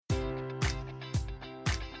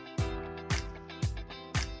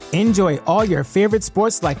Enjoy all your favorite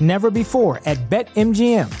sports like never before at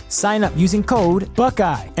BetMGM. Sign up using code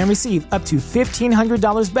Buckeye and receive up to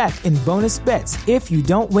 $1,500 back in bonus bets if you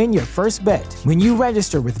don't win your first bet. When you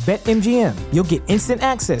register with BetMGM, you'll get instant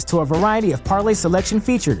access to a variety of parlay selection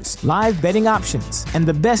features, live betting options, and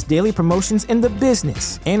the best daily promotions in the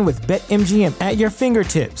business. And with BetMGM at your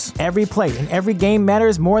fingertips, every play and every game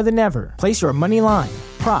matters more than ever. Place your money line,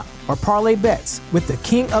 prop, or parlay bets with the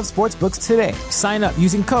king of sportsbooks today. Sign up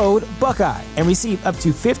using code Buckeye and receive up to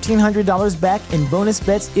 $1,500 back in bonus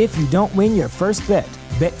bets if you don't win your first bet.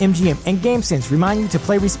 BetMGM and GameSense remind you to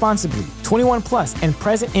play responsibly. 21 plus and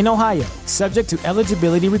present in Ohio, subject to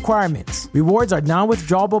eligibility requirements. Rewards are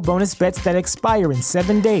non-withdrawable bonus bets that expire in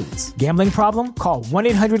 7 days. Gambling problem? Call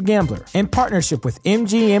 1-800-GAMBLER. In partnership with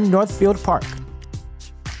MGM Northfield Park.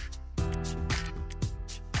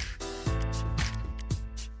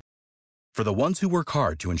 For the ones who work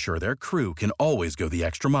hard to ensure their crew can always go the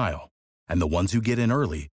extra mile, and the ones who get in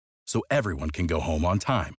early so everyone can go home on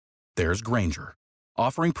time, there's Grainger,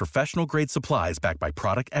 offering professional-grade supplies backed by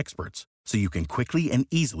product experts so you can quickly and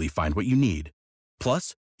easily find what you need.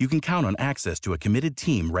 Plus, you can count on access to a committed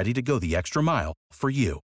team ready to go the extra mile for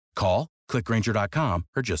you. Call, click Grainger.com,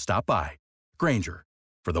 or just stop by. Grainger,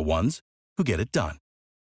 for the ones who get it done.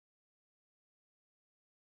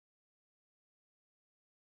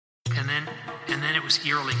 And then it was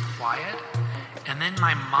eerily quiet. And then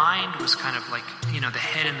my mind was kind of like, the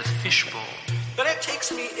head in the fishbowl. Then it takes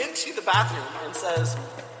me into the bathroom and says,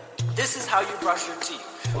 this is how you brush your teeth.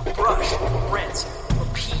 Brush, rinse,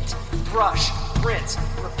 repeat. Brush, rinse,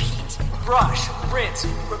 repeat. Brush, rinse,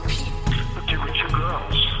 repeat. But there were 2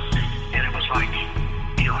 girls. And it was like,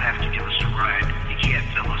 you'll have to give us a ride. You can't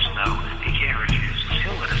fill us no. You can't refuse us.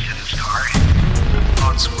 He'll let us in his car. The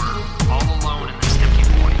thoughts were all alone in this empty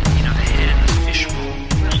void. The head in the fishbowl.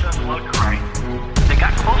 This doesn't look right. They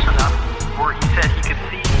got close enough where he said he could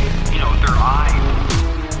see, their eyes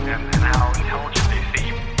and how intelligent they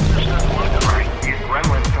seem. This doesn't look right. These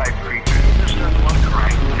gremlin-type creatures. This doesn't look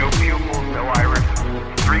right. No pupils, no iris,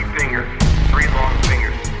 3 fingers, 3 long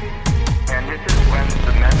fingers. And this is when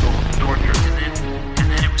the mental torture. And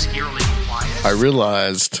then it was eerily quiet. I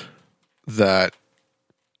realized that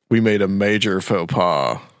we made a major faux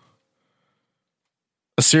pas.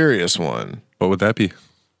 A serious one. What would that be?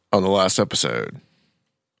 On the last episode.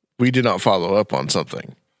 We did not follow up on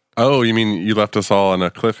something. Oh, you mean you left us all on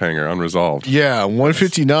a cliffhanger, unresolved? Yeah,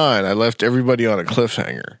 159, I left everybody on a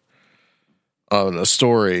cliffhanger on a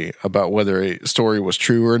story about whether a story was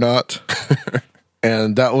true or not.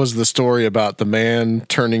 And that was the story about the man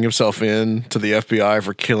turning himself in to the FBI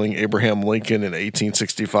for killing Abraham Lincoln in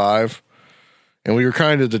 1865. And we were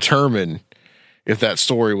trying to determine if that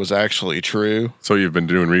story was actually true. So you've been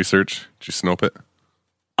doing research? Did you snope it?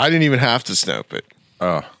 I didn't even have to snope it.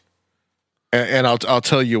 Oh. And I'll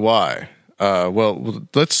tell you why.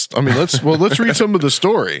 Let's read some of the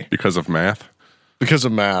story. Because of math? Because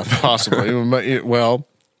of math, possibly. Well,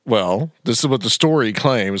 this is what the story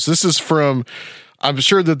claims. This is from, I'm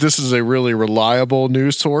sure that this is a really reliable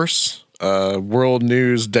news source,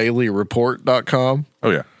 worldnewsdailyreport.com. Oh,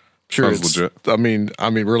 yeah. Sure, sounds legit. I mean,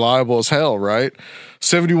 reliable as hell, right?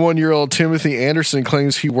 71-year-old Timothy Anderson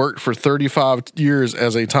claims he worked for 35 years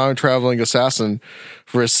as a time-traveling assassin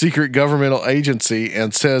for a secret governmental agency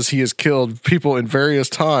and says he has killed people in various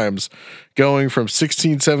times, going from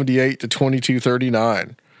 1678 to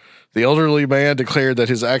 2239. The elderly man declared that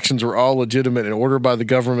his actions were all legitimate and ordered by the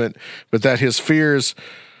government, but he fears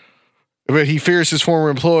his former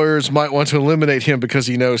employers might want to eliminate him because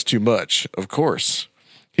he knows too much. Of course.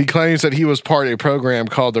 He claims that he was part of a program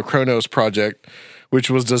called the Kronos Project, which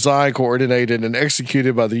was designed, coordinated, and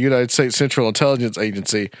executed by the United States Central Intelligence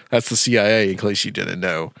Agency. That's the CIA, in case you didn't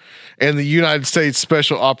know. And the United States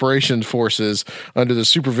Special Operations Forces under the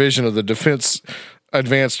supervision of the Defense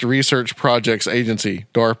Advanced Research Projects Agency,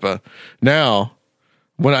 DARPA. Now,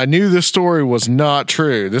 when I knew this story was not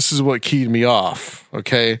true, this is what keyed me off,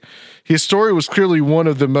 okay? His story was clearly one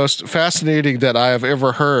of the most fascinating that I have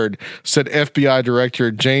ever heard, said FBI Director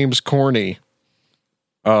James Corney.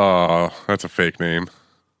 Oh, that's a fake name.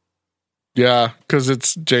 Yeah, because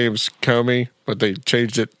it's James Comey, but they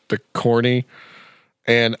changed it to Corney.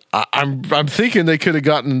 And I'm thinking they could have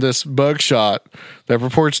gotten this mugshot that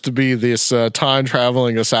purports to be this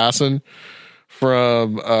time-traveling assassin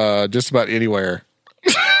from just about anywhere.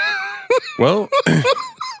 Well,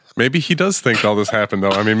 Maybe he does think all this happened,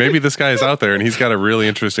 though. I mean, maybe this guy is out there and he's got a really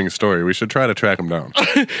interesting story. We should try to track him down.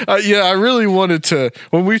 Yeah, I really wanted to.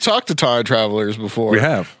 When we talked to time travelers before, We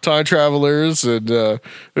have. time travelers, and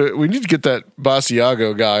we need to get that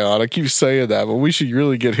Basiago guy on. I keep saying that, but we should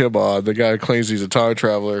really get him on. The guy who claims he's a time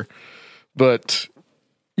traveler, but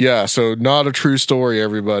yeah. So not a true story,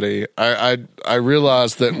 everybody. I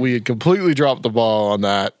realized that we had completely dropped the ball on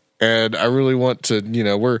that, and I really want to.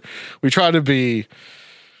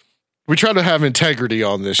 We try to have integrity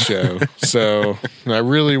on this show, so I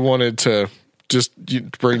really wanted to just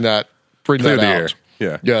bring that Clear out. the air.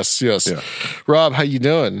 Yeah. Yes. Yeah. Rob, how you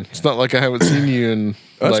doing? It's not like I haven't seen you in.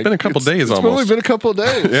 It's been a couple days it's almost. only been a couple of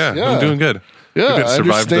days. Yeah, I'm doing good. Yeah, Good to I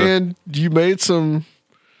survive the- understand.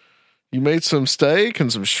 You made some steak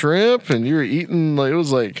and some shrimp, and you were eating like it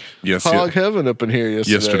was like Yes, hog heaven up in here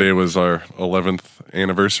yesterday. Yesterday was our 11th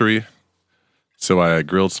anniversary, so I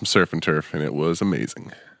grilled some surf and turf, and it was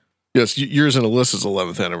amazing. Yes, yours and Alyssa's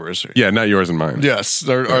 11th anniversary. Yeah, not yours and mine. Yes,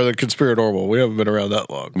 are the Conspiranormal. We haven't been around that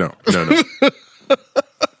long. No.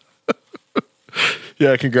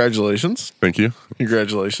 Yeah, congratulations. Thank you.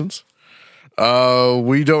 Congratulations.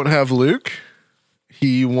 We don't have Luke.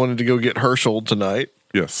 He wanted to go get Herschel tonight.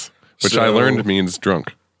 Yes. Which So- I learned means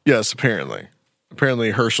drunk. Yes, apparently.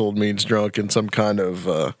 Apparently Herschel means drunk in some kind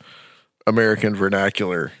of American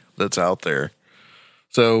vernacular that's out there.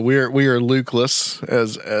 So we are Lukeless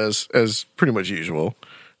as pretty much usual.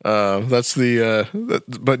 That's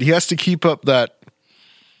but he has to keep up that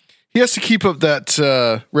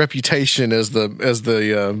reputation as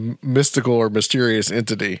the mystical or mysterious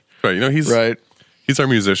entity. Right. He's Right. He's our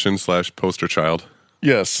musician / poster child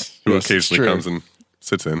Yes. who Yes, it's occasionally true. comes and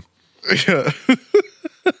sits in. Yeah.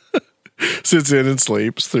 Sits in and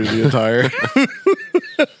sleeps through the entire.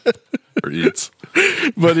 Or eats.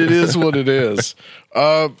 But it is what it is.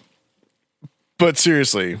 But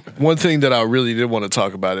seriously, one thing that I really did want to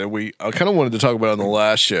talk about, and I kind of wanted to talk about it on the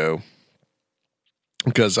last show,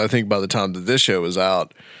 because I think by the time that this show is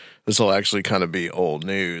out, this will actually kind of be old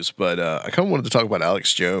news. But I kind of wanted to talk about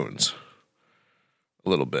Alex Jones a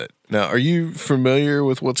little bit. Now, are you familiar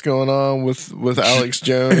with what's going on with Alex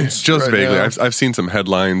Jones? Just right vaguely. now? I've seen some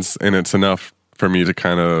headlines, and it's enough for me to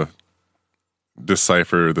kind of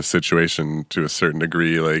decipher the situation to a certain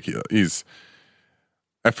degree. Like he's,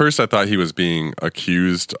 at first I thought he was being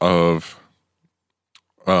accused of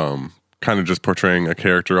kind of just portraying a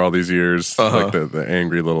character all these years, like the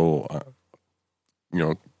angry little,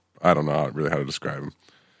 I don't know really how to describe him.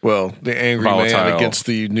 Well, the angry man Volatile. against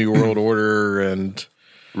the New World Order, and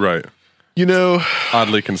Right.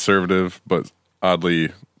 Oddly conservative, but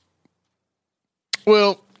oddly.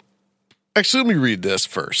 Well, actually, let me read this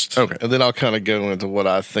first. Okay. And then I'll kind of go into what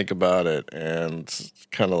I think about it and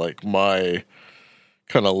kind of like my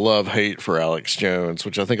kind of love-hate for Alex Jones,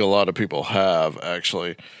 which I think a lot of people have,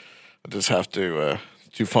 actually. I just have to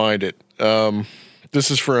find it. This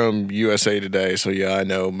is from USA Today, so yeah, I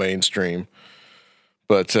know, mainstream.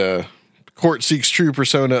 But court seeks true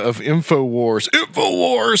persona of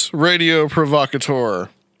InfoWars radio provocateur.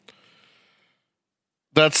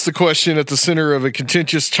 That's the question at the center of a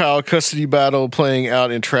contentious child custody battle playing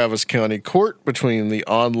out in Travis County Court between the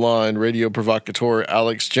online radio provocateur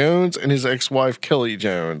Alex Jones and his ex-wife Kelly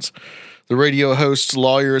Jones. The radio host's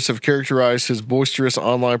lawyers have characterized his boisterous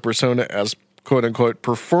online persona as quote-unquote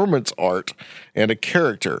performance art and a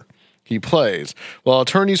character he plays, while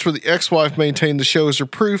attorneys for the ex-wife maintain the shows are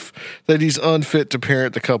proof that he's unfit to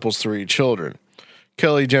parent the couple's 3 children.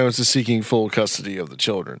 Kelly Jones is seeking full custody of the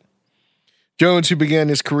children. Jones, who began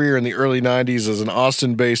his career in the early 90s as an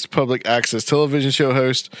Austin-based public access television show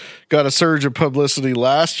host, got a surge of publicity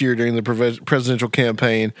last year during the presidential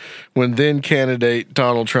campaign when then-candidate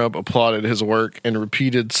Donald Trump applauded his work and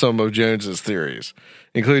repeated some of Jones's theories,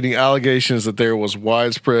 including allegations that there was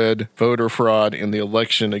widespread voter fraud in the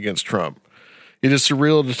election against Trump. It is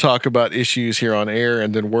surreal to talk about issues here on air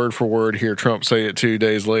and then word for word hear Trump say it 2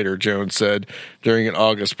 days later, Jones said during an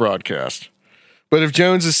August broadcast. But if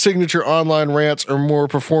Jones's signature online rants are more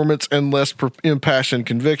performance and less impassioned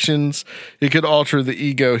convictions, it could alter the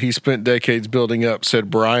ego he spent decades building up, said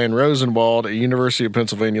Brian Rosenwald, a University of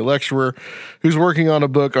Pennsylvania lecturer who's working on a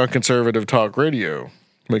book on conservative talk radio.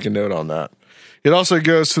 Make a note on that. It also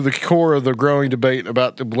goes to the core of the growing debate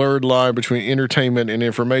about the blurred line between entertainment and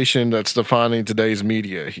information that's defining today's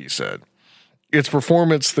media, he said. It's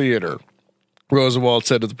performance theater, Rosenwald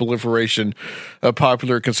said of the proliferation of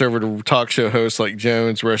popular conservative talk show hosts like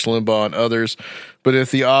Jones, Rush Limbaugh, and others. But if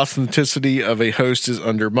the authenticity of a host is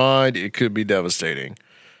undermined, it could be devastating.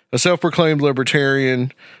 A self-proclaimed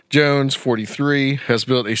libertarian, Jones, 43, has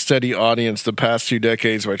built a steady audience the past 2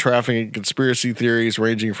 decades by trafficking conspiracy theories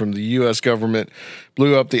ranging from the U.S. government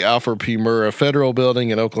blew up the Alfred P. Murrah Federal Building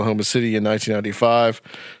in Oklahoma City in 1995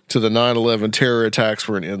 to the 9/11 terror attacks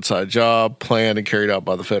were an inside job planned and carried out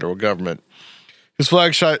by the federal government. His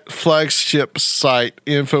flagship site,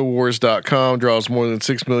 Infowars.com, draws more than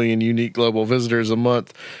 6 million unique global visitors a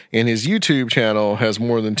month, and his YouTube channel has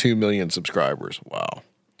more than 2 million subscribers. Wow.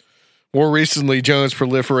 More recently, Jones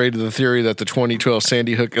proliferated the theory that the 2012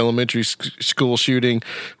 Sandy Hook Elementary School shooting,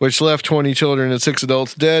 which left 20 children and 6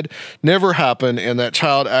 adults dead, never happened, and that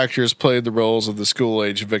child actors played the roles of the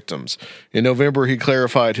school-age victims. In November, he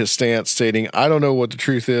clarified his stance, stating, "I don't know what the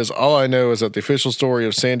truth is. All I know is that the official story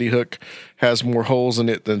of Sandy Hook has more holes in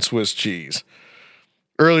it than Swiss cheese."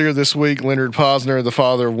 Earlier this week, Leonard Posner, the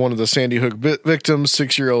father of one of the Sandy Hook victims,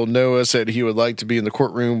 6-year-old Noah, said he would like to be in the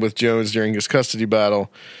courtroom with Jones during his custody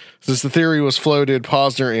battle. Since the theory was floated,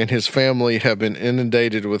 Posner and his family have been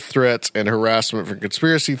inundated with threats and harassment from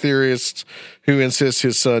conspiracy theorists who insist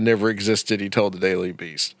his son never existed, he told the Daily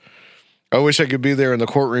Beast. "I wish I could be there in the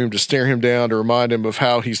courtroom to stare him down, to remind him of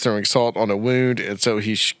how he's throwing salt on a wound, and so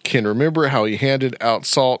he can remember how he handed out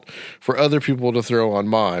salt for other people to throw on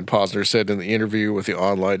mine," Posner said in the interview with the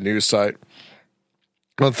online news site.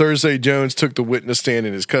 On Thursday, Jones took the witness stand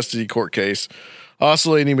in his custody court case,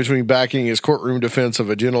 oscillating between backing his courtroom defense of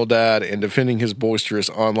a gentle dad and defending his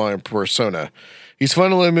boisterous online persona. "He's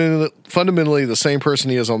fundamentally the same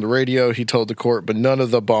person he is on the radio," he told the court, "but none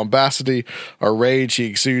of the bombacity or rage he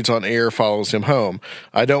exudes on air follows him home.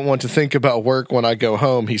 I don't want to think about work when I go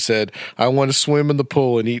home," he said. "I want to swim in the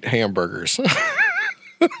pool and eat hamburgers."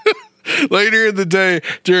 Later in the day,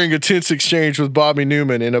 during a tense exchange with Bobby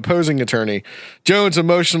Newman, an opposing attorney, Jones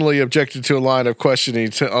emotionally objected to a line of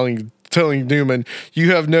questioning telling Newman,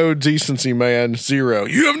 "You have no decency, man. 0.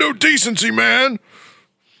 You have no decency, man."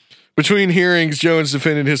 Between hearings, Jones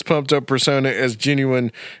defended his pumped-up persona as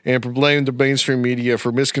genuine and blamed the mainstream media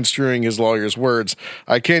for misconstruing his lawyer's words.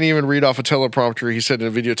 "I can't even read off a teleprompter," he said in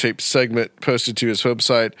a videotaped segment posted to his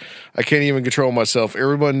website. "I can't even control myself.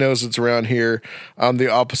 Everyone knows it's around here. I'm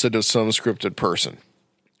the opposite of some scripted person."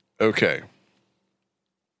 Okay.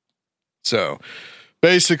 So,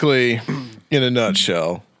 basically, in a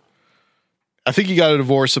nutshell, I think he got a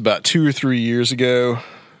divorce about 2 or 3 years ago.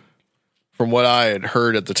 From what I had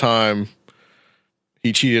heard at the time,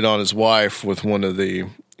 he cheated on his wife with one of the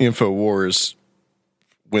InfoWars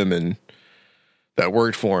women that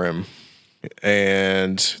worked for him,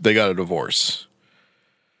 and they got a divorce.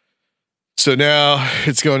 So now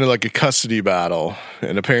it's going to like a custody battle,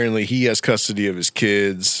 and apparently he has custody of his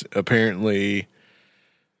kids. Apparently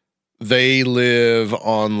they live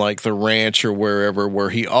on like the ranch or wherever where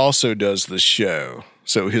he also does the show.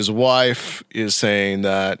 So his wife is saying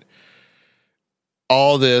that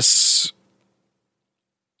all this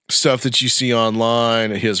stuff that you see online,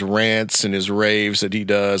 his rants and his raves that he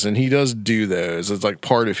does, and he does do those. It's like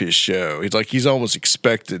part of his show. He's almost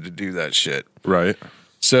expected to do that shit. Right.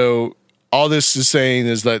 So all this is saying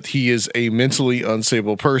is that he is a mentally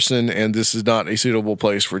unstable person, and this is not a suitable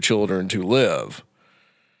place for children to live.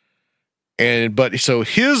 But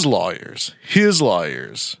his lawyers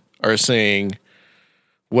are saying,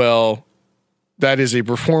 well, that is a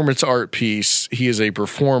performance art piece. He is a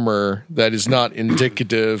performer. That is not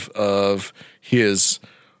indicative of his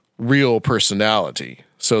real personality.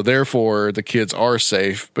 So therefore, the kids are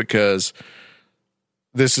safe because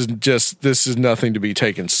this is nothing to be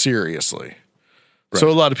taken seriously. Right. So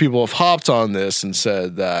a lot of people have hopped on this and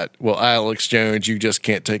said that, well, Alex Jones, you just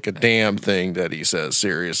can't take a damn thing that he says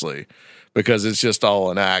seriously because it's just all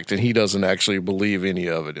an act and he doesn't actually believe any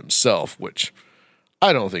of it himself, which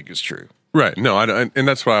I don't think is true. Right. No, and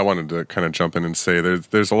that's why I wanted to kind of jump in and say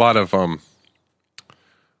there's a lot of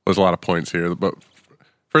points here. But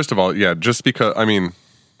first of all, yeah, just because, I mean,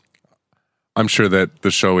 I'm sure that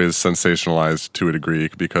the show is sensationalized to a degree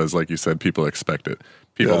because, like you said, people expect it.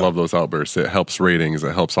 People love those outbursts. It helps ratings.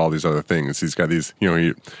 It helps all these other things. He's got these,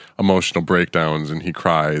 emotional breakdowns, and he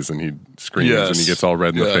cries and he screams and he gets all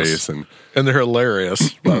red in the face, and they're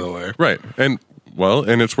hilarious, by the way. Right, and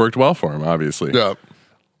it's worked well for him, obviously. Yeah.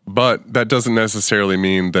 But that doesn't necessarily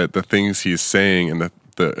mean that the things he's saying and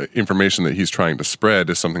the information that he's trying to spread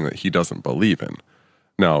is something that he doesn't believe in.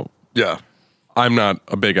 Now, I'm not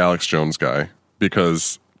a big Alex Jones guy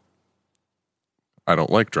because I don't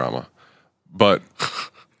like drama. But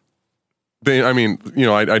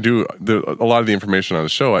I do a lot of the information on the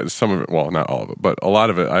show. Some of it, well, not all of it, but a lot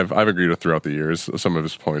of it, I've agreed with throughout the years. Some of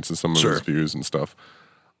his points and some of his views and stuff.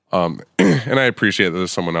 And I appreciate that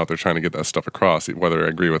there's someone out there trying to get that stuff across, whether I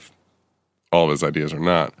agree with all of his ideas or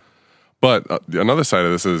not. But another side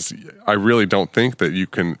of this is I really don't think that you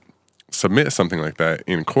can submit something like that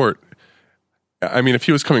in court. I mean, if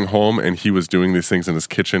he was coming home and he was doing these things in his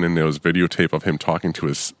kitchen and there was videotape of him talking to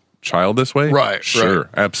his child this way, right? Sure, right.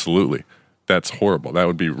 Absolutely. That's horrible. That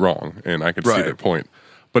would be wrong. And I could see their point.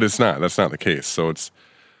 But it's not. That's not the case. So it's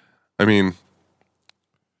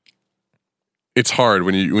hard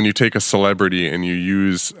when you take a celebrity and you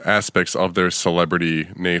use aspects of their celebrity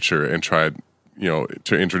nature and try,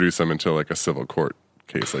 to introduce them into like a civil court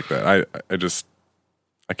case like that.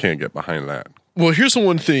 I can't get behind that. Well, here's the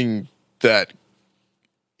one thing that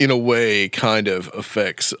in a way kind of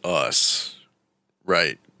affects us,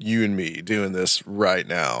 right? You and me doing this right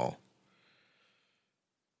now,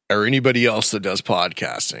 or anybody else that does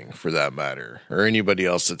podcasting for that matter, or anybody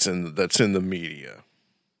else that's in the media.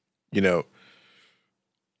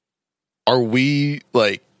 Are we,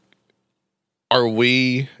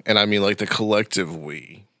 and I mean like the collective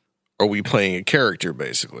we, are we playing a character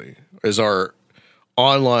basically? Is our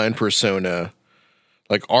online persona,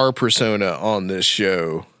 like our persona on this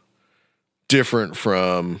show, different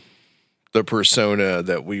from the persona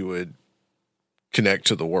that we would connect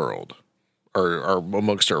to the world or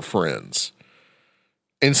amongst our friends?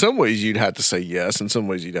 In some ways you'd have to say yes, in some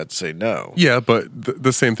ways you'd have to say no. Yeah, but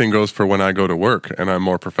the same thing goes for when I go to work and I'm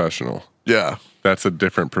more professional. Yeah. That's a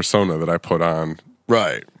different persona that I put on.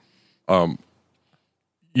 Right. I'm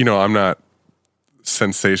not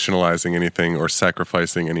sensationalizing anything or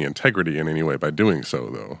sacrificing any integrity in any way by doing so,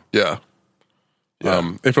 though. Yeah.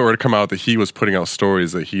 If it were to come out that he was putting out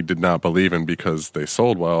stories that he did not believe in because they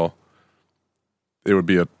sold well, it would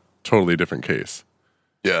be a totally different case.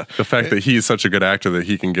 Yeah. The fact that he's such a good actor that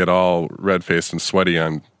he can get all red-faced and sweaty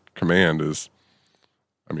on command is,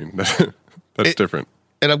 that's different.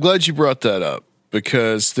 And I'm glad you brought that up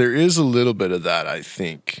because there is a little bit of that, I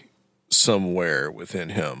think, somewhere within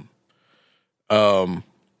him. I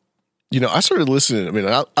started listening.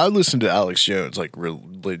 I listened to Alex Jones like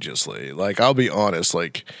religiously. Like, I'll be honest,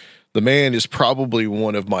 like the man is probably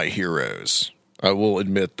one of my heroes. I will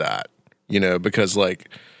admit that, because like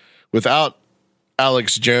without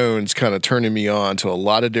Alex Jones kind of turning me on to a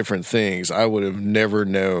lot of different things, I would have never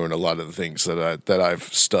known a lot of the things that I've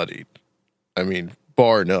studied.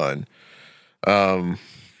 Bar none. I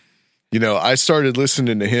started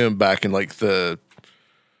listening to him back in like I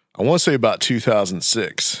want to say about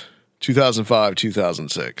 2006, 2005,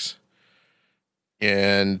 2006.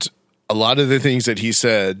 And a lot of the things that he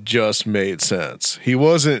said just made sense. He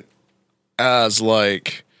wasn't as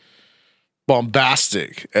like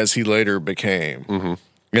bombastic as he later became. Mm-hmm.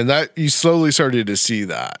 And that you slowly started to see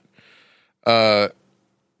that.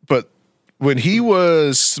 But when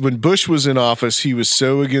Bush was in office, he was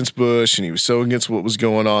so against Bush and he was so against what was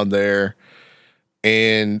going on there.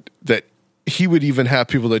 And that he would even have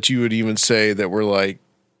people that you would even say that were like,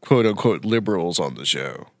 quote unquote, liberals on the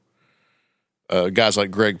show. Guys like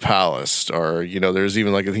Greg Palast, or, there's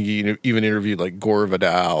even like, I think he even interviewed like Gore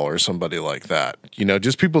Vidal or somebody like that.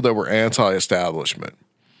 Just people that were anti-establishment.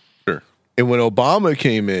 Sure. And when Obama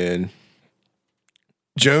came in,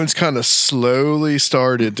 Jones kind of slowly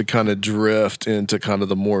started to kind of drift into kind of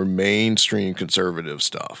the more mainstream conservative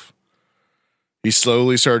stuff. He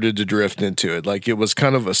slowly started to drift into it. Like it was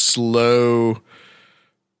kind of a slow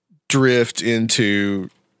drift into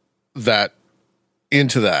that.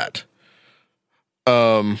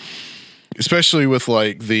 Especially with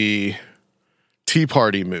like the Tea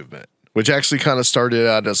Party movement, which actually kind of started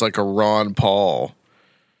out as like a Ron Paul.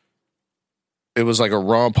 It was like a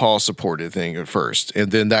Ron Paul supported thing at first. And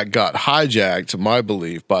then that got hijacked, to my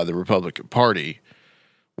belief, by the Republican Party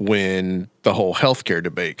when the whole healthcare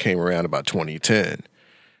debate came around about 2010.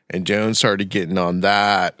 And Jones started getting on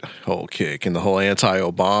that whole kick and the whole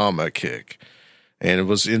anti-Obama kick. And it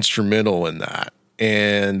was instrumental in that.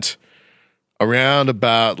 And around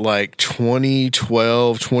about like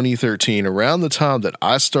 2012, 2013, around the time that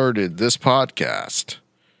I started this podcast,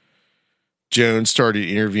 Jones started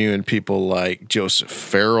interviewing people like Joseph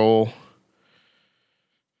Farrell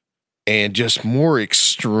and just more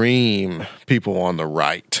extreme people on the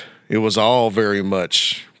right. It was all very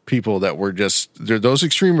much people that were those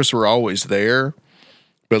extremists were always there,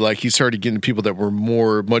 but like he started getting people that were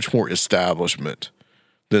much more establishment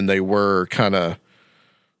than they were kind of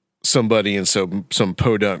somebody in some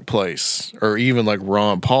podunk place, or even like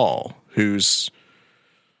Ron Paul, who's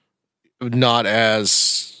not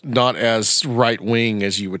as right wing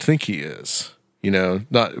as you would think he is,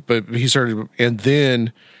 but he started, and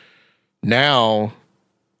then now,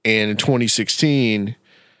 and in 2016,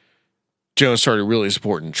 Jones started really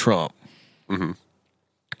supporting Trump. Mm-hmm.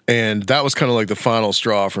 And that was kind of like the final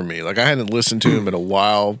straw for me. Like I hadn't listened to him in a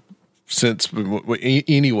while, since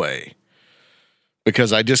anyway,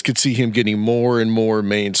 because I just could see him getting more and more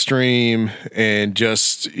mainstream and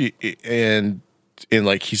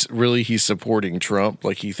like he's supporting Trump.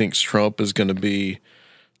 Like he thinks Trump is going to be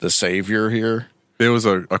the savior here. There was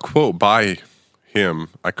a quote by him.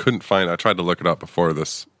 I tried to look it up before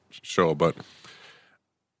this show, but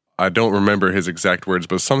I don't remember his exact words,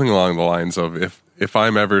 but something along the lines of, if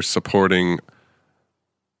I'm ever supporting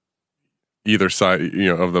either side,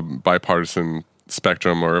 of the bipartisan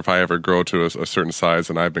spectrum, or if I ever grow to a certain size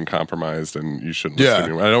and I've been compromised and you shouldn't listen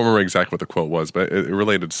to me. I don't remember exactly what the quote was, but it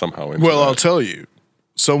related somehow into that. I'll tell you.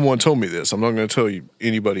 Someone told me this. I'm not going to tell you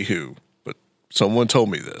anybody who, but someone told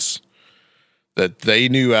me this, that they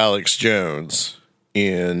knew Alex Jones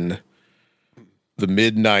in the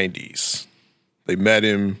mid-90s. They met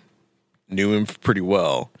him, knew him pretty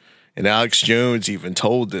well. And Alex Jones even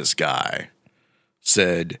told this guy,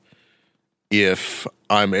 said, if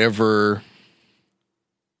I'm ever,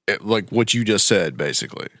 like what you just said,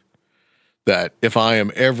 basically, that if I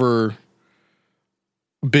am ever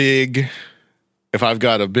big, if I've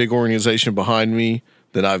got a big organization behind me,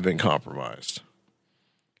 then I've been compromised.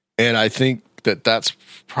 And I think that that's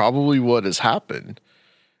probably what has happened.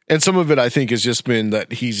 And some of it, I think, has just been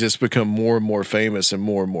that he's just become more and more famous and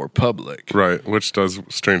more public. Right, which does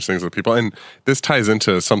strange things with people. And this ties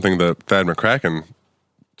into something that Thad McCracken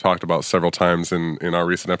talked about several times in our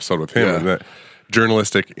recent episode with him, and that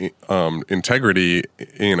journalistic integrity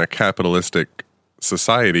in a capitalistic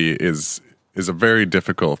society is a very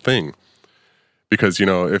difficult thing. Because,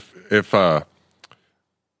 if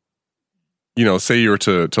say you were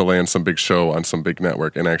to land some big show on some big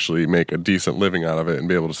network and actually make a decent living out of it and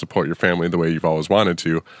be able to support your family the way you've always wanted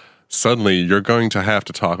to, suddenly you're going to have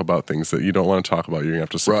to talk about things that you don't want to talk about. You're going to have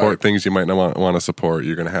to support things you might not want to support.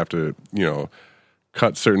 You're going to have to,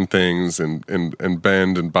 cut certain things and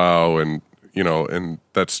bend and bow and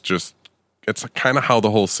that's just, it's kind of how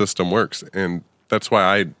the whole system works. And that's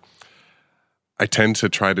why I tend to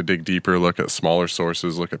try to dig deeper, look at smaller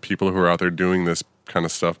sources, look at people who are out there doing this kind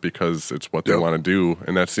of stuff because it's what they want to do.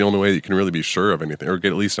 And that's the only way you can really be sure of anything or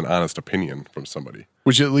get at least an honest opinion from somebody.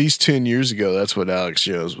 Which at least 10 years ago, that's what Alex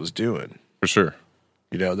Jones was doing. For sure.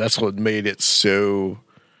 That's what made it so,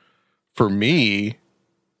 for me,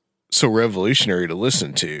 so revolutionary to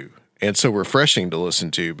listen to and so refreshing to listen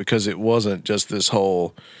to, because it wasn't just this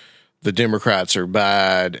whole, the Democrats are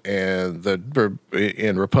bad and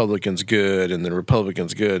Republicans good, and then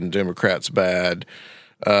Republicans good and Democrats bad.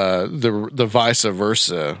 The vice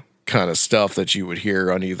versa kind of stuff that you would hear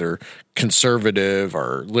on either conservative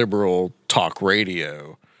or liberal talk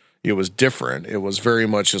radio. It was different. It was very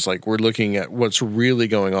much just like, we're looking at what's really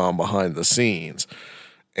going on behind the scenes.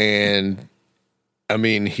 And I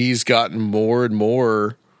mean, he's gotten more and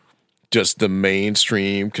more just the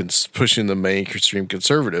mainstream, pushing the mainstream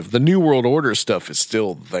conservative. The New World Order stuff is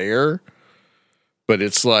still there, but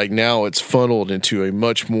it's like now it's funneled into a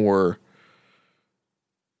much more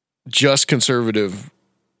just conservative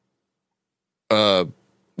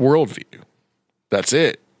worldview. That's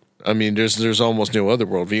it. I mean, there's almost no other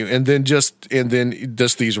worldview. And then just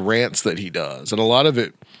these rants that he does. And a lot of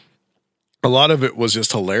it was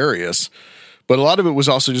just hilarious, but a lot of it was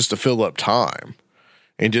also just to fill up time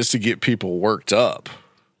and just to get people worked up.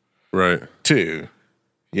 Right. Too.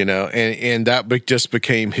 And that just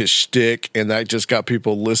became his shtick, and that just got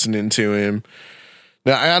people listening to him.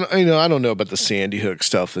 Now, I don't know about the Sandy Hook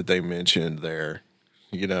stuff that they mentioned there.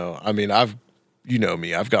 I mean, I've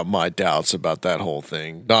got my doubts about that whole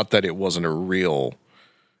thing. Not that it wasn't a real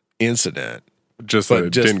incident. Just that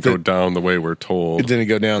it didn't go down the way we're told. It didn't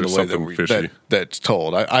go down the way that's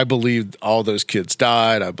told. I believe all those kids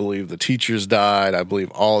died. I believe the teachers died. I believe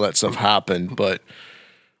all that stuff happened. But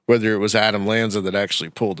whether it was Adam Lanza that actually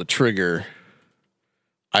pulled the trigger,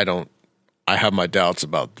 I have my doubts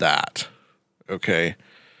about that. Okay.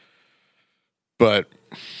 But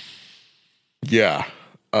yeah.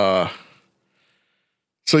 So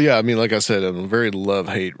yeah, I mean, like I said, I'm a very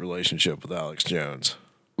love-hate relationship with Alex Jones.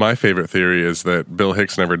 My favorite theory is that Bill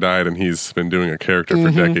Hicks never died, and he's been doing a character for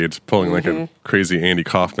decades, pulling like a crazy Andy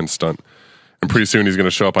Kaufman stunt. And pretty soon he's going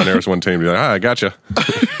to show up on Air 110 and be like, I gotcha.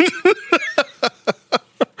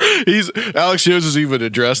 Alex Jones has even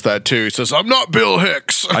addressed that too. He says, I'm not Bill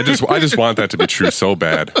Hicks. I just want that to be true so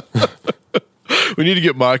bad. We need to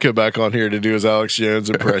get Micah back on here to do his Alex Jones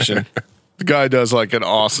impression. The guy does like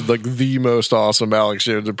the most awesome Alex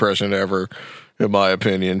Jones impression ever, in my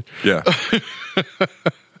opinion. Yeah.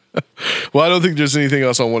 Well, I don't think there's anything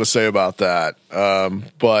else I want to say about that.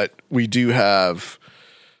 But we do have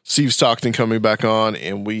Steve Stockton coming back on,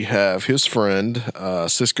 and we have his friend,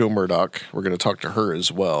 Cisco Murdoch. We're going to talk to her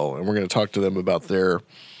as well, and we're going to talk to them about their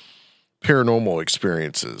paranormal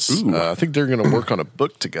experiences. I think they're going to work on a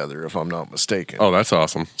book together, if I'm not mistaken. Oh, that's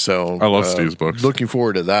awesome. So I love Steve's books. Looking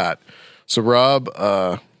forward to that. So, Rob,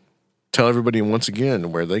 tell everybody once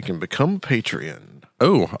again where they can become a Patreon.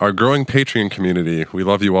 Oh, our growing Patreon community. We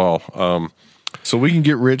love you all. So we can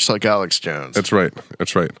get rich like Alex Jones. That's right.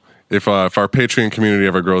 That's right. If our Patreon community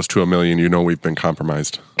ever grows to 1 million, you know we've been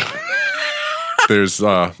compromised. There's we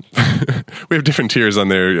have different tiers on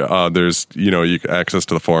there. There's you get access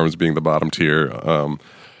to the forums being the bottom tier.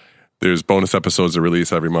 There's bonus episodes that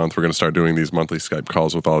release every month. We're going to start doing these monthly Skype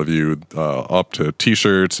calls with all of you, up to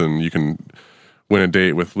T-shirts, and you can win a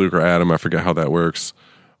date with Luke or Adam. I forget how that works.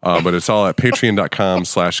 But it's all at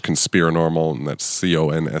patreon.com/conspiranormal, and that's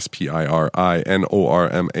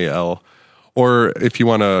CONSPIRINORMAL. Or if you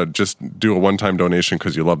want to just do a one-time donation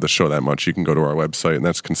because you love the show that much, you can go to our website, and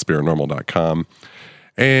that's conspiranormal.com.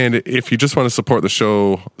 And if you just want to support the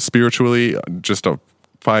show spiritually, just a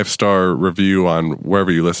 5-star review on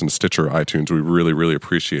wherever you listen, Stitcher or iTunes. We really, really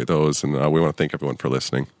appreciate those, and we want to thank everyone for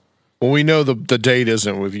listening. Well, we know the date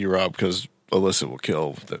isn't with you, Rob, because Alyssa will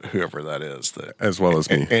kill whoever that is. As well as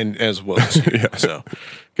me. And as well as you. Yeah. So,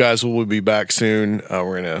 guys, we'll be back soon.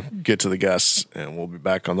 We're going to get to the guests, and we'll be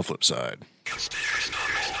back on the flip side.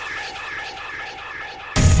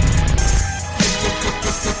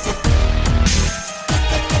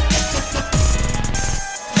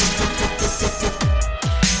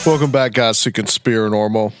 Welcome back, guys, to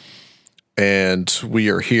Conspiranormal. And we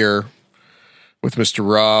are here with Mr.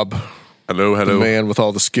 Rob. Hello. The man with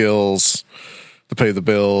all the skills to pay the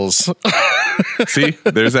bills. See,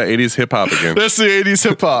 there's that 80s hip hop again. That's the 80s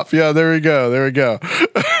hip hop. Yeah, there we go.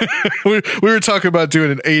 we were talking about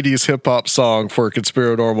doing an 80s hip hop song for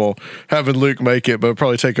Conspiranormal, having Luke make it, but it'd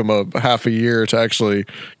probably take him a half a year to actually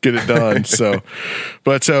get it done.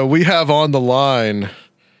 But we have on the line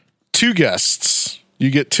 2 guests.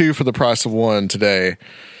 You get 2 for the price of 1 today.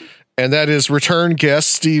 And that is return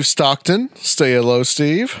guest Steve Stockton. Stay hello,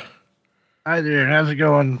 Steve. Hi there. How's it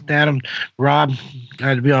going, Adam? Rob,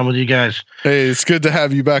 glad to be on with you guys. Hey, it's good to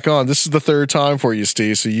have you back on. This is the 3rd time for you,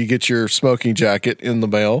 Steve, so you get your smoking jacket in the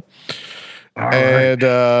mail. And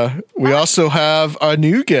we also have a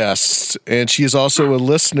new guest, and she is also a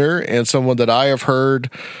listener and someone that I have heard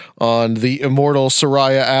on the immortal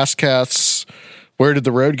Soraya Askat's Where Did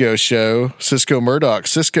the Road Go show, Cisco Murdoch.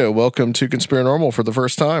 Cisco, welcome to Conspiranormal for the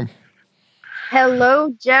first time.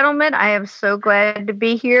 Hello, gentlemen. I am so glad to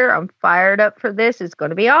be here. I'm fired up for this. It's going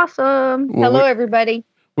to be awesome. Well, hello, everybody.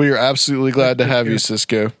 We are absolutely glad to have you,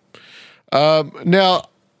 Cisco. Now,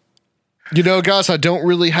 guys, I don't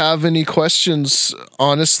really have any questions,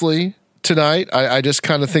 honestly, tonight. I just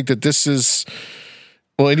kind of think that this is,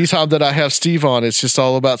 well, anytime that I have Steve on, it's just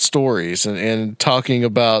all about stories and talking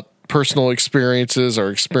about personal experiences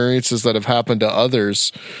or experiences that have happened to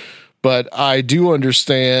others. But I do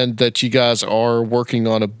understand that you guys are working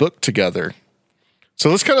on a book together. So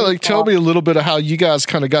let's kind of tell me a little bit of how you guys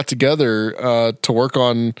kind of got together to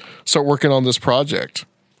start working on this project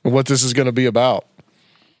and what this is going to be about.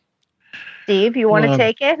 Steve, you want to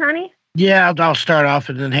take it, honey? Yeah, I'll start off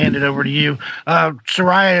and then hand it over to you.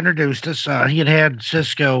 Soraya introduced us. He had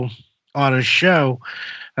Cisco on his show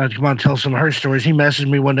to come on and tell some of her stories. He messaged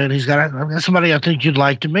me one day and I've got somebody I think you'd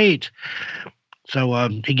like to meet. So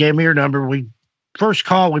he gave me her number. First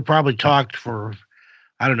call, we probably talked for,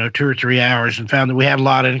 2 or 3 hours and found that we had a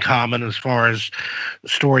lot in common as far as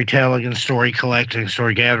storytelling and story collecting,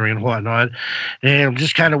 story gathering and whatnot. And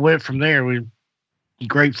just kind of went from there. We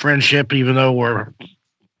great friendship, even though we're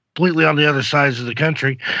completely on the other sides of the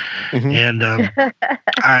country. Mm-hmm. And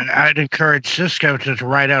I'd encourage Cisco to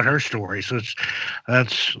write out her story. So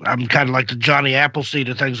I'm kind of like the Johnny Appleseed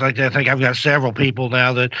and things like that. I think I've got several people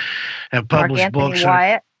now that have published books.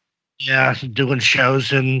 Yeah, doing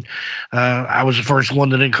shows, and I was the first one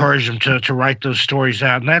that encouraged them to write those stories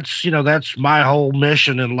out. And that's my whole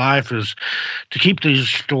mission in life, is to keep these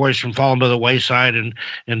stories from falling by the wayside and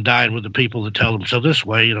dying with the people that tell them. So this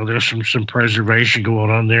way, there's some preservation going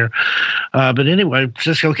on there. But anyway,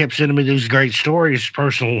 Cisco kept sending me these great stories,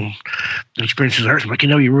 personal experiences. I'm like,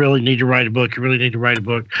 you really need to write a book. You really need to write a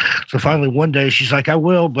book. So finally, one day, she's like, I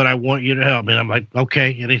will, but I want you to help me. And I'm like,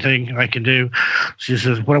 okay, anything I can do. She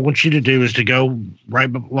says, what I want you to do is to go right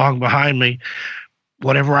along behind me.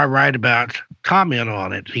 Whatever I write about, comment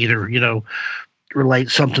on it. Either, relate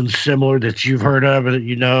something similar that you've heard of or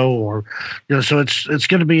that or, so it's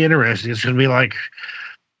going to be interesting. It's going to be like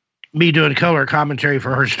me doing color commentary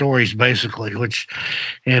for her stories, basically,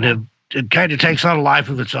 it kind of takes on a life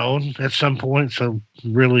of its own at some point. So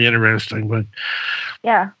really interesting. But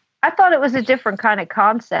yeah, I thought it was a different kind of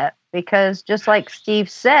concept because just like Steve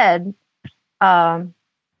said, when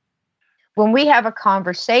we have a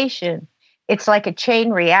conversation, it's like a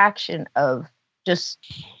chain reaction of just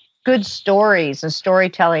good stories and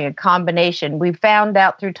storytelling, a combination. We found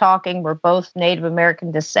out through talking we're both Native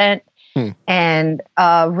American descent and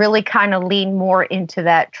really kind of lean more into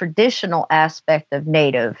that traditional aspect of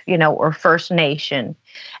Native, or First Nation.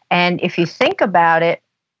 And if you think about it,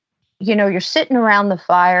 you're sitting around the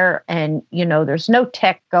fire and, there's no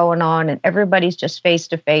tech going on and everybody's just face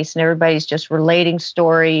to face and everybody's just relating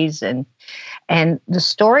stories. And the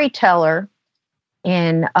storyteller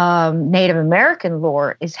in Native American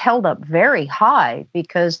lore is held up very high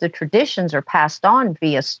because the traditions are passed on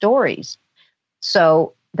via stories.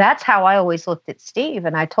 So that's how I always looked at Steve.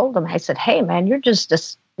 And I told him, I said, hey, man, you're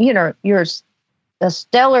just you're a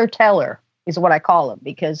stellar teller is what I call him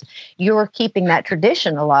because you're keeping that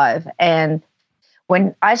tradition alive. And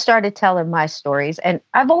when I started telling my stories, and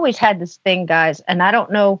I've always had this thing, guys, and I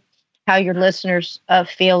don't know how your listeners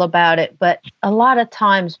feel about it, but a lot of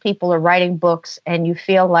times people are writing books and you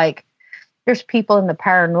feel like there's people in the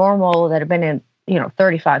paranormal that have been in,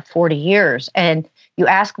 35, 40 years, and you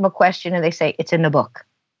ask them a question and they say, it's in the book.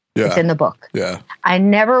 Yeah. It's in the book. Yeah. I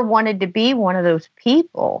never wanted to be one of those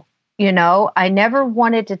people. I never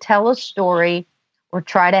wanted to tell a story or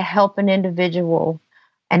try to help an individual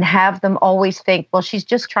and have them always think, well, she's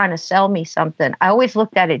just trying to sell me something. I always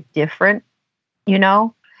looked at it different,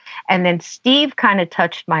 And then Steve kind of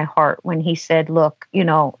touched my heart when he said, look,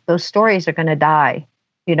 those stories are going to die.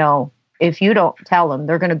 If you don't tell them,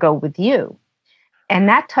 they're going to go with you. And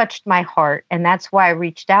that touched my heart. And that's why I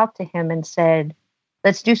reached out to him and said,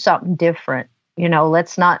 let's do something different.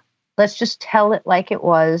 Let's just tell it like it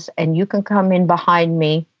was. And you can come in behind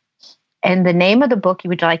me. And the name of the book, you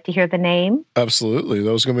would like to hear the name? Absolutely.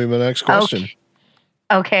 That was going to be my next question.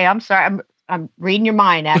 Okay. I'm sorry. I'm reading your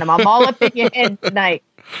mind, Adam. I'm all up in your head tonight.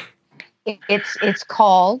 It's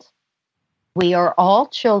called We Are All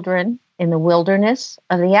Children in the Wilderness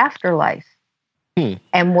of the Afterlife.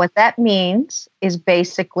 And what that means is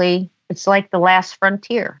basically it's like the last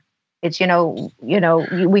frontier. It's,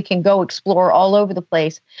 we can go explore all over the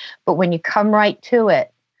place, but when you come right to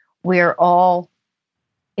it, we're all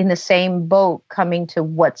in the same boat coming to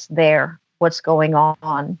what's there, what's going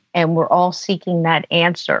on, and we're all seeking that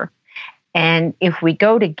answer. And if we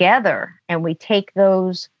go together and we take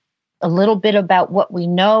those a little bit about what we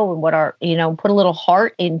know and what our, put a little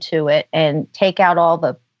heart into it and take out all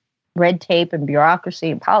the red tape and bureaucracy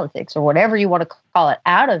and politics or whatever you want to call it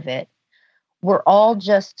out of it, we're all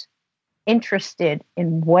just interested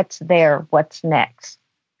in what's there, what's next.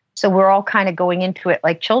 So we're all kind of going into it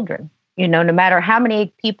like children, no matter how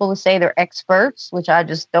many people say they're experts, which I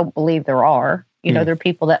just don't believe there are. There are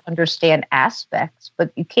people that understand aspects,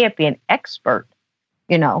 but you can't be an expert,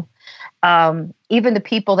 Even the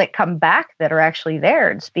people that come back that are actually there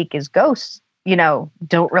and speak as ghosts,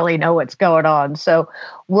 don't really know what's going on. So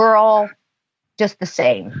we're all just the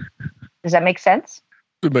same. Does that make sense?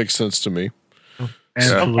 It makes sense to me.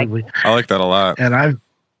 Absolutely. I like that a lot. And I've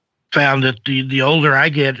found that the older I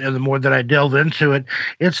get and the more that I delve into it,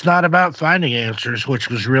 it's not about finding answers, which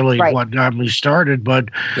was really what got me started. But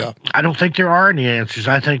I don't think there are any answers.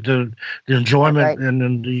 I think the enjoyment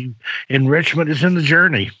and the enrichment is in the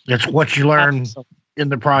journey. It's what you learn in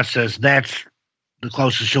the process. That's the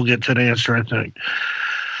closest you'll get to an answer, I think.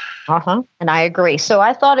 And I agree. So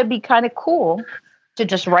I thought it'd be kind of cool to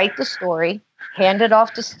just write the story, hand it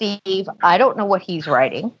off to Steve. I don't know what he's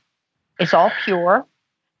writing. It's all pure.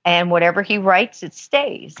 And whatever he writes, it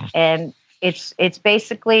stays. And it's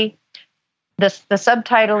basically, the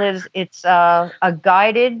subtitle is, it's a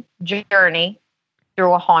guided journey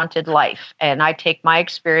through a haunted life. And I take my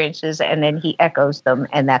experiences and then he echoes them.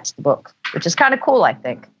 And that's the book, which is kind of cool, I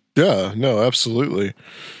think. Yeah, no, absolutely.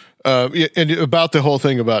 And about the whole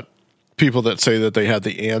thing about people that say that they have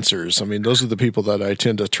the answers, I mean, those are the people that I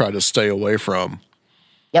tend to try to stay away from.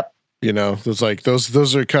 Yep. There's like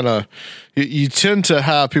those are kind of, you tend to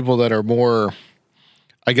have people that are more,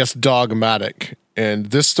 I guess, dogmatic. And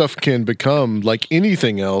this stuff can become, like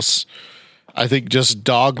anything else, I think, just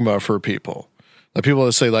dogma for people. The people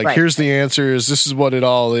that say, like, here's the answers, this is what it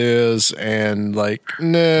all is, and, like,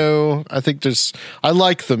 no, I think I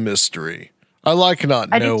like the mystery. I like not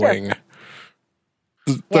knowing.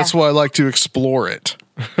 That's why I like to explore it.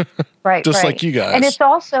 Just like you guys. And it's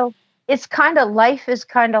also, life is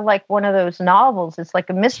kind of like one of those novels. It's like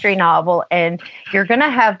a mystery novel, and you're going to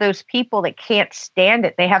have those people that can't stand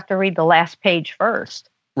it. They have to read the last page first.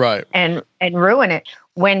 Right. And ruin it.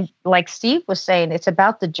 when, like Steve was saying, it's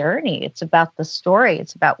about the journey. It's about the story.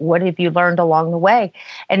 It's about what have you learned along the way.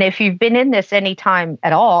 And if you've been in this any time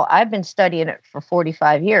at all, I've been studying it for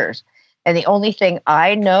 45 years. And the only thing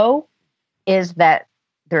I know is that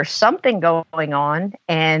there's something going on.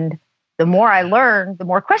 And the more I learn, the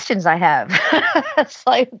more questions I have. It's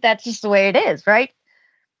like, that's just the way it is, right?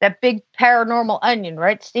 That big paranormal onion,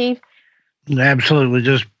 right, Steve? Absolutely.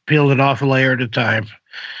 Just peel it off a layer at a time.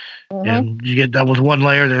 Mm-hmm. And you get done with one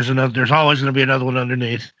layer, there's always going to be another one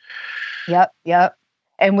underneath. Yep.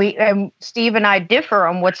 And Steve and I differ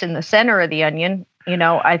on what's in the center of the onion. You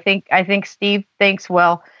know, I think Steve thinks,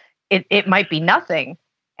 well, it might be nothing.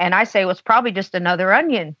 And I say, well, it's probably just another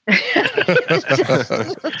onion.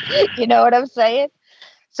 You know what I'm saying?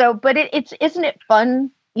 So, but isn't it fun,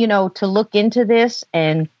 you know, to look into this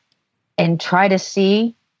and try to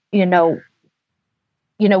see, you know,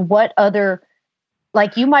 what other,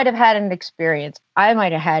 like you might have had an experience, I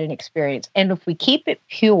might have had an experience. And if we keep it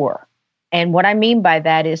pure, and what I mean by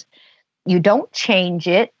that is you don't change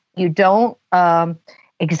it, you don't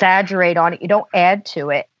exaggerate on it, you don't add to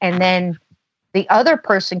it. And then the other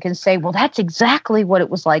person can say, well, that's exactly what it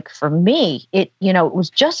was like for me. It was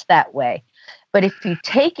just that way. But if you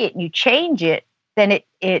take it and you change it, then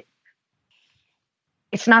it's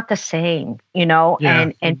not the same, you know,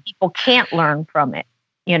 and people can't learn from it,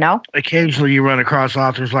 you know. Occasionally you run across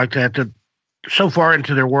authors like that so far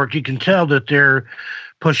into their work, you can tell that they're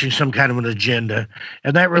pushing some kind of an agenda.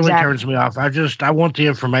 And that really turns me off. I want the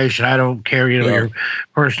information. I don't care, your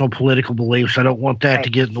personal political beliefs. I don't want that to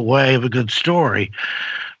get in the way of a good story.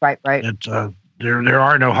 Right. There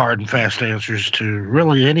are no hard and fast answers to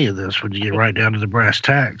really any of this when you get right down to the brass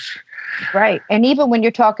tacks. Right. And even when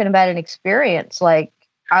you're talking about an experience, like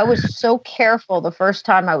I was so careful the first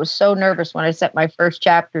time. I was so nervous when I sent my first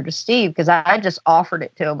chapter to Steve, because I just offered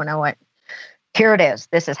it to him and I went, here it is.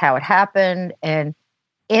 This is how it happened. And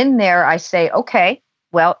in there, I say, okay,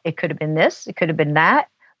 well, it could have been this, it could have been that.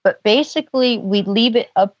 But basically, we leave it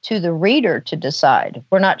up to the reader to decide.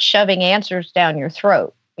 We're not shoving answers down your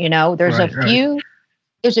throat. You know, there's a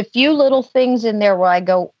few little things in there where I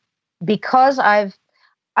go, because I've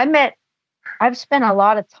spent a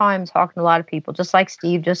lot of time talking to a lot of people, just like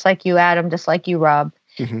Steve, just like you, Adam, just like you, Rob.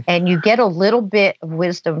 Mm-hmm. And you get a little bit of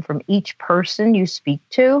wisdom from each person you speak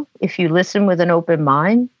to if you listen with an open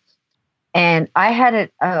mind. And I had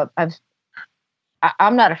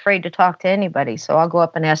I'm not afraid to talk to anybody. So I'll go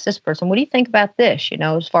up and ask this person, what do you think about this? You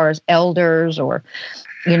know, as far as elders or,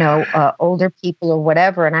 you know, older people or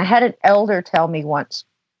whatever. And I had an elder tell me once,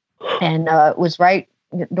 and it was right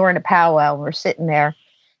during a powwow. We're sitting there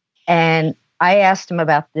and I asked him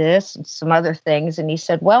about this and some other things. And he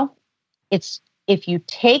said, well, it's if you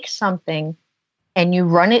take something and you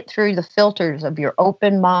run it through the filters of your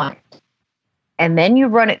open mind, and then you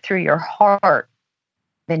run it through your heart,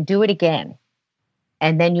 then do it again.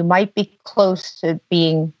 And then you might be close to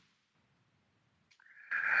being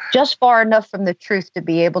just far enough from the truth to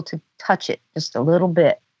be able to touch it just a little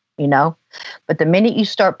bit, you know. But the minute you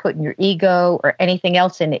start putting your ego or anything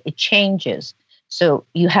else in it, it changes. So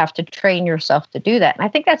you have to train yourself to do that. And I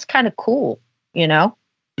think that's kind of cool, you know.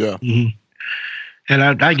 Yeah. Mm-hmm.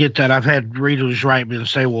 And I get that. I've had readers write me and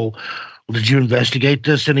say, well, did you investigate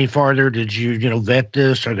this any farther? Did you, vet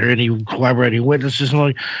this? Are there any collaborating witnesses?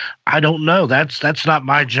 I don't know. That's not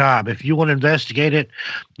my job. If you want to investigate it,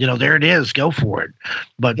 there it is. Go for it.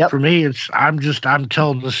 But for me, I'm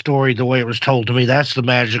telling the story the way it was told to me. That's the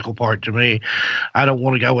magical part to me. I don't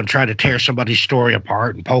want to go and try to tear somebody's story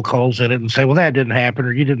apart and poke holes in it and say, well, that didn't happen,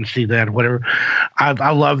 or you didn't see that, or whatever.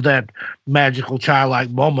 I love that magical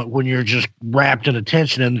childlike moment when you're just wrapped in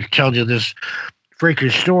attention and telling you this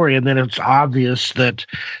freakish story, and then it's obvious that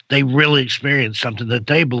they really experienced something, that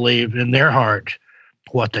they believe in their heart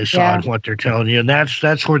what they saw and what they're telling you, and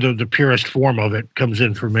that's where the purest form of it comes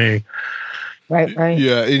in for me. Right.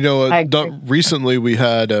 Yeah, recently we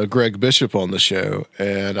had Greg Bishop on the show,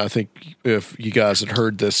 and I think if you guys had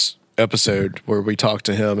heard this episode where we talked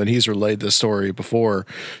to him, and he's relayed this story before,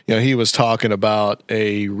 he was talking about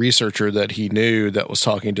a researcher that he knew that was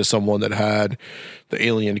talking to someone that had the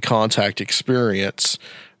alien contact experience.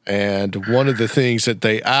 And one of the things that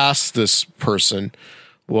they asked this person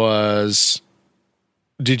was,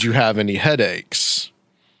 did you have any headaches?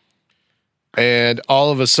 And all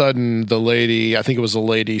of a sudden the lady, I think it was a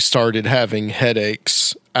lady, started having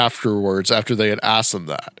headaches afterwards, after they had asked them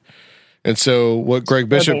that. And so what Greg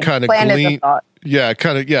Bishop kind of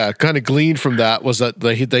gleaned from that was that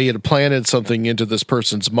they had planted something into this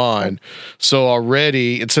person's mind. So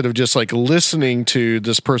already, instead of just like listening to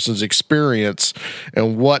this person's experience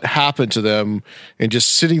and what happened to them and just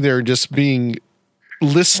sitting there and just being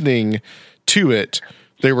listening to it,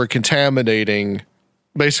 they were contaminating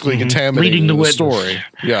Leading the witness. story.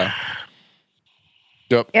 Yeah.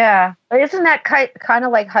 Yep. Yeah. But isn't that kind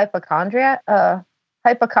of like hypochondriacs?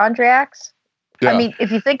 Yeah. I mean,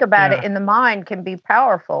 if you think about it, in the mind can be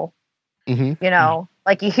powerful. Mm-hmm. You know,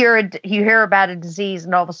 like you hear about a disease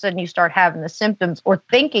and all of a sudden you start having the symptoms or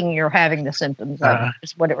thinking you're having the symptoms of it.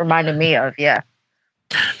 Is what it reminded me of. Yeah.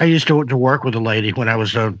 I used to work with a lady when I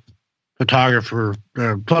was a photographer,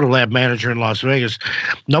 photo lab manager in Las Vegas.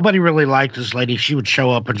 Nobody really liked this lady. She would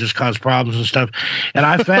show up and just cause problems and stuff. And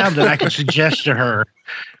I found that I could suggest to her,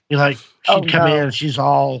 be like, she'd come in, she's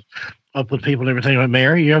all up with people and everything. I'm like,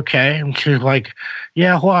 Mary, you okay? And she's like,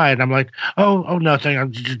 yeah, why? And I'm like, oh, nothing. I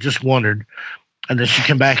just wondered. And then she'd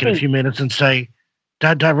come back in a few minutes and say,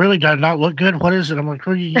 did I not look good? What is it? I'm like,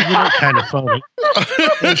 well, you look kind of phony.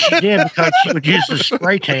 And she did, because she would use the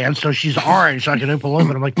spray tan, so she's orange like an Oompa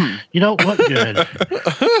Loompa. I'm like, you don't look good.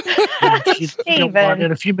 And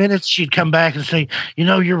in a few minutes, she'd come back and say,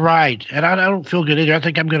 you're right. And I don't feel good either. I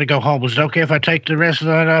think I'm going to go home. Is it okay if I take the rest of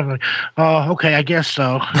the night off? I'm like, oh, okay, I guess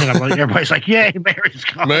so. And I'm like, everybody's like, yay, Mary's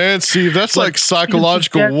gone. Man, Steve, that's like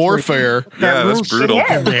psychological warfare. Yeah, that's brutal.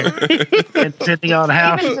 And sitting on a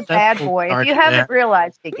house. Steven's a bad boy. If you haven't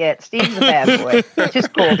realized it yet, Steve's a bad boy, which is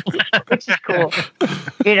cool.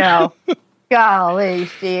 Golly,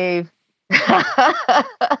 Steve.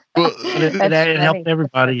 It helped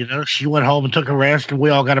everybody. She went home and took a rest, and we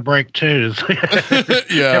all got a break too.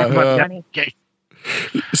 Yeah.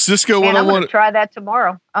 Cisco, what I want to try that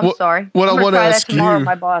tomorrow. I'm sorry. What I want to ask tomorrow, you,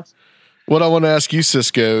 my boss. What I want to ask you,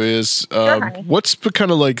 Cisco, is what's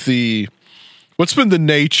kind of like what's been the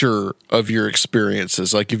nature of your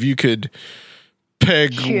experiences? Like, if you could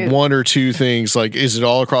peg one or two things, like, is it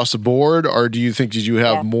all across the board, or do you think did you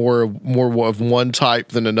have more of one type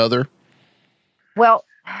than another? Well,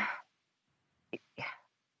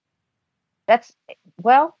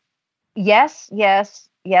 yes,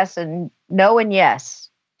 and no, and yes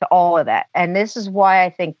to all of that. And this is why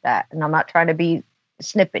I think that, and I'm not trying to be a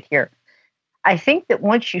snippet here. I think that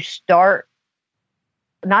once you start,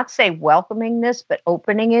 not say welcoming this, but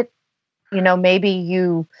opening it, maybe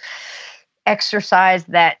you exercise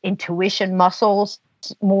that intuition muscles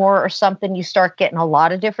more or something, you start getting a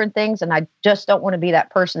lot of different things. And I just don't want to be that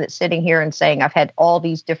person that's sitting here and saying I've had all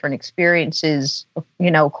these different experiences,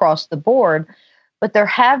 across the board. But there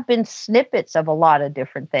have been snippets of a lot of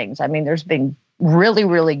different things. I mean, there's been really,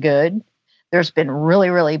 really good. There's been really,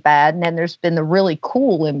 really bad. And then there's been the really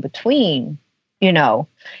cool in between, And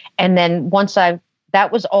then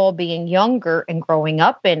that was all being younger and growing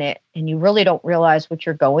up in it. And you really don't realize what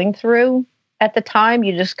you're going through at the time.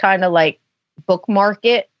 You just kind of like bookmark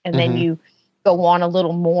it. And then you go on a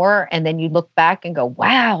little more. And then you look back and go,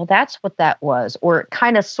 wow, that's what that was. Or it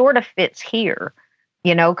kind of sort of fits here,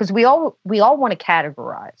 because we all want to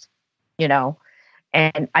categorize,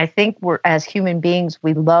 And I think as human beings,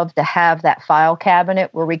 we love to have that file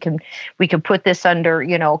cabinet where we can put this under,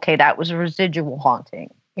 okay, that was a residual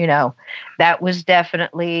haunting. That was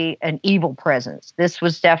definitely an evil presence. This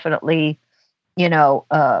was definitely,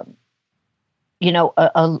 a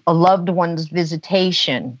loved one's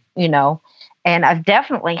visitation, and I've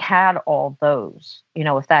definitely had all those,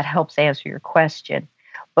 if that helps answer your question.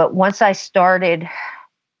 But once I started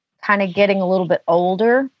kind of getting a little bit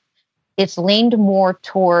older, it's leaned more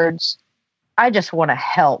towards, I just want to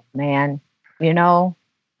help, man.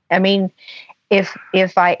 I mean,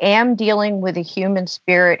 if I am dealing with a human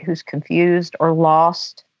spirit who's confused or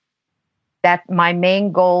lost, that my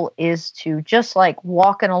main goal is to, just like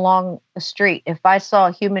walking along the street, if I saw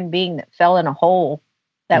a human being that fell in a hole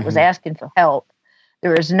that was asking for help,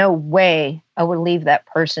 there is no way I would leave that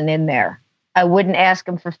person in there. I wouldn't ask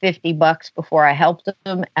them for $50 before I helped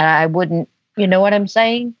them, and I wouldn't, you know what I'm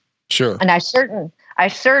saying? Sure. And I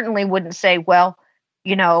certainly wouldn't say, well,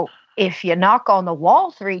 if you knock on the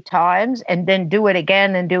wall 3 times and then do it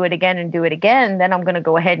again and do it again and do it again, then I'm going to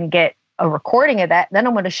go ahead and get a recording of that. Then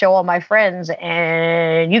I'm going to show all my friends,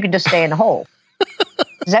 and you can just stay in the hole.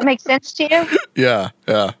 Does that make sense to you? Yeah.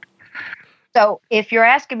 So if you're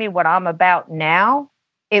asking me what I'm about now,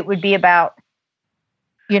 it would be about,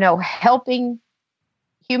 helping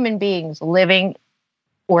human beings, living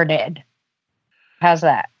or dead. How's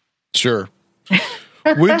that? Sure.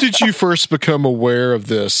 When did you first become aware of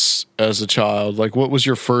this as a child? Like, what was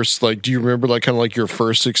your first, do you remember, kind of your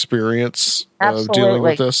first experience dealing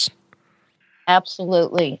with this?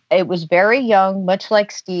 Absolutely. It was very young, much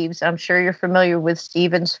like Steve's. I'm sure you're familiar with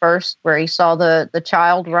Stephen's first, where he saw the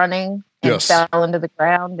child running and fell into the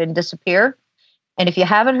ground and disappear. And if you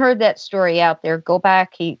haven't heard that story out there, go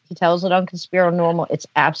back. He tells it on Conspiranormal. It's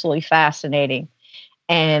absolutely fascinating.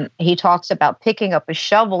 And he talks about picking up a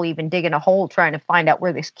shovel, even digging a hole, trying to find out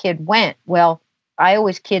where this kid went. Well, I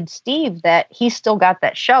always kid Steve that he's still got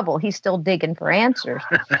that shovel. He's still digging for answers.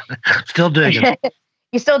 Still digging.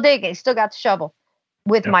 He's still digging. He's still got the shovel.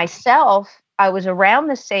 With myself, I was around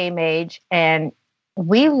the same age, and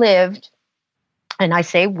we lived, and I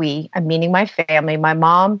say we, I'm meaning my family. My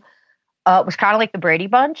mom was kind of like the Brady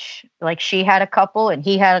Bunch. Like, she had a couple and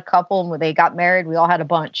he had a couple, and when they got married, we all had a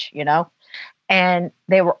bunch, you know? And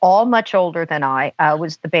they were all much older than I. I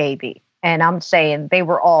was the baby. And I'm saying they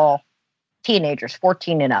were all teenagers,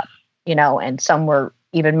 14 and up, you know, and some were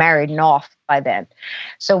even married and off by then.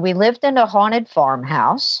 So we lived in a haunted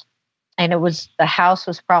farmhouse, and the house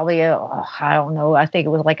was probably, I don't know, I think it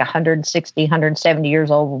was like 160, 170 years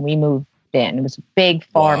old when we moved in. It was a big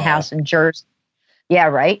farmhouse in Jersey. Yeah,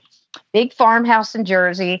 right. Big farmhouse in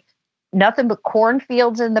Jersey, nothing but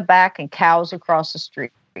cornfields in the back and cows across the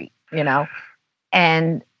street, you know.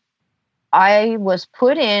 And I was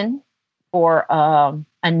put in for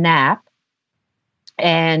a nap.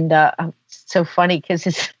 And it's so funny because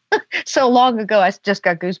it's so long ago, I just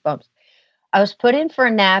got goosebumps. I was put in for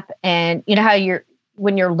a nap, and you know how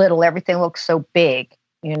when you're little, everything looks so big,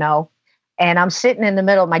 you know? And I'm sitting in the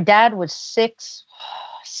middle. My dad was 6'8",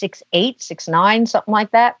 6'9", something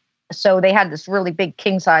like that. So they had this really big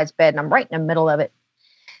king-size bed, and I'm right in the middle of it.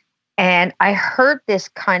 And I heard this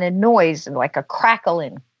kind of noise, like a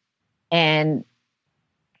crackling. And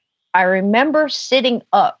I remember sitting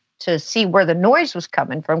up to see where the noise was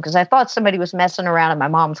coming from, because I thought somebody was messing around in my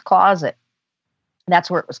mom's closet. That's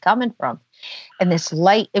where it was coming from. And this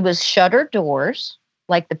light, it was shutter doors,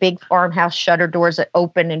 like the big farmhouse shutter doors that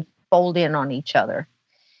open and fold in on each other.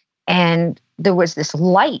 And there was this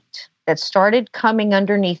light that started coming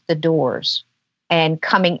underneath the doors and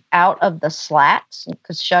coming out of the slats,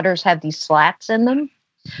 because shutters have these slats in them.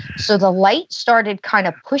 So the light started kind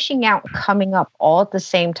of pushing out and coming up all at the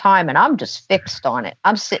same time. And I'm just fixed on it.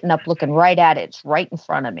 I'm sitting up looking right at it. It's right in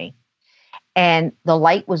front of me. And the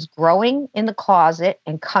light was growing in the closet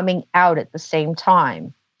and coming out at the same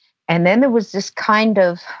time. And then there was this kind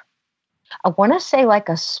of, I want to say like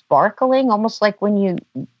a sparkling, almost like when you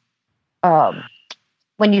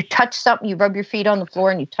touch something, you rub your feet on the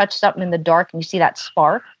floor and you touch something in the dark and you see that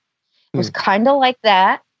spark. It was kind of like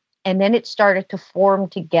that. And then it started to form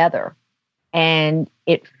together. And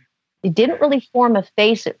it didn't really form a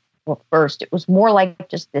face at first. It was more like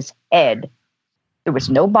just this head. There was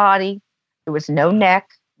no body. There was no neck.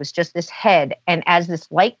 It was just this head. And as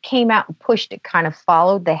this light came out and pushed, it kind of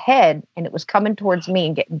followed the head, and it was coming towards me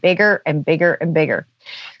and getting bigger and bigger and bigger.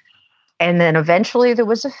 And then eventually there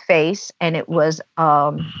was a face, and it was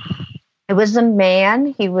a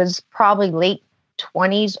man. He was probably late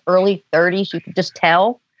 20s, early 30s. You could just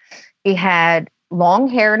tell. He had long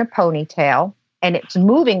hair and a ponytail, and it's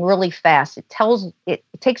moving really fast. It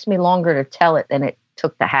takes me longer to tell it than it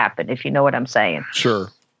took to happen, if you know what I'm saying. Sure.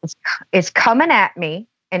 It's coming at me,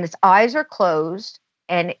 and its eyes are closed,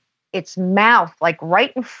 and its mouth, like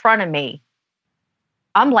right in front of me.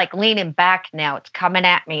 I'm like leaning back now. It's coming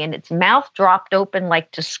at me, and its mouth dropped open like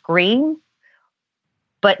to scream,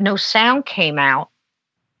 but no sound came out.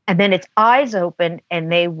 And then its eyes opened,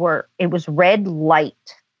 and it was red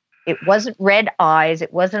light. It wasn't red eyes.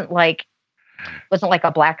 It wasn't like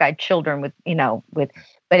a black-eyed children but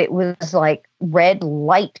it was like red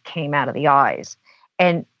light came out of the eyes.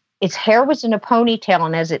 And its hair was in a ponytail,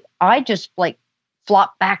 and I just like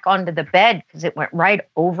flopped back onto the bed because it went right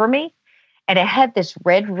over me, and it had this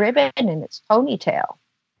red ribbon in its ponytail.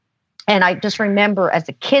 And I just remember as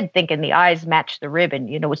a kid thinking the eyes matched the ribbon.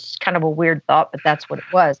 You know, it's kind of a weird thought, but that's what it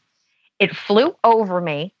was. It flew over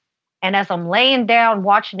me, and as I'm laying down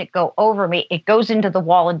watching it go over me, it goes into the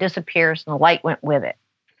wall and disappears, and the light went with it.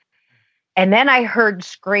 And then I heard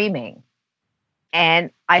screaming,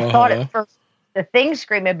 and I thought at first the thing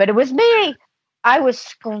screaming, but it was me. I was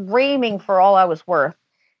screaming for all I was worth.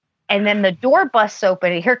 And then the door busts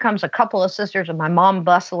open, and here comes a couple of sisters and my mom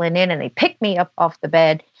bustling in, and they pick me up off the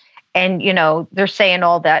bed. And, you know, they're saying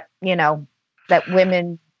all that, you know, that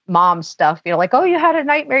women mom stuff, you know, like, oh, you had a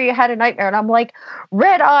nightmare. And I'm like,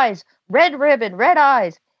 red eyes, red ribbon, red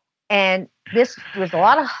eyes. And this was a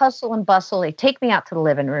lot of hustle and bustle. They take me out to the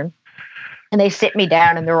living room, and they sit me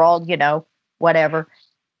down, and they're all, you know, whatever.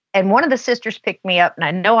 And one of the sisters picked me up, and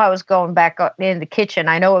I know I was going back up in the kitchen.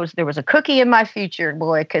 I know there was a cookie in my future,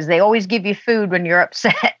 boy, because they always give you food when you're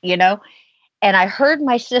upset, you know. And I heard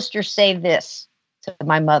my sister say this to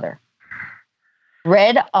my mother: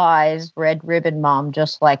 red eyes, red ribbon, mom,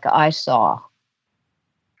 just like I saw.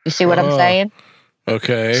 You see what I'm saying?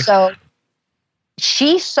 Okay. So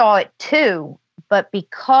she saw it too, But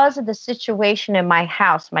because of the situation in my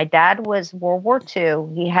house, my dad was World War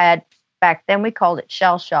II. He had, back then we called it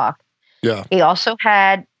shell shock. Yeah. He also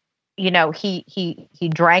had, he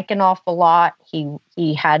drank an awful lot.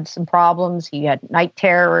 He had some problems. He had night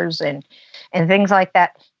terrors and things like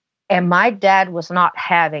that. And my dad was not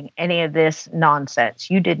having any of this nonsense.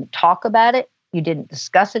 You didn't talk about it. You didn't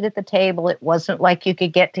discuss it at the table. It wasn't like you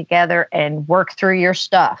could get together and work through your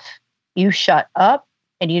stuff. You shut up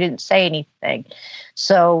and you didn't say anything.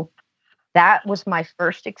 So that was my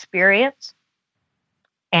first experience.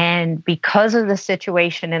 And because of the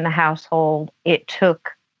situation in the household,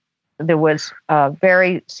 there was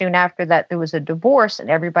very soon after that, there was a divorce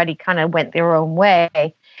and everybody kind of went their own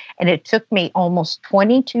way. And it took me almost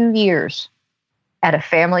 22 years at a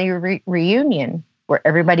family reunion where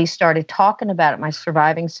everybody started talking about it. My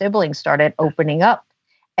surviving siblings started opening up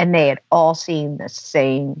and they had all seen the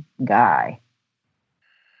same guy.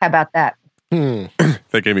 How about that?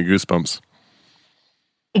 That gave me goosebumps.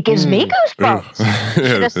 It gives me goosebumps. You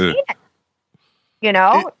should have seen it.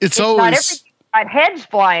 It's not always everything got heads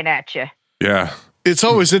flying at you. Yeah. It's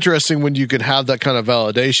always interesting when you can have that kind of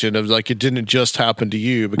validation of like it didn't just happen to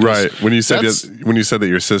you. Because right. When you said that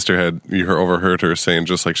your sister overheard her saying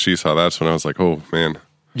just like she saw, that's when I was like, oh man.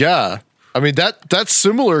 Yeah. I mean that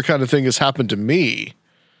similar kind of thing has happened to me.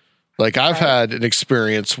 Like I've had an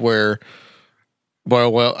experience where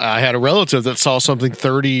well, I had a relative that saw something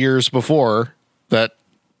 30 years before that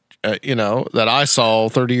that I saw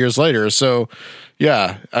 30 years later. So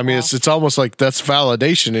yeah, I mean, it's almost like that's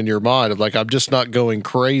validation in your mind of like, I'm just not going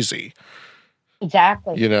crazy.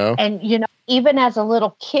 Exactly. And, even as a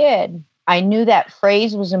little kid, I knew that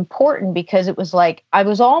phrase was important because it was like, I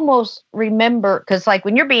was almost because like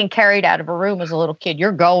when you're being carried out of a room as a little kid,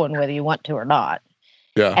 you're going whether you want to or not.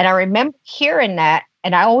 Yeah. And I remember hearing that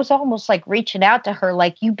and I was almost like reaching out to her,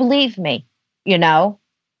 like, you believe me,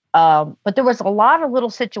 but there was a lot of little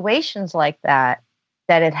situations like that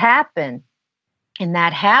had happened in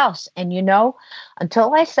that house. And,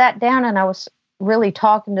 until I sat down and I was really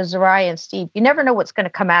talking to Zariah and Steve, you never know what's going to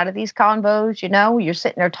come out of these convos. You're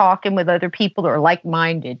sitting there talking with other people that are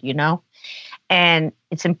like-minded, and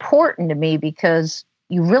it's important to me because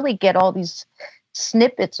you really get all these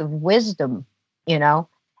snippets of wisdom,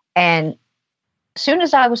 and as soon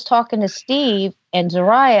as I was talking to Steve and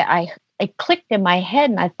Zariah, it clicked in my head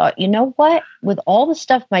and I thought, you know what? With all the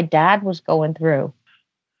stuff my dad was going through,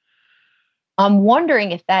 I'm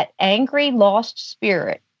wondering if that angry, lost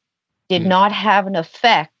spirit did not have an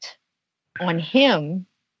effect on him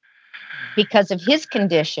because of his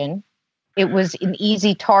condition. It was an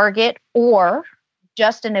easy target or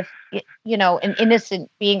just an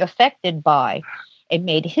innocent being affected by and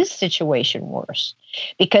made his situation worse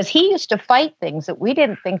because he used to fight things that we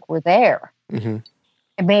didn't think were there. Mm-hmm.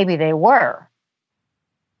 And maybe they were.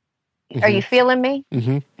 Mm-hmm. Are you feeling me?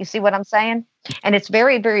 Mm-hmm. You see what I'm saying? And it's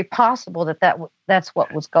very, very possible that's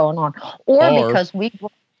what was going on. Or because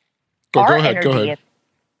Go ahead.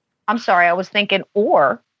 I'm sorry, I was thinking,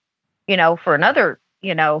 for another,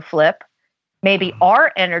 flip, maybe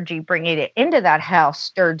our energy bringing it into that house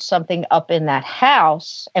stirred something up in that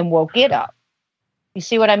house and woke it up. You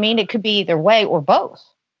see what I mean? It could be either way or both.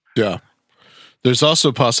 Yeah. There's also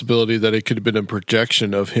a possibility that it could have been a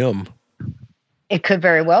projection of him. It could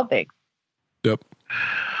very well be. Yep.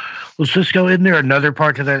 Well, Cisco, isn't there another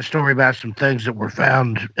part to that story about some things that were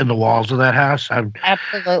found in the walls of that house? I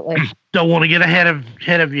Absolutely. Don't want to get ahead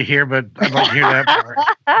of you here, but I'd like to hear that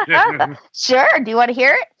part. Sure. Do you want to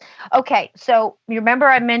hear it? Okay. So you remember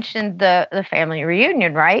I mentioned the family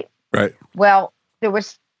reunion, right? Right. Well, there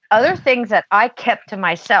was other things that I kept to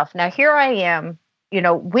myself. Now, here I am.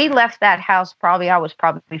 We left that house I was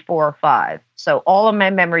probably 4 or 5. So all of my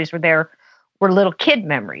memories were little kid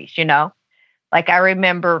memories, Like I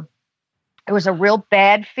remember it was a real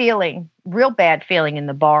bad feeling in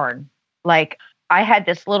the barn. Like I had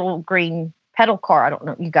this little green pedal car. I don't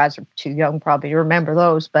know. You guys are too young probably to remember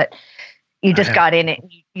those, but you just got in it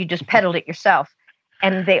and you just pedaled it yourself.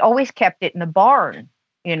 And they always kept it in the barn,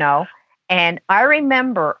 And I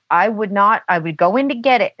remember I would go in to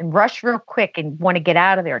get it and rush real quick and want to get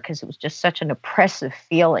out of there because it was just such an oppressive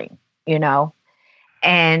feeling,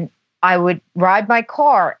 And I would ride my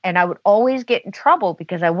car and I would always get in trouble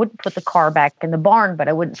because I wouldn't put the car back in the barn, but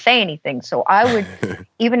I wouldn't say anything. So I would,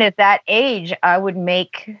 even at that age, I would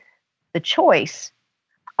make the choice.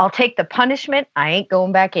 I'll take the punishment. I ain't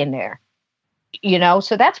going back in there,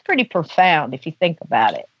 So that's pretty profound if you think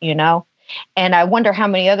about it, And I wonder how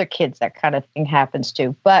many other kids that kind of thing happens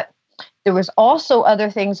to. But there was also other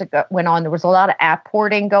things that went on. There was a lot of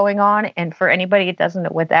apporting going on. And for anybody that doesn't know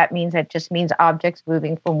what that means, that just means objects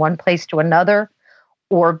moving from one place to another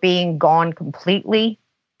or being gone completely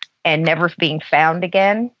and never being found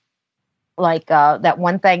again. Like that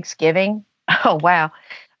one Thanksgiving. Oh, wow.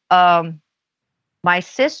 My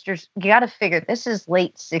sisters, you got to figure this is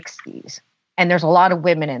late 60s and there's a lot of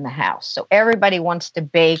women in the house. So everybody wants to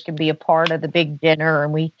bake and be a part of the big dinner.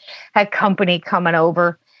 And we had company coming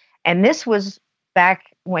over. And this was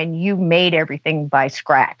back when you made everything by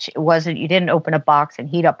scratch. It wasn't, you didn't open a box and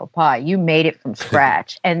heat up a pie. You made it from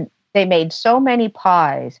scratch. And they made so many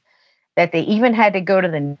pies that they even had to go to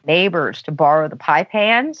the neighbors to borrow the pie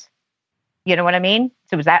pans. You know what I mean?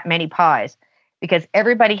 So it was that many pies because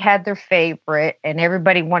everybody had their favorite and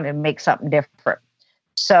everybody wanted to make something different.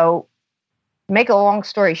 So to make a long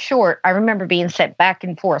story short, I remember being sent back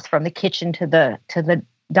and forth from the kitchen to the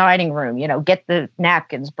dining room, you know, get the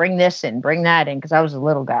napkins, bring this in, bring that in. Cause I was a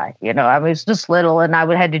little guy, you know, I was just little and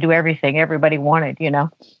I had to do everything everybody wanted, you know,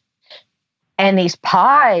 and these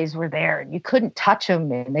pies were there and you couldn't touch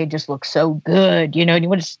them and they just looked so good, you know, and you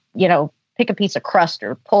would just, you know, pick a piece of crust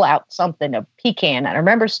or pull out something, a pecan. And I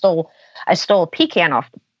remember I stole a pecan off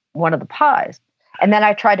one of the pies. And then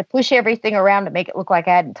I tried to push everything around to make it look like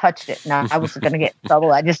I hadn't touched it. And I was going to get in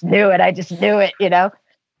trouble. I just knew it, you know.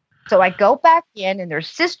 So I go back in and there's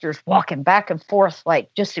sisters walking back and forth like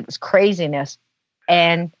just it was craziness.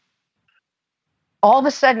 And all of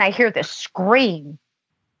a sudden I hear this scream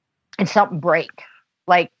and something break.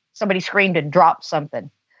 Like somebody screamed and dropped something.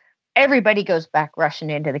 Everybody goes back rushing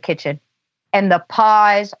into the kitchen. And the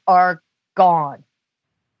pies are gone.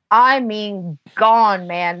 I mean, gone,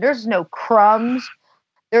 man. There's no crumbs.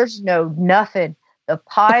 There's no nothing. The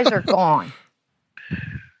pies are gone.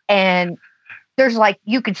 And there's like,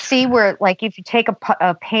 you could see where, like, if you take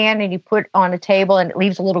a pan and you put on a table and it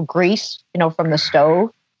leaves a little grease, you know, from the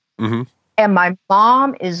stove. Mm-hmm. And my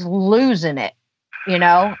mom is losing it, you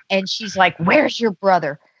know, and she's like, where's your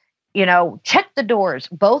brother? You know, check the doors.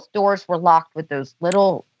 Both doors were locked with those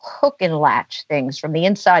little hook and latch things from the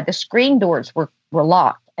inside. The screen doors were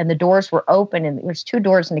locked and the doors were open and there's 2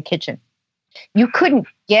 doors in the kitchen. You couldn't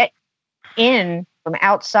get in from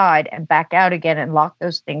outside and back out again and lock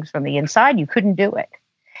those things from the inside. You couldn't do it.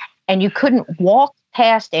 And you couldn't walk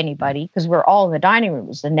past anybody because we're all in the dining room. It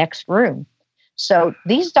was the next room. So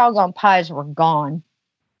these doggone pies were gone.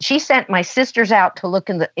 She sent my sisters out to look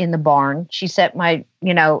in the barn. She sent my,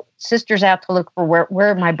 you know, sisters out to look for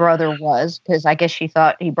where my brother was because I guess she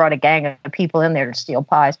thought he brought a gang of people in there to steal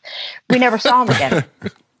pies. We never saw him again.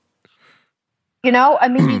 You know, I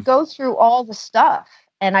mean, you go through all the stuff.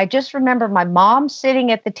 And I just remember my mom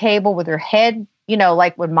sitting at the table with her head, you know,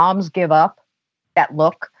 like when moms give up, that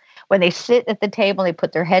look. When they sit at the table, they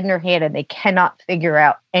put their head in their hand and they cannot figure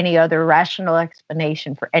out any other rational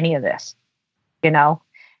explanation for any of this, you know.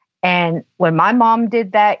 And when my mom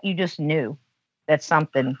did that, you just knew that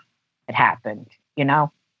something had happened, you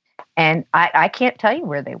know. And I can't tell you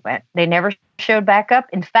where they went. They never showed back up.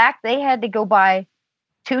 In fact, they had to go buy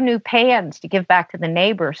 2 new pans to give back to the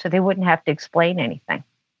neighbor so they wouldn't have to explain anything.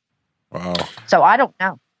 Wow. So I don't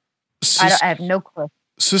know. I have no clue.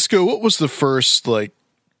 Cisco, what was the first like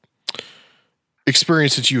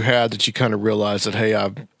experience that you had that you kind of realized that, hey,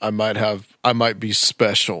 I might be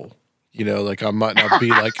special? You know, like I might not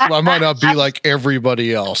be like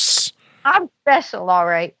everybody else. I'm special, all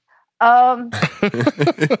right. Now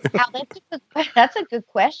that's a good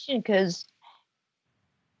question because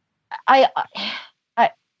I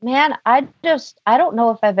don't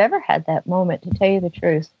know if I've ever had that moment, to tell you the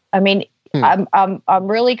truth. I mean, I'm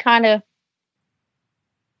really kind of,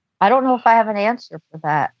 I don't know if I have an answer for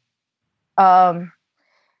that.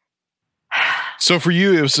 So for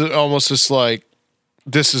you, it was almost just like,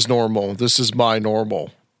 this is normal. This is my normal.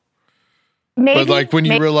 Maybe, but like when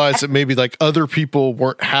you realize that maybe like other people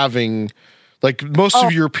weren't having, like most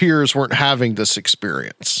of your peers weren't having this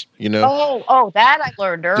experience, you know? Oh, that I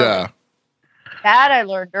learned early. Yeah. That I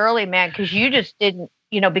learned early, man, because you just didn't,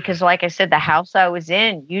 you know, because like I said, the house I was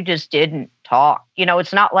in, you just didn't talk. You know,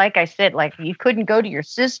 it's not like I said, like you couldn't go to your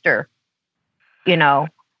sister, you know,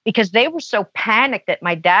 because they were so panicked that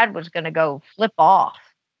my dad was going to go flip off.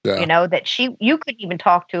 Yeah. You know, that you couldn't even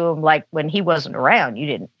talk to him like when he wasn't around. You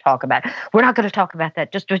didn't talk about it. We're not going to talk about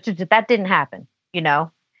that. Just that didn't happen, you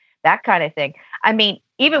know, that kind of thing. I mean,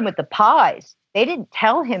 even with the pies, they didn't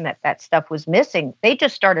tell him that stuff was missing. They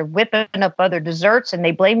just started whipping up other desserts and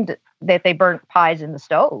they blamed that they burnt pies in the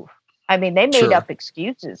stove. I mean, they made up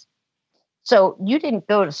excuses. So you didn't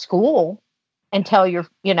go to school and tell your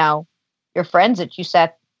friends that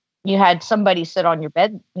you had somebody sit on your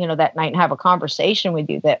bed, you know, that night and have a conversation with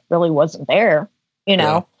you that really wasn't there, you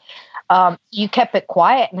know. Yeah. You kept it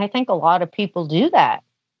quiet. And I think a lot of people do that.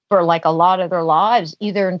 for like a lot of their lives,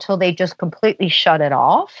 either until they just completely shut it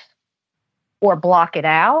off or block it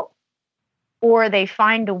out, or they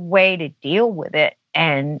find a way to deal with it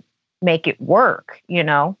and make it work, you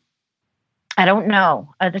know? I don't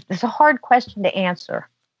know. It's a hard question to answer.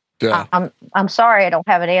 Yeah. I'm sorry I don't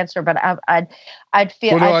have an answer, but I'd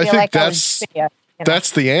feel, Well, no, I feel think like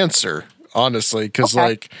that's the answer, honestly, because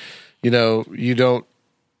like, you know, you don't,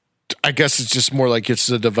 I guess it's just more like it's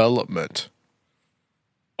the development.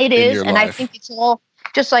 It is, and life. I think it's all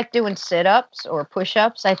just like doing sit-ups or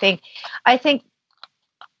push-ups. I think,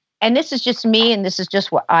 and this is just me, and this is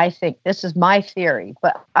just what I think. This is my theory,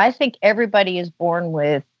 but I think everybody is born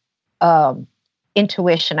with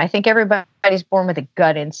intuition. I think everybody's born with a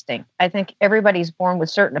gut instinct. I think everybody's born with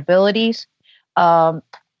certain abilities. The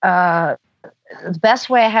best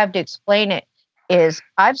way I have to explain it is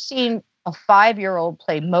I've seen a 5-year-old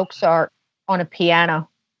play Mozart on a piano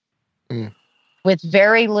with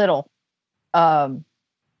very little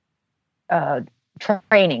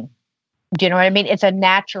training. Do you know what I mean? It's a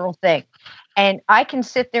natural thing. And I can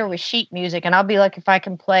sit there with sheet music and I'll be like, if I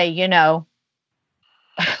can play, you know,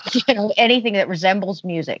 anything that resembles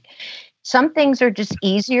music. Some things are just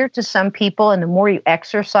easier to some people, and the more you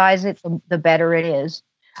exercise it, the better it is.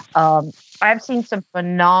 I've seen some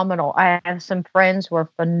phenomenal, I have some friends who are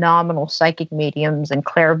phenomenal psychic mediums and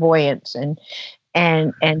clairvoyants and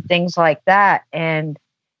things like that. And,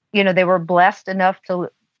 you know, they were blessed enough to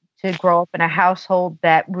grow up in a household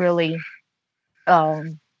that really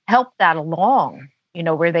helped that along, you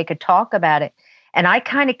know, where they could talk about it. And I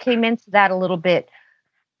kind of came into that a little bit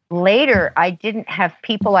later. I didn't have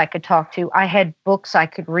people I could talk to. I had books I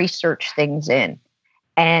could research things in.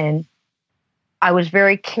 And I was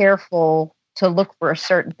very careful to look for a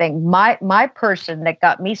certain thing. My person that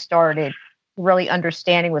got me started really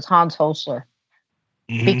understanding was Hans Holzler,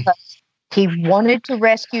 because he wanted to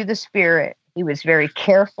rescue the spirit. He was very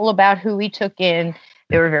careful about who he took in.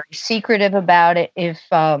 They were very secretive about it. If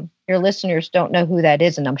your listeners don't know who that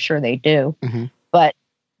is, and I'm sure they do, but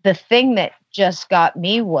the thing that just got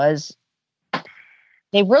me was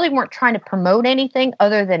they really weren't trying to promote anything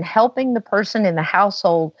other than helping the person in the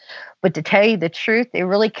household. But to tell you the truth, they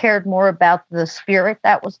really cared more about the spirit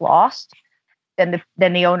that was lost than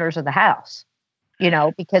the owners of the house, you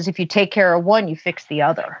know, because if you take care of one, you fix the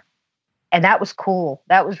other. And that was cool.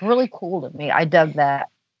 That was really cool to me. I dug that.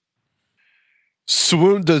 So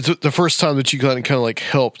when the first time that you kind of like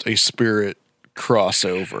helped a spirit cross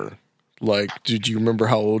over, like, did you remember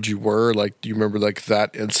how old you were? Like, do you remember like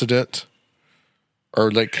that incident?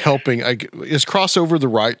 Or like helping, is crossover the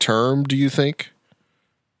right term, do you think?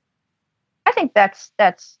 I think that's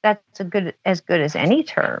as good as any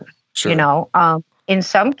term. Sure. You know, in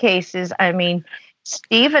some cases, I mean,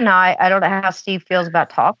 Steve and I don't know how Steve feels about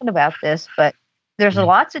talking about this, but there's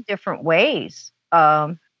lots of different ways.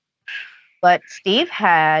 But Steve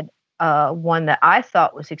had one that I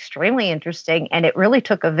thought was extremely interesting, and it really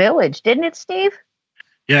took a village, didn't it, Steve?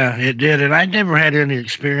 Yeah, it did. And I never had any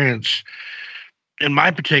experience in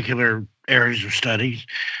my particular areas of study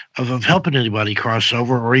of helping anybody cross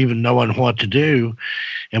over or even knowing what to do.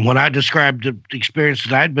 And when I described the experience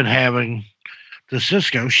that I'd been having to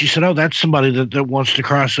Cisco, she said, oh, that's somebody that wants to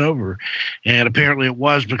cross over. And apparently it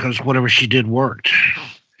was because whatever she did worked.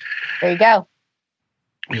 There you go.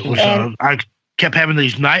 It was, I kept having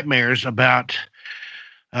these nightmares about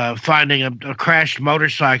finding a crashed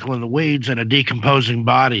motorcycle in the weeds and a decomposing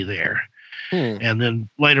body there. And then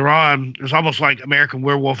later on, it was almost like American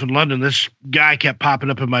Werewolf in London. This guy kept popping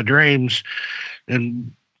up in my dreams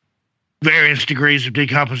in various degrees of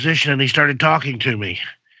decomposition, and he started talking to me.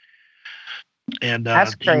 And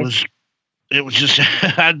that's crazy. It was just,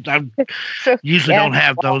 I usually don't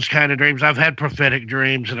have those kind of dreams. I've had prophetic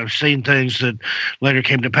dreams, and I've seen things that later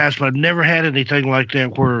came to pass, but I've never had anything like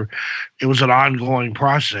that where it was an ongoing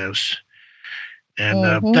process.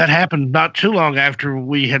 And that happened not too long after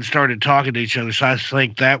we had started talking to each other. So I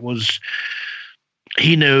think that was,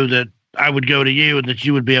 he knew that I would go to you and that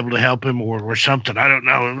you would be able to help him or something. I don't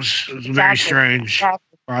know. It was a very strange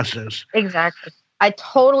process. Exactly.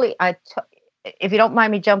 If you don't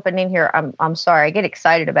mind me jumping in here, I'm sorry. I get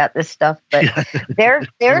excited about this stuff, but there's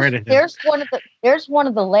one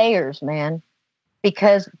of the layers, man,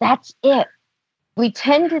 because that's it. We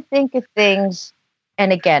tend to think of things.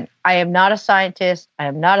 And again, I am not a scientist. I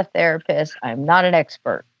am not a therapist. I am not an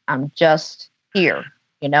expert. I'm just here,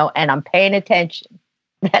 you know, and I'm paying attention.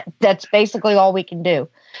 That's basically all we can do.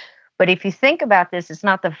 But if you think about this, it's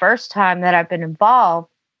not the first time that I've been involved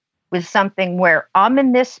with something where I'm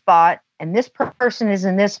in this spot and this person is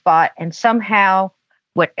in this spot, and somehow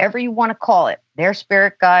whatever you want to call it, their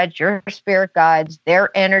spirit guides, your spirit guides, their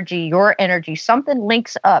energy, your energy, something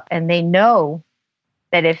links up, and they know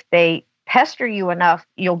that if they pester you enough,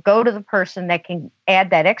 you'll go to the person that can add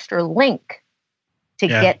that extra link to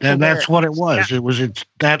get to and that's what it was. Yeah. It's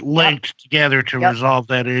that linked together to resolve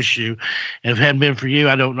that issue. And if it hadn't been for you,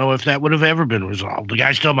 I don't know if that would have ever been resolved. The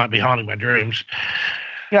guy still might be haunting my dreams.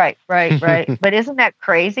 Right. But isn't that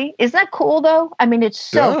crazy? Isn't that cool, though? I mean, it's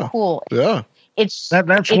so cool. Yeah.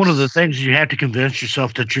 That's one of the things you have to convince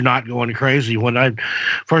yourself that you're not going crazy. When I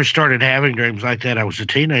first started having dreams like that, I was a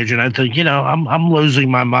teenager, and I think, I'm losing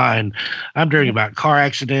my mind. I'm dreaming about car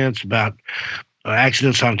accidents, about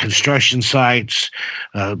accidents on construction sites,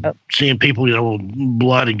 seeing people,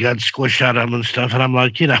 blood and guts squished out of them and stuff. And I'm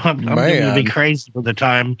like, I'm going to be crazy by the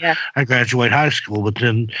time I graduate high school. But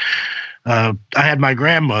then I had my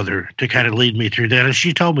grandmother to kind of lead me through that. And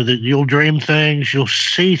she told me that you'll dream things, you'll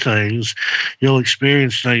see things, you'll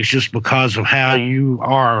experience things just because of how you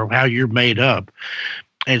are, how you're made up.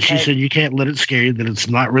 And she said, you can't let it scare you, that it's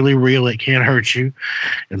not really real. It can't hurt you.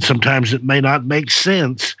 And sometimes it may not make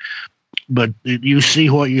sense, but you see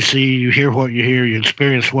what you see, you hear what you hear, you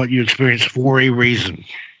experience what you experience for a reason.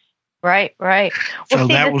 Right. Well, so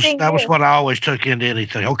that was what I always took into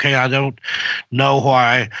anything. Okay, I don't know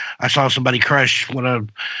why I saw somebody crush when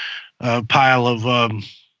a pile of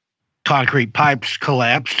concrete pipes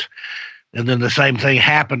collapsed, and then the same thing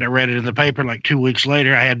happened. I read it in the paper like 2 weeks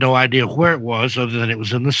later. I had no idea where it was, other than it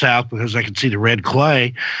was in the South, because I could see the red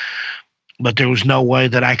clay, but there was no way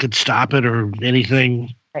that I could stop it or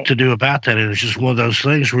anything to do about that. And it's just one of those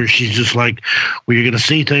things where she's just like, well, you're going to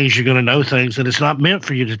see things, you're going to know things, and it's not meant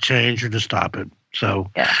for you to change or to stop it. So,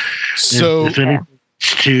 if anything,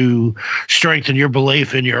 it's to strengthen your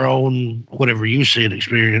belief in your own, whatever you see and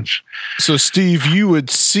experience. So, Steve, you would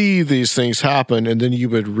see these things happen, and then you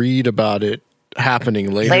would read about it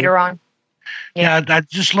happening later on. Yeah, I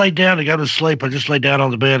just laid down to go to sleep. I just laid down on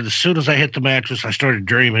the bed. As soon as I hit the mattress, I started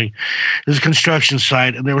dreaming. There's a construction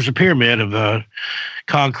site, and there was a pyramid of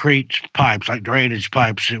concrete pipes, like drainage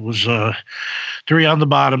pipes. It was 3 on the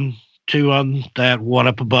bottom, 2 on that, 1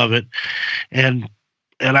 up above it. And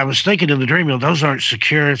I was thinking in the dream, those aren't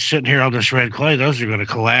secure. It's sitting here on this red clay. Those are going to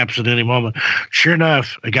collapse at any moment. Sure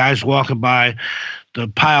enough, a guy's walking by. The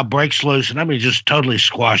pile breaks loose, and just totally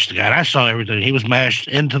squashed the guy. And I saw everything. He was mashed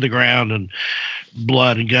into the ground, and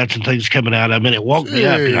blood and guts and things coming out of him. And it woke me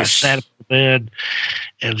up, and I sat up in the bed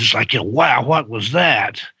and just like, wow, what was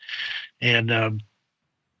that? And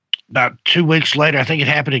about 2 weeks later, I think it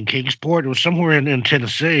happened in Kingsport. It was somewhere in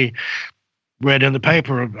Tennessee. Read in the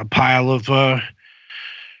paper, a pile of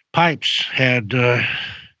pipes had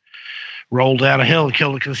rolled down a hill and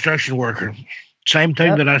killed a construction worker. Same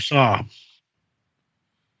thing that I saw.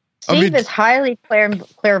 Steve is highly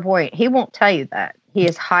clairvoyant. He won't tell you that. He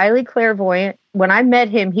is highly clairvoyant. When I met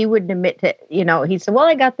him, he wouldn't admit to, he said, well,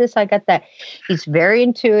 I got this, I got that. He's very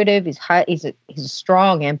intuitive. He's a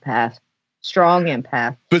strong empath.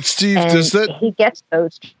 But Steve, he gets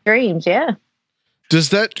those dreams, Does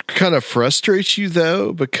that kind of frustrate you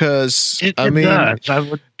though? Because it does.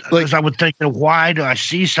 I would think that why do I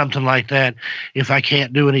see something like that if I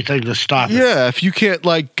can't do anything to stop it? Yeah, if you can't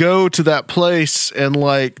go to that place and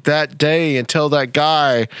that day and tell that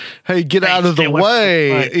guy, hey, get out of the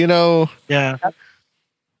way, Yeah.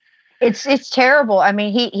 It's terrible. I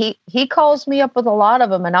mean, he calls me up with a lot of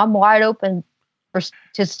them, and I'm wide open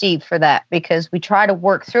to Steve for that, because we try to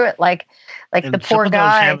work through it. Like and the poor some of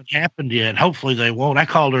guy. Those haven't happened yet. Hopefully they won't. I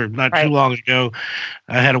called her not too long ago.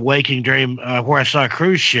 I had a waking dream where I saw a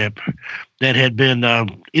cruise ship that had been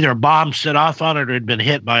either a bomb set off on it or had been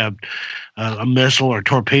hit by a missile or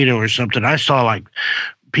torpedo or something. I saw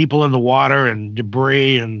people in the water and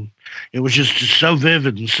debris, and it was just so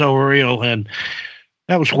vivid and so real. And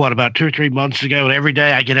that was about 2 or 3 months ago. And every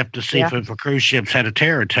day I get up to see if a cruise ship's had a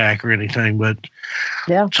terror attack or anything, but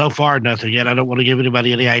so far nothing yet. I don't want to give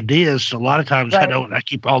anybody any ideas. So a lot of times I don't. I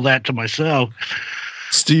keep all that to myself.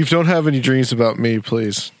 Steve, don't have any dreams about me,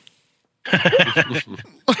 please.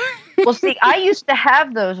 Well, see, I used to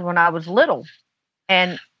have those when I was little,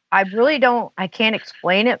 and I can't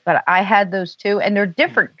explain it, but I had those too, and they're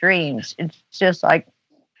different dreams. It's just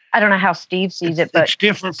I don't know how Steve sees it, but it's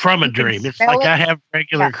different from a dream. It's like I have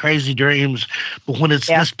regular crazy dreams, but when it's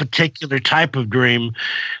this particular type of dream,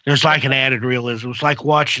 there's an added realism. It's like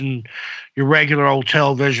watching your regular old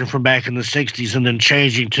television from back in the 60s and then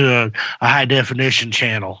changing to a high definition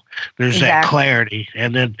channel. There's that clarity,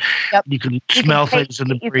 and then you can smell things in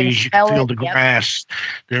the breeze. You can feel the grass.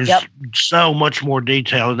 There's so much more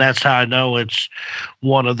detail, and that's how I know it's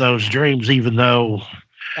one of those dreams, even though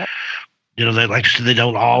they, like I said, they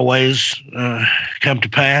don't always come to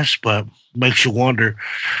pass, but makes you wonder.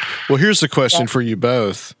 Well, here's the question for you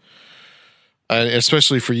both, and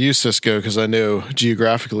especially for you, Cisco, because I know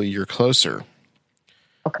geographically you're closer.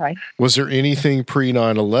 Okay. Was there anything pre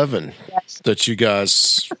 9/11 that you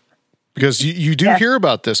guys, because you do hear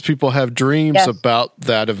about this, people have dreams about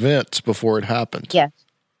that event before it happened.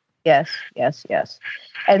 Yes.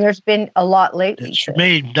 And there's been a lot lately. For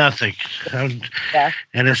me, nothing. And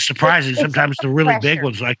it's surprising. Sometimes the really big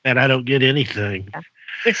ones like that, I don't get anything. Yeah.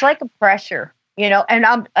 It's like a pressure,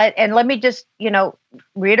 and let me just,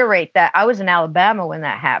 reiterate that I was in Alabama when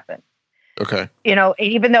that happened. Okay.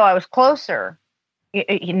 Even though I was closer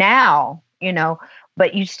now,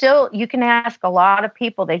 but you can ask a lot of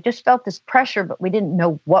people, they just felt this pressure, but we didn't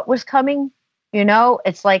know what was coming.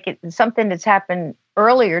 It's like it's something that's happened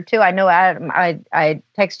earlier too. I know, Adam, I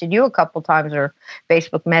texted you a couple times or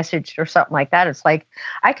Facebook messaged or something like that. It's like,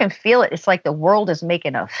 I can feel it. It's like the world is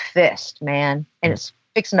making a fist, man. And it's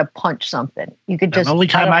fixing to punch something. You could just. The only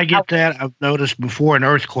time I get that, I've noticed before an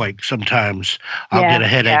earthquake, sometimes I'll get a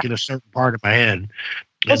headache in a certain part of my head.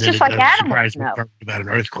 It's just like animals. About an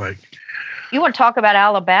earthquake. You want to talk about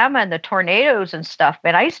Alabama and the tornadoes and stuff,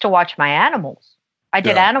 man. I used to watch my animals. I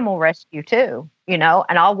did animal rescue too, and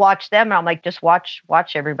I'll watch them and I'm like, just watch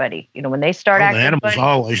everybody. When they start acting. The animals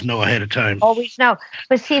always know ahead of time. Always know.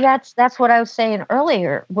 But see, that's what I was saying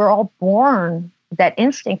earlier. We're all born that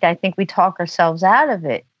instinct. I think we talk ourselves out of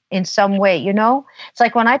it in some way, It's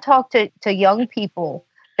like when I talk to young people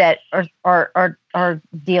that are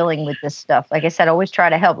dealing with this stuff. Like I said, I always try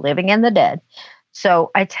to help living and the dead.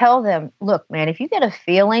 So I tell them, look, man, if you get a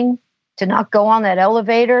feeling to not go on that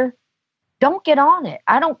elevator, don't get on it.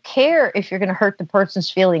 I don't care if you're going to hurt the person's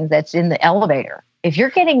feelings that's in the elevator. If you're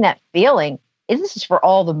getting that feeling, this is for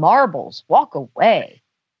all the marbles. Walk away.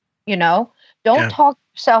 Don't talk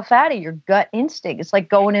yourself out of your gut instinct. It's like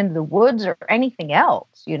going into the woods or anything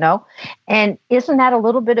else, And isn't that a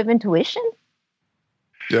little bit of intuition?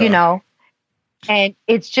 Yeah. And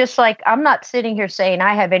it's just like, I'm not sitting here saying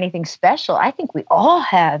I have anything special. I think we all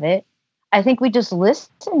have it. I think we just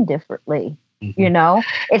listen differently.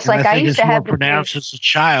 It's like I used to have more pronounced as a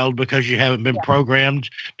child because you haven't been programmed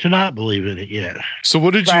to not believe in it yet. So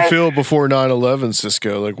what did you feel before 9/11,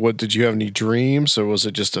 Cisco? Like, what did you have any dreams, or was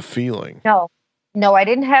it just a feeling? No, I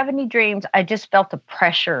didn't have any dreams. I just felt the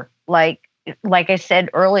pressure. Like I said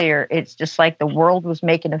earlier, it's just like the world was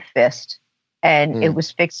making a fist and it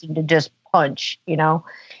was fixing to just punch, You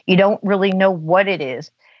don't really know what it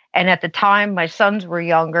is. And at the time, my sons were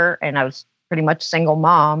younger and I was pretty much single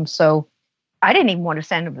mom. So I didn't even want to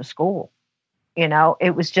send them to school.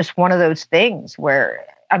 It was just one of those things where,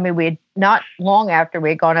 we had not long after we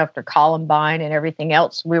had gone after Columbine and everything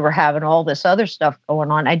else, we were having all this other stuff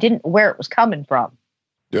going on. I didn't know where it was coming from.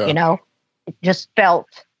 Yeah. It just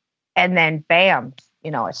felt, and then bam,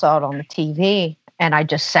 I saw it on the TV and I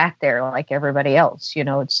just sat there like everybody else,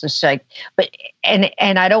 it's just like, but, and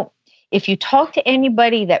I don't, if you talk to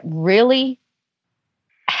anybody that really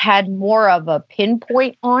had more of a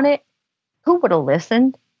pinpoint on it, who would have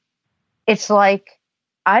listened? It's like,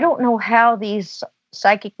 I don't know how these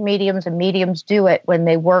psychic mediums and mediums do it when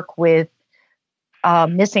they work with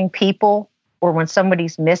missing people or when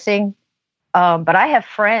somebody's missing. But I have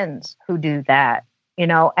friends who do that,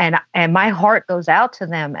 and my heart goes out to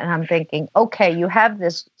them. And I'm thinking, okay, you have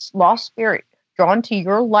this lost spirit drawn to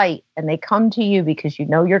your light and they come to you because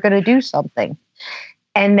you're going to do something.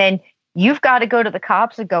 And then you've got to go to the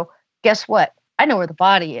cops and go, guess what? I know where the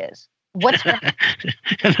body is. What's and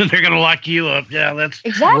then they're going to lock you up. Yeah, that's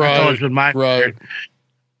exactly that's always been my right.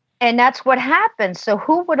 And that's what happened. So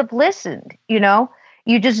who would have listened?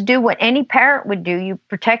 You just do what any parent would do. You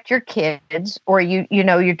protect your kids, or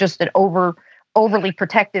you're just an overly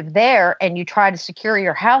protective there, and you try to secure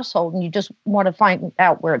your household, and you just want to find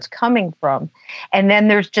out where it's coming from. And then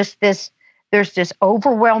there's this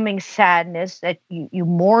overwhelming sadness that you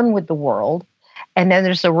mourn with the world, and then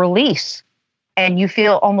there's a release. And you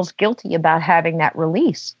feel almost guilty about having that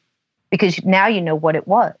release because now you know what it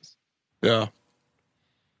was. Yeah.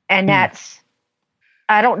 And that's,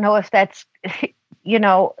 I don't know if that's,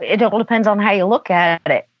 it all depends on how you look at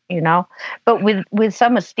it, But with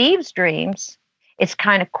some of Steve's dreams, it's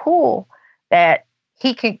kind of cool that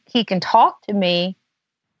he can talk to me,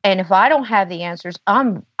 and if I don't have the answers,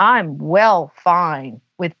 I'm well fine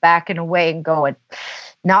with backing away and going,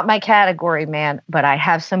 not my category, man, but I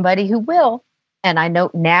have somebody who will. And I know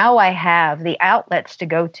now I have the outlets to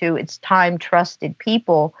go to. It's time-trusted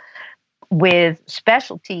people with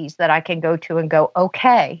specialties that I can go to and go,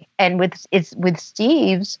 okay. And with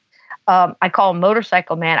Steve's, I call him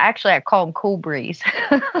Motorcycle Man. Actually, I call him Cool Breeze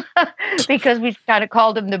because we kind of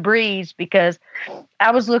called him the Breeze, because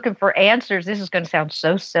I was looking for answers. This is going to sound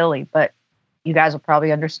so silly, but you guys will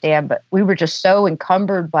probably understand. But we were just so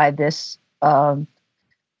encumbered by this poor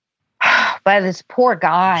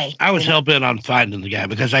guy. I was hell bent on finding the guy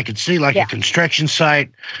because I could see like a construction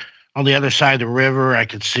site on the other side of the river. I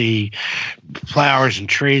could see flowers and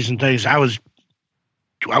trees and things. I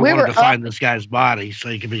wanted to find this guy's body so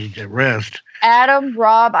he could be at rest. Adam,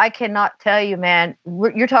 Rob, I cannot tell you, man.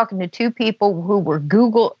 You're talking to two people who were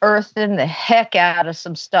Google Earthing the heck out of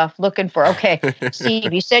some stuff looking for, okay,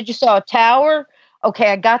 Steve, you said you saw a tower.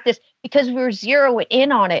 Okay, I got this. Because we were zeroing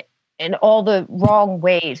in on it in all the wrong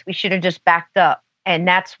ways. We should have just backed up. And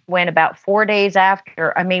that's when about 4 days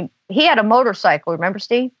after, I mean, he had a motorcycle. Remember,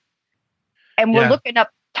 Steve? And we're looking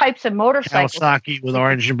up types of motorcycles. Kawasaki with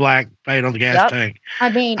orange and black paint on the gas tank. I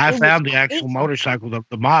mean, I found the actual motorcycle,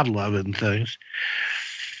 the model of it and things.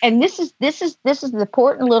 And this is the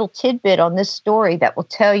important little tidbit on this story that will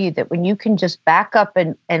tell you that when you can just back up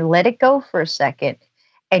and let it go for a second,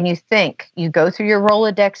 and you think, you go through your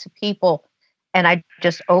Rolodex of people, and I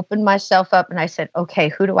just opened myself up and I said, okay,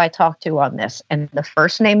 who do I talk to on this? And the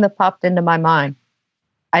first name that popped into my mind,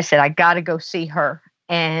 I said, I got to go see her.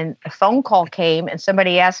 And a phone call came and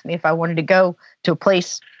somebody asked me if I wanted to go to a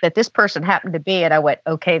place that this person happened to be. And I went,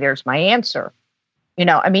 okay, there's my answer. You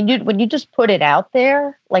know, I mean, when you just put it out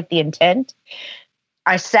there, like the intent,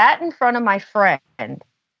 I sat in front of my friend,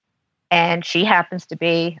 and she happens to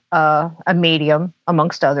be a medium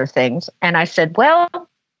amongst other things. And I said, well,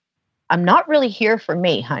 I'm not really here for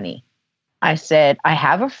me, honey. I said, I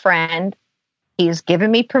have a friend. He's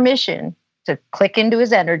given me permission to click into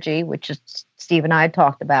his energy, which is Steve and I had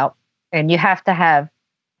talked about, and you have to have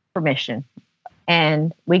permission.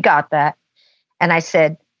 And we got that. And I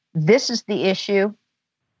said, this is the issue.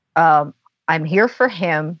 I'm here for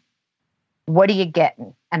him. What are you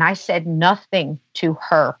getting? And I said nothing to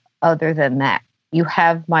her other than that. You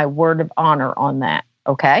have my word of honor on that.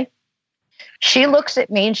 Okay. She looks at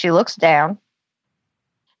me and she looks down.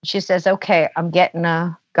 She says, okay, I'm getting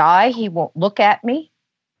a guy. He won't look at me.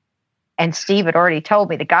 And Steve had already told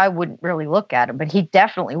me the guy wouldn't really look at him, but he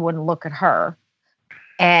definitely wouldn't look at her.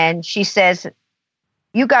 And she says,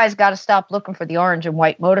 you guys got to stop looking for the orange and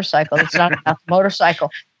white motorcycle. It's not enough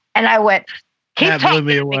motorcycle. And I went, keep talking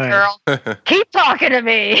to me, girl. Keep talking to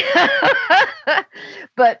me.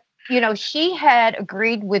 But, you know, she had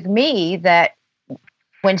agreed with me that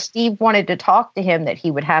when Steve wanted to talk to him, that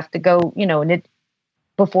he would have to go, you know,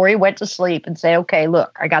 before he went to sleep and say, okay,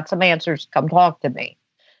 look, I got some answers. Come talk to me.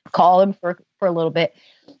 Call him for a little bit.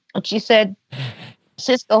 And she said,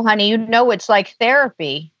 Cisco, honey, you know, it's like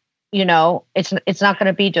therapy. You know, it's not going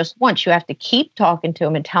to be just once. You have to keep talking to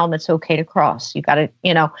him and tell him it's okay to cross. You got to,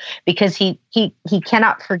 you know, because he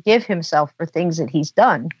cannot forgive himself for things that he's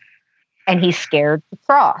done, and he's scared to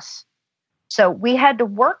cross. So we had to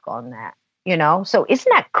work on that, you know. So isn't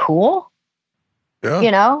that cool? Yeah.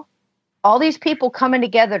 You know, all these people coming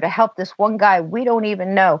together to help this one guy we don't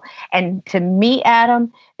even know. And to me,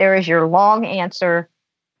 Adam, there is your long answer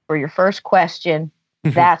for your first question.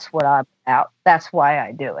 That's what I'm about. That's why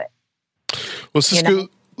I do it. Well, Cisco,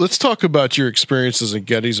 let's talk about your experiences in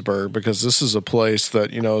Gettysburg, because this is a place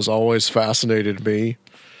that, you know, has always fascinated me.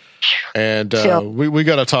 And we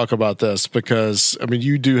got to talk about this because, I mean,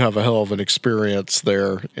 you do have a hell of an experience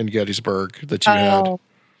there in Gettysburg that you had.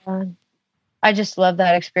 I just love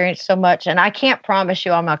that experience so much. And I can't promise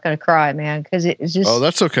you I'm not going to cry, man, because it's just... Oh,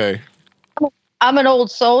 that's okay. I'm an old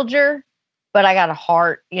soldier, but I got a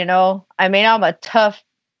heart, you know? I mean, I'm a tough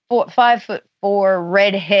 5'4"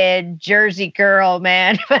 redhead Jersey girl,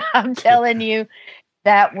 man. But I'm telling you,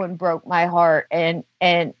 that one broke my heart. And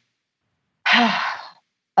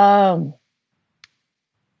all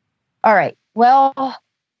right. Well,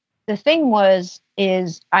 the thing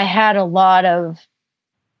is I had a lot of...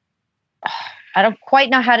 I don't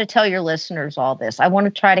quite know how to tell your listeners all this. I want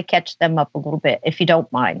to try to catch them up a little bit, if you don't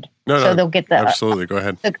mind. No, they'll get the absolutely. Go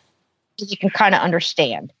ahead. You can kind of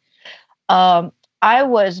understand. I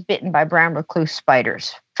was bitten by brown recluse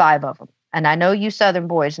spiders, 5 of them, and I know you Southern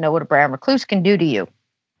boys know what a brown recluse can do to you.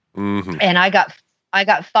 Mm-hmm. And I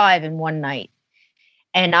got 5 in one night,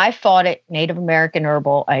 and I fought it Native American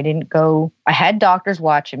herbal. I didn't go. I had doctors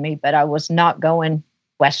watching me, but I was not going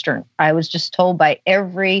Western. I was just told by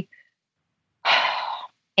every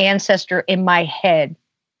ancestor in my head,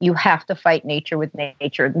 you have to fight nature with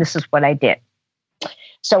nature. And this is what I did.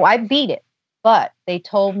 So I beat it, but they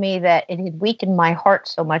told me that it had weakened my heart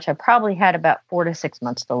so much. I probably had about 4 to 6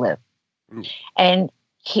 months to live. And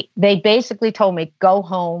they basically told me, go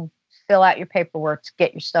home, fill out your paperwork,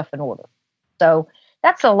 get your stuff in order. So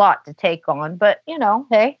that's a lot to take on, but you know,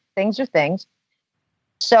 hey, things are things.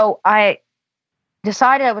 So I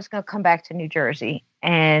decided I was going to come back to New Jersey,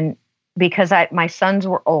 and because my sons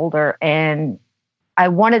were older and I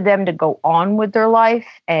wanted them to go on with their life,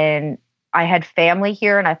 and I had family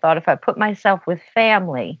here, and I thought if I put myself with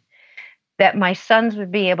family, that my sons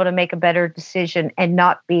would be able to make a better decision and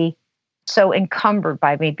not be so encumbered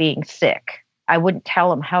by me being sick. I wouldn't tell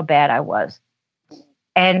them how bad I was.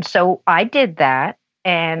 And so I did that,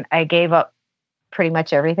 and I gave up pretty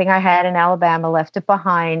much everything I had in Alabama, left it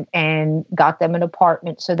behind, and got them an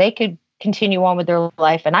apartment so they could continue on with their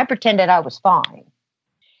life. And I pretended I was fine.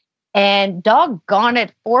 And doggone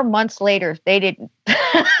it, 4 months later, they didn't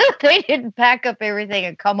they didn't pack up everything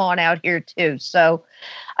and come on out here too. So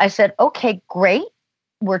I said, okay, great.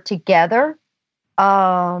 We're together. They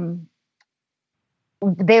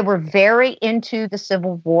were very into the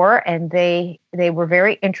Civil War, and they were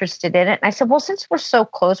very interested in it. And I said, well, since we're so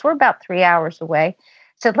close, we're about 3 hours away. I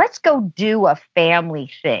said, let's go do a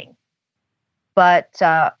family thing. But,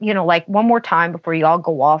 like one more time before you all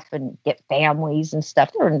go off and get families and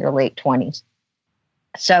stuff. They're in their late 20s.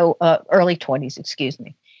 So early 20s, excuse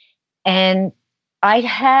me. And I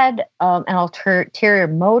had an ulterior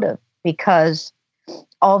motive, because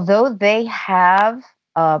although they have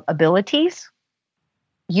abilities,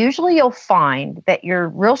 usually you'll find that you're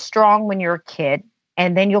real strong when you're a kid,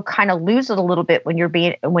 and then you'll kind of lose it a little bit when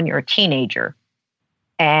you're a teenager.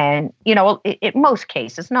 And, in most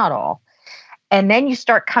cases, not all. And then you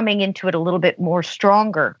start coming into it a little bit more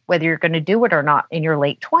stronger, whether you're going to do it or not, in your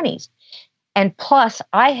late 20s. And plus,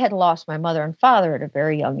 I had lost my mother and father at a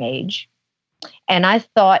very young age. And I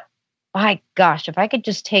thought, my gosh, if I could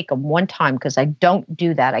just take them one time, because I don't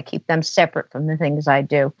do that. I keep them separate from the things I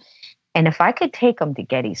do. And if I could take them to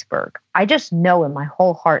Gettysburg, I just know in my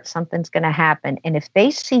whole heart something's going to happen. And if they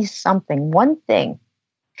see something, one thing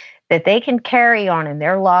that they can carry on in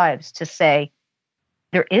their lives to say,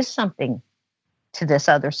 there is something to this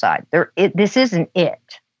other side. This isn't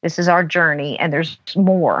it. This is our journey, and there's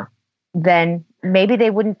more. Then maybe they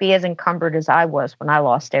wouldn't be as encumbered as I was when I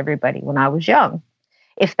lost everybody when I was young,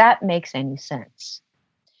 if that makes any sense.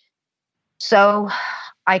 So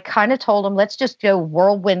I kind of told them, let's just do a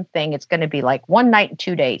whirlwind thing. It's going to be like 1 night and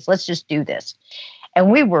 2 days. Let's just do this.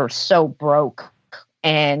 And we were so broke,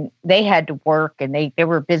 and they had to work, and they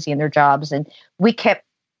were busy in their jobs, and we kept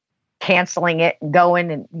canceling it and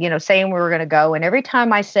going and, saying we were going to go. And every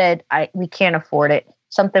time I said, we can't afford it,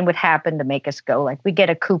 something would happen to make us go. Like we get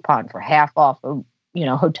a coupon for half off a,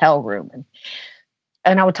 hotel room.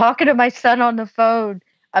 And I was talking to my son on the phone.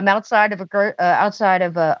 I'm outside of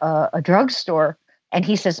a drugstore. And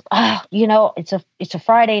he says, it's a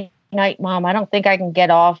Friday night, Mom. I don't think I can get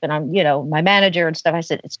off. And I'm, my manager and stuff. I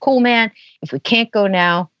said, it's cool, man. If we can't go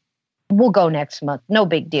now, we'll go next month. No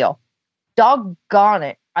big deal. Doggone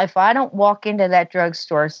it. If I don't walk into that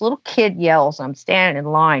drugstore, this little kid yells, I'm standing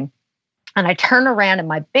in line, and I turn around and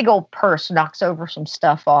my big old purse knocks over some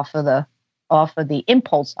stuff off of the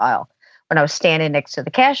impulse aisle when I was standing next to the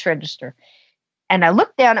cash register. And I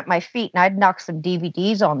looked down at my feet, and I'd knocked some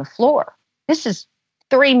DVDs on the floor. This is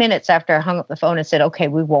 3 minutes after I hung up the phone and said, okay,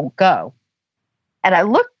 we won't go. And I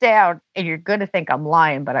looked down, and you're going to think I'm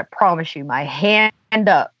lying, but I promise you, my hand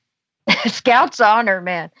up. Scout's honor,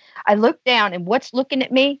 man. I looked down, and what's looking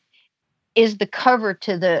at me is the cover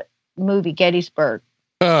to the movie Gettysburg.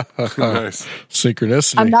 Nice.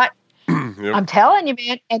 Synchronicity. I'm not. Yep. I'm telling you,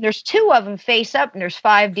 man. And there's 2 of them face up, and there's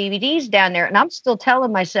 5 DVDs down there, and I'm still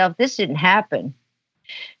telling myself this didn't happen.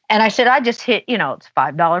 And I said, I just hit. It's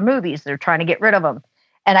 $5 movies. They're trying to get rid of them.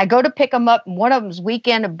 And I go to pick them up, and one of them's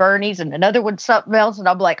Weekend at Bernie's, and another one's something else. And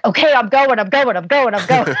I'm like, okay, I'm going.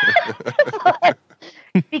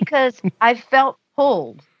 Because I felt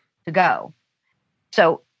pulled to go.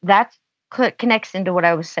 So that connects into what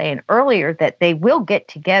I was saying earlier, that they will get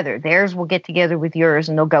together. Theirs will get together with yours,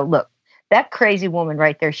 and they'll go, look, that crazy woman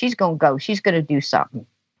right there, she's going to go. She's going to do something,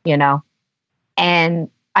 And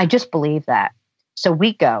I just believe that. So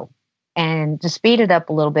we go. And to speed it up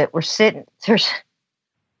a little bit,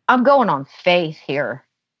 I'm going on faith here.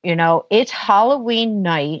 It's Halloween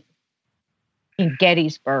night in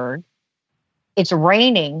Gettysburg. It's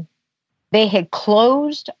raining. They had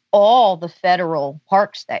closed all the federal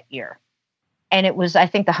parks that year. And it was, I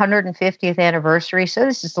think, the 150th anniversary. So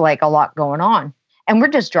this is like a lot going on. And we're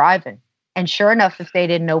just driving. And sure enough, if they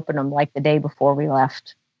didn't open them like the day before we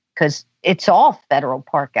left, because it's all federal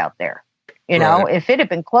park out there. Right. If it had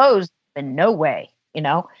been closed, then no way,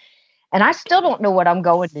 And I still don't know what I'm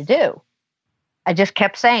going to do. I just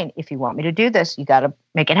kept saying, if you want me to do this, you got to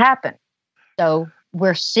make it happen. So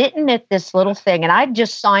we're sitting at this little thing, and I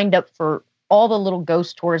just signed up for all the little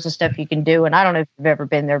ghost tours and stuff you can do. And I don't know if you've ever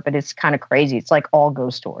been there, but it's kind of crazy. It's like all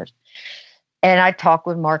ghost tours. And I talked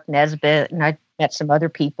with Mark Nesbitt, and I met some other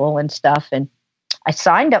people and stuff. And I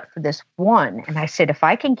signed up for this one. And I said, if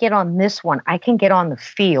I can get on this one, I can get on the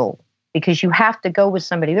field, because you have to go with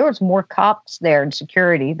somebody. There was more cops there and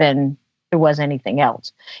security than there was anything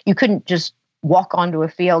else. You couldn't just walk onto a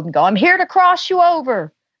field and go, I'm here to cross you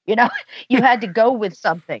over. You know, you had to go with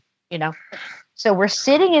something, you know. So we're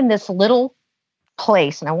sitting in this little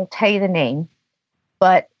place, and I won't tell you the name,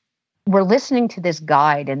 but we're listening to this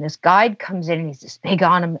guide, and this guide comes in, and he's this big,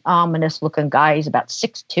 ominous looking guy. He's about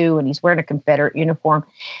 6'2", and he's wearing a Confederate uniform,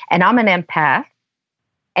 and I'm an empath.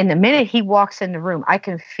 And the minute he walks in the room, I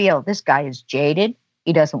can feel this guy is jaded.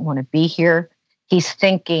 He doesn't want to be here. He's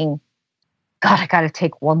thinking, God, I got to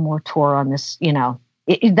take one more tour on this, you know,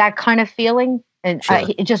 that kind of feeling. And sure.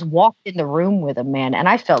 I just walked in the room with him, man, and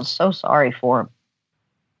I felt so sorry for him.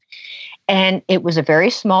 And it was a very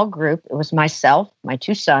small group. It was myself, my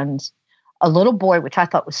two sons, a little boy, which I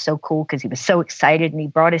thought was so cool because he was so excited, and he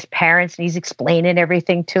brought his parents, and he's explaining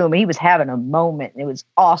everything to him. He was having a moment, and it was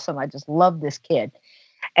awesome. I just loved this kid.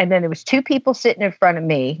 And then there was two people sitting in front of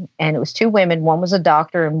me, and it was two women. One was a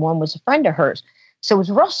doctor, and one was a friend of hers. So it was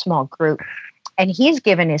a real small group. And he's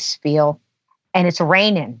giving his spiel, and it's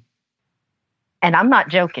raining. And I'm not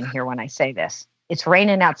joking here when I say this. It's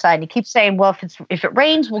raining outside, and he keeps saying, well, if it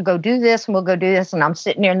rains, we'll go do this, and we'll go do this. And I'm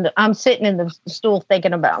sitting there, and I'm sitting in the stool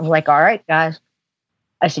thinking about it. I'm like, all right, guys.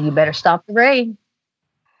 I said, you better stop the rain.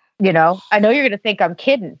 You know, I know you're going to think I'm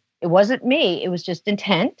kidding. It wasn't me. It was just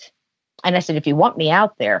intent. And I said, if you want me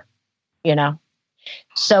out there, you know.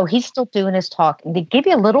 So he's still doing his talk. And they give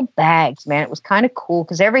you little bags, man. It was kind of cool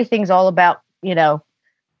because everything's all about, you know,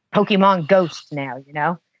 Pokemon ghosts now, you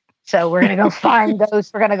know. So we're going to go find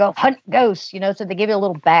ghosts. We're going to go hunt ghosts, you know. So they give you a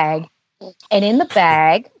little bag. And in the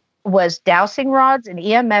bag was dowsing rods, an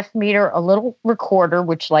EMF meter, a little recorder,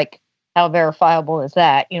 which, like, how verifiable is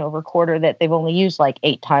that? You know, recorder that they've only used like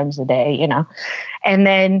 8 times a day, you know. And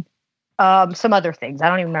then some other things. I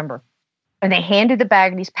don't even remember. And they handed the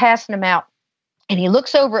bag, and he's passing them out. And he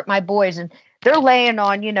looks over at my boys, and they're laying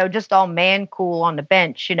on, you know, just all man cool on the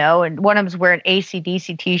bench, you know. And one of them's wearing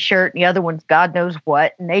AC/DC t-shirt, and the other one's God knows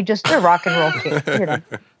what. And they're rock and roll kids, you know.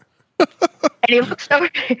 And he looks over,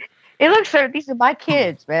 these are my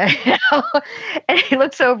kids, man. You know? And he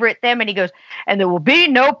looks over at them, and he goes, and there will be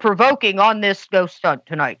no provoking on this ghost hunt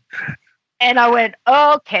tonight. And I went,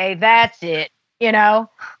 okay, that's it. You know,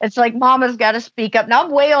 it's like mama's got to speak up. Now I'm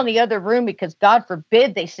way on the other room because God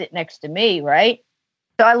forbid they sit next to me, right?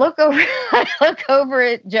 So I look over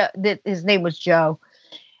at Joe. His name was Joe.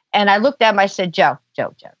 And I looked at him. I said, Joe.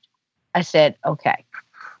 I said, okay,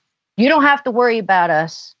 you don't have to worry about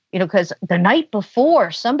us, you know, because the night before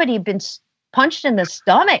somebody had been punched in the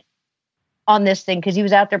stomach on this thing because he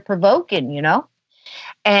was out there provoking, you know.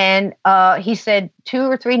 And he said 2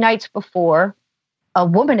 or 3 nights before, a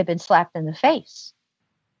woman had been slapped in the face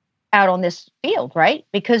out on this field, right?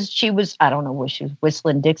 Because she was, I don't know, was she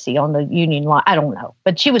whistling Dixie on the Union line? I don't know,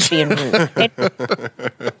 but she was being rude.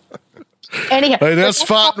 Anyhow, hey, that's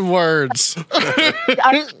fighting words. I'm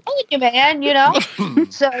telling you, man, you know.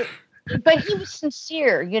 So, but he was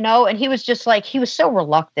sincere, you know, and he was just like, he was so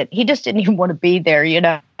reluctant. He just didn't even want to be there, you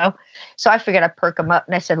know. So I figured I'd perk him up,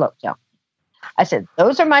 and I said, look, Joe, I said,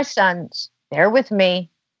 those are my sons. They're with me.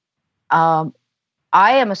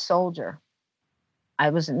 I am a soldier.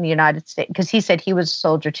 I was in the United States because he said he was a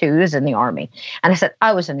soldier too. He was in the Army. And I said,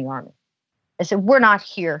 I was in the Army. I said, we're not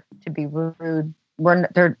here to be rude.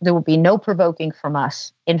 There will be no provoking from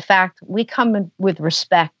us. In fact, we come with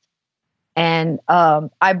respect. And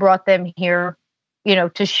I brought them here, you know,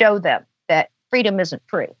 to show them that freedom isn't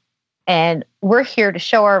free. And we're here to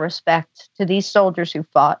show our respect to these soldiers who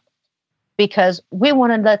fought because we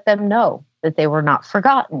want to let them know that they were not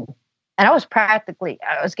forgotten. And I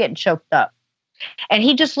was getting choked up. And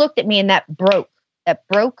he just looked at me, and that broke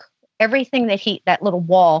everything that little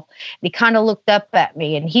wall. And he kind of looked up at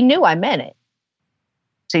me, and he knew I meant it.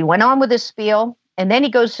 So he went on with his spiel, and then he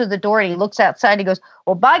goes to the door, and he looks outside, and he goes,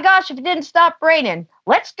 well, by gosh, if it didn't stop raining,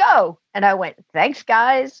 let's go. And I went, thanks,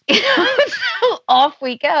 guys. So off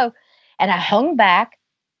we go. And I hung back,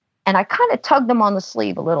 and I kind of tugged him on the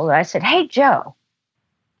sleeve a little. And I said, hey, Joe.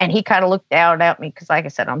 And he kind of looked down at me because, like I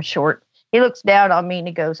said, I'm short. He looks down on me, and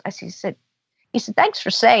he goes, he said, thanks for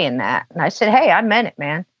saying that. And I said, hey, I meant it,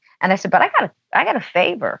 man. And I said, but I got a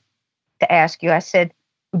favor to ask you. I said,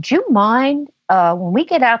 would you mind when we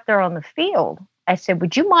get out there on the field? I said,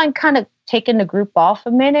 would you mind kind of taking the group off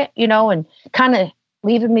a minute, you know, and kind of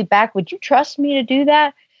leaving me back? Would you trust me to do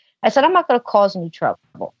that? I said, I'm not going to cause any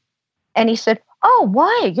trouble. And he said, oh,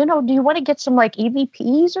 why? Do you want to get some like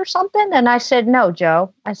EVPs or something? And I said, no,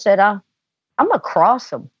 Joe. I said, I'm going to cross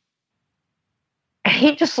them. And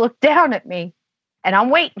he just looked down at me and I'm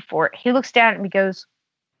waiting for it. He looks down at me and goes,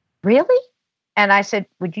 really? And I said,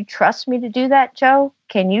 would you trust me to do that, Joe?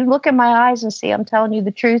 Can you look in my eyes and see I'm telling you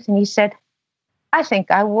the truth? And he said, I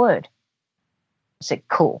think I would. I said,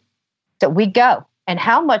 cool. So we go. And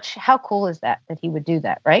how cool is that he would do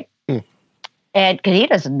that, right? And because he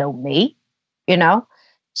doesn't know me,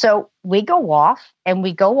 So we go off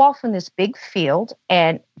in this big field.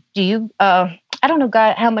 And do you, I don't know,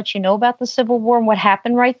 God, how much you know about the Civil War and what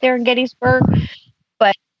happened right there in Gettysburg,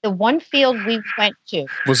 but the one field we went to.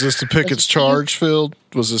 Was this the Pickett's Charge field?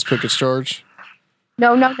 Was this Pickett's Charge?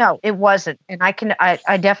 No, it wasn't. And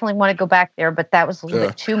I definitely want to go back there, but that was a little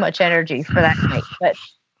bit too much energy for that night.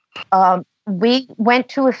 But we went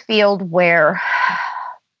to a field where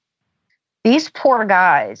these poor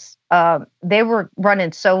guys, they were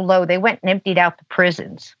running so low, they went and emptied out the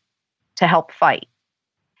prisons to help fight.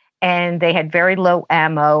 And they had very low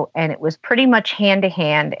ammo, and it was pretty much hand to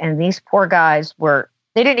hand. And these poor guys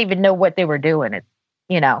they didn't even know what they were doing.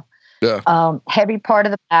 Heavy part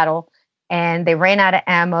of the battle. And they ran out of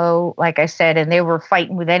ammo, like I said, and they were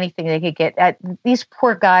fighting with anything they could get. These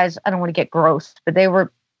poor guys, I don't want to get gross, but they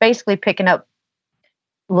were basically picking up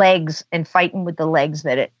legs and fighting with the legs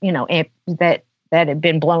that had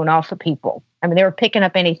been blown off of people. I mean, they were picking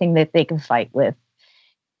up anything that they could fight with.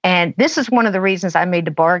 And this is one of the reasons I made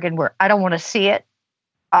the bargain where I don't want to see it.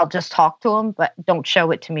 I'll just talk to them, but don't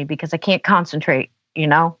show it to me because I can't concentrate,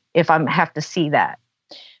 if I have to see that.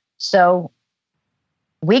 So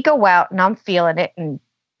we go out and I'm feeling it. And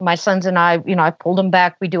my sons and I pulled them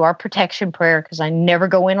back. We do our protection prayer because I never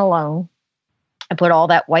go in alone. I put all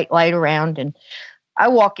that white light around and I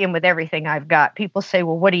walk in with everything I've got. People say,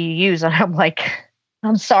 well, what do you use? And I'm like,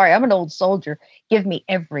 I'm sorry, I'm an old soldier. Give me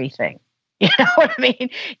everything. You know what I mean?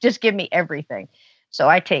 Just give me everything. So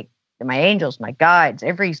I take my angels, my guides,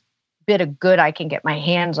 every bit of good I can get my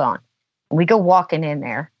hands on. And we go walking in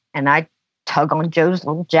there and I tug on Joe's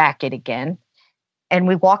little jacket again. And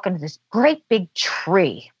we walk into this great big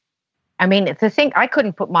tree. I mean, the thing, I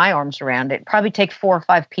couldn't put my arms around it. It'd probably take 4 or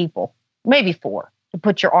 5 people, maybe 4, to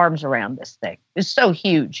put your arms around this thing. It's so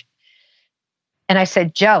huge. And I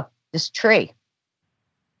said, Joe, this tree.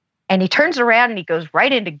 And he turns around and he goes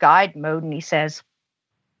right into guide mode and he says,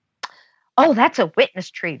 oh, that's a witness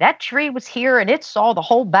tree. That tree was here and it saw the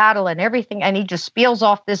whole battle and everything. And he just spiels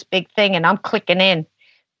off this big thing and I'm clicking in.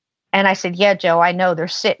 And I said, yeah, Joe, I know they're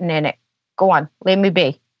sitting in it. Go on, let me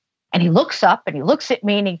be. And he looks up and he looks at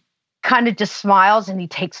me and he kind of just smiles and he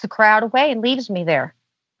takes the crowd away and leaves me there.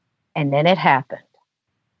 And then it happened.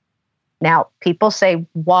 Now, people say,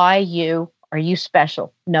 why you? Are you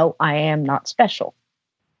special? No, I am not special.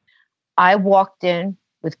 I walked in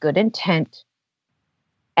with good intent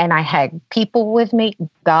and I had people with me,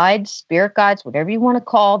 guides, spirit guides, whatever you want to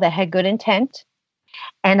call, that had good intent.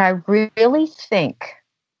 And I really think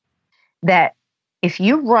that if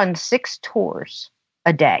you run 6 tours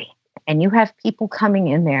a day and you have people coming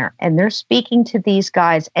in there and they're speaking to these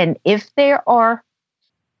guys, and if they are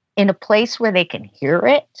in a place where they can hear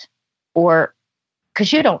it, or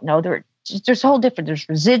because you don't know, there's a whole different, there's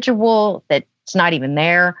residual that's not even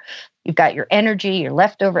there. You've got your energy, your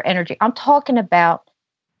leftover energy. I'm talking about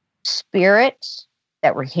spirits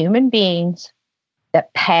that were human beings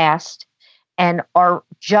that passed and are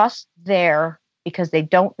just there because they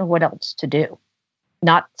don't know what else to do.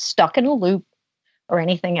 Not stuck in a loop or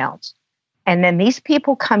anything else. And then these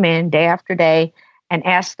people come in day after day and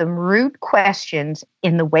ask them rude questions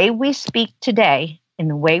in the way we speak today, in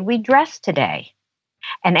the way we dress today,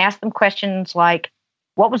 and ask them questions like,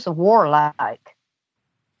 what was the war like?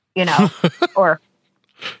 Or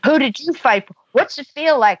who did you fight for? What's it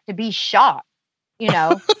feel like to be shot?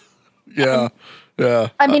 Yeah.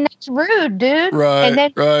 I mean, that's rude, dude. Right. And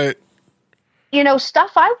then, right.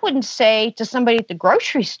 Stuff I wouldn't say to somebody at the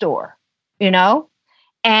grocery store,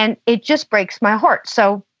 and it just breaks my heart.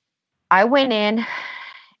 So I went in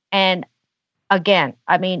and again,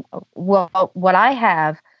 I mean, well, what I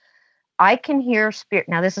have, I can hear spirit.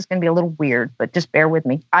 Now this is going to be a little weird, but just bear with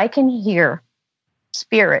me. I can hear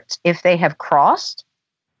spirits if they have crossed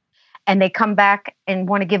and they come back and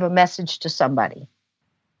want to give a message to somebody,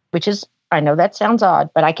 which is, I know that sounds odd,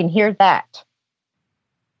 but I can hear that.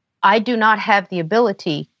 I do not have the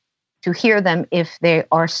ability to hear them if they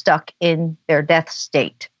are stuck in their death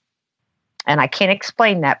state. And I can't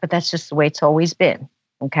explain that, but that's just the way it's always been.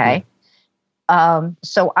 Okay.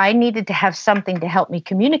 So I needed to have something to help me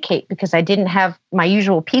communicate because I didn't have my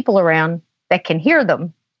usual people around that can hear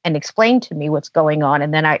them and explain to me what's going on.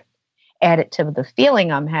 And then add it to the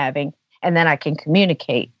feeling I'm having, and then I can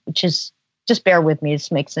communicate, which is, just bear with me,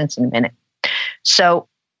 this makes sense in a minute. So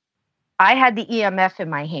I had the EMF in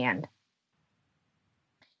my hand,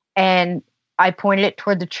 and I pointed it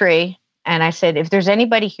toward the tree, and I said, if there's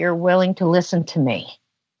anybody here willing to listen to me,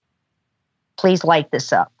 please light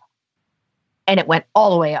this up. And it went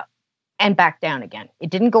all the way up and back down again.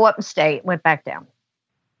 It didn't go up and stay. It went back down.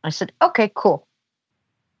 I said, okay, cool.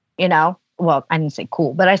 You know, well, I didn't say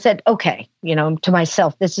cool, but I said, okay, you know, to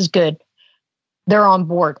myself, this is good. They're on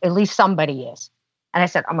board. At least somebody is. And I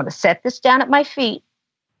said, I'm going to set this down at my feet,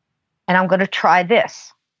 and I'm going to try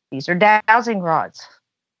this. These are dowsing rods.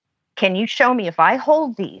 Can you show me, if I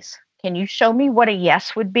hold these, can you show me what a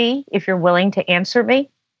yes would be if you're willing to answer me?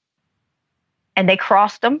 And they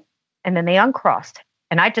crossed them, and then they uncrossed.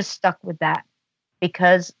 And I just stuck with that,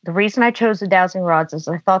 because the reason I chose the dowsing rods is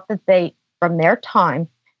I thought that they, from their time,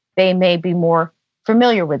 they may be more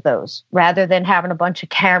familiar with those rather than having a bunch of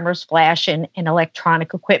cameras flashing and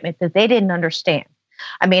electronic equipment that they didn't understand.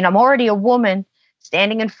 I mean, I'm already a woman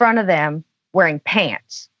standing in front of them wearing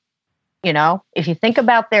pants. You know, if you think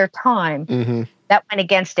about their time, that went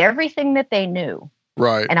against everything that they knew.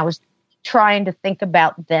 Right. And I was trying to think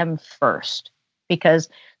about them first, because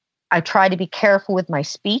I try to be careful with my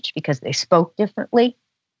speech because they spoke differently,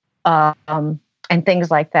 and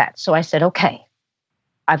things like that. So I said, okay,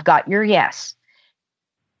 I've got your yes.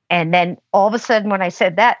 And then all of a sudden, when I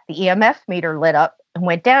said that, the EMF meter lit up and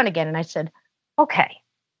went down again. And I said, okay,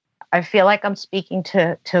 I feel like I'm speaking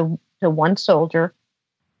to one soldier.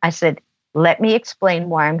 I said, let me explain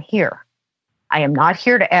why I'm here. I am not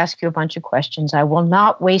here to ask you a bunch of questions. I will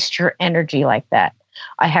not waste your energy like that.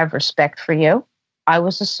 I have respect for you. I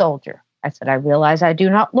was a soldier. I said, I realize I do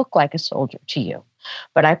not look like a soldier to you,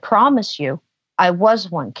 but I promise you I was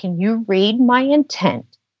one. Can you read my intent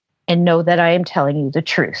and know that I am telling you the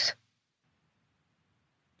truth?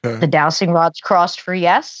 The dowsing rods crossed for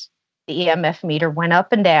yes. The EMF meter went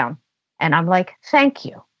up and down. And I'm like, thank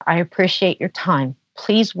you. I appreciate your time.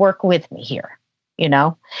 Please work with me here, you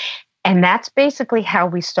know? And that's basically how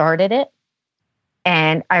we started it.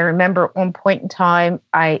 And I remember at one point in time,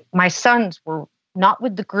 my sons were not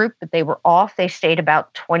with the group, but they were off. They stayed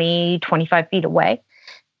about 20, 25 feet away.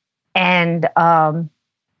 And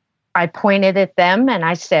I pointed at them and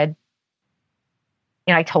I said,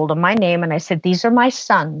 you know, I told them my name and I said, these are my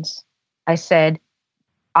sons. I said,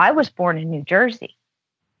 I was born in New Jersey.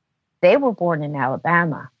 They were born in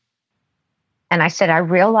Alabama. And I said, I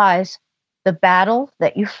realize the battle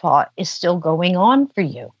that you fought is still going on for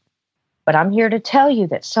you. But I'm here to tell you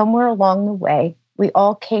that somewhere along the way, we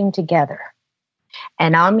all came together.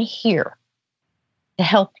 And I'm here to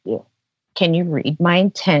help you. Can you read my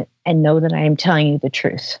intent and know that I am telling you the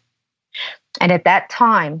truth? And at that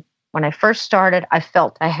time, when I first started, I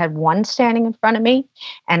felt I had one standing in front of me.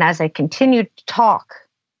 And as I continued to talk,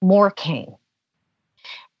 more came.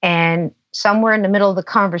 And somewhere in the middle of the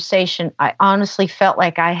conversation, I honestly felt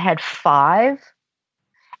like I had 5.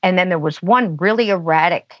 And then there was one really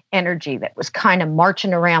erratic energy that was kind of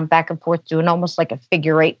marching around back and forth, doing almost like a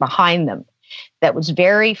figure 8 behind them, that was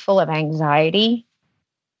very full of anxiety.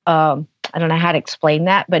 I don't know how to explain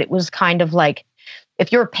that, but it was kind of like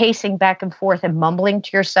if you're pacing back and forth and mumbling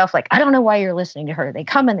to yourself, like, I don't know why you're listening to her. They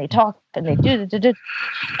come and they talk and they do,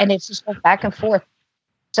 and it's just going back and forth.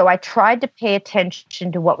 So I tried to pay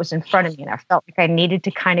attention to what was in front of me, and I felt like I needed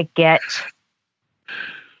to kind of get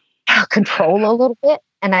control a little bit.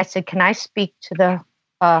 And I said, can I speak to the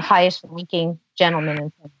highest ranking gentleman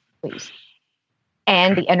in front of me, please?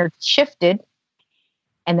 And the energy shifted,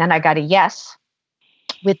 and then I got a yes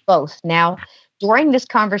with both. Now, during this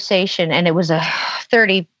conversation, and it was a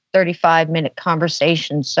 30, 35-minute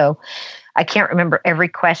conversation, so I can't remember every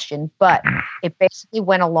question, but it basically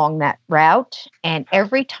went along that route. And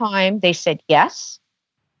every time they said yes,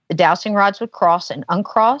 the dowsing rods would cross and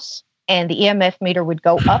uncross, and the EMF meter would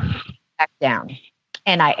go up and back down.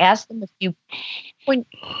 And I asked them a few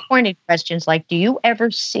pointed questions like, do you ever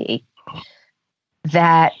see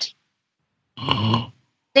that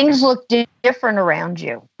things look different around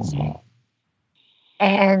you?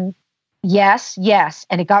 And yes.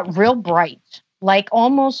 And it got real bright, like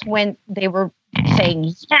almost when they were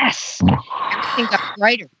saying yes, everything got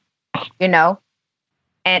brighter, you know?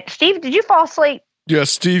 And Steve, did you fall asleep? Yeah,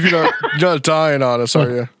 Steve, you're not dying on us, are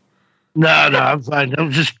you? No, I'm fine.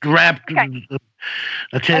 I'm just wrapped in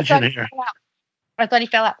attention here. I thought he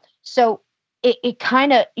fell out. So it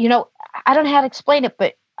kind of, you know, I don't know how to explain it,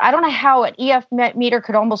 but I don't know how an EF meter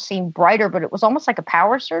could almost seem brighter, but it was almost like a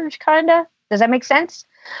power surge, kind of. Does that make sense?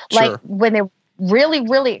 Sure. Like when they're really,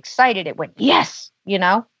 really excited, it went, yes, you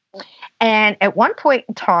know? And at one point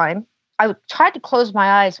in time, I tried to close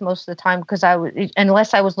my eyes most of the time because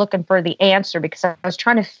unless I was looking for the answer, because I was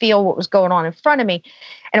trying to feel what was going on in front of me.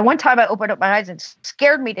 And at one time I opened up my eyes and it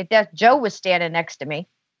scared me to death. Joe was standing next to me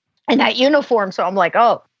in that uniform. So I'm like,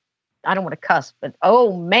 oh, I don't want to cuss, but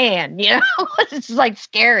oh man, it's like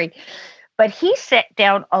scary. But he set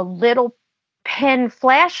down a little pen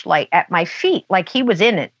flashlight at my feet, like he was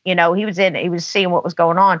in it. He was in it. He was seeing what was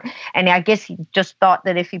going on. And I guess he just thought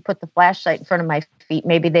that if he put the flashlight in front of my feet,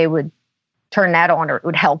 maybe they would turn that on or it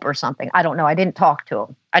would help or something. I don't know. I didn't talk to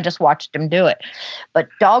him. I just watched him do it. But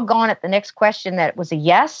doggone it, the next question that was a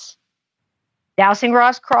yes, dowsing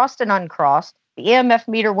rods crossed and uncrossed. The EMF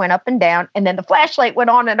meter went up and down, and then the flashlight went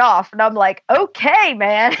on and off. And I'm like, okay,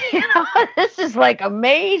 man, this is like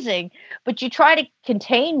amazing. But you try to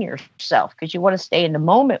contain yourself because you want to stay in the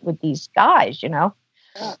moment with these guys,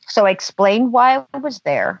 So I explained why I was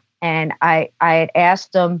there. And I had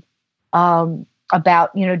asked them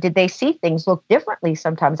about, did they see things look differently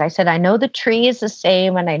sometimes? I said, I know the tree is the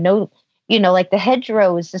same. And I know, like the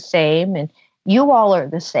hedgerow is the same. And you all are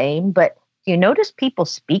the same. But do you notice people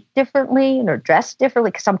speak differently and are dressed differently?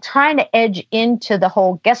 Because I'm trying to edge into the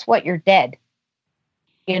whole, guess what, you're dead.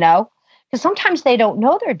 Because sometimes they don't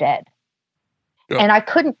know they're dead. Yeah. And I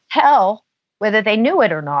couldn't tell whether they knew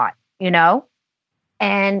it or not,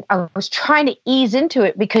 And I was trying to ease into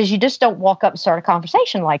it because you just don't walk up and start a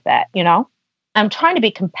conversation like that, I'm trying to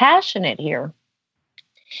be compassionate here.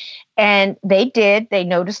 And they did. They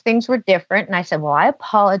noticed things were different. And I said, well, I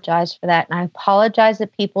apologize for that. And I apologize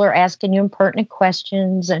that people are asking you impertinent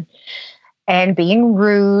questions and being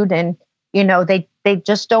rude. And, they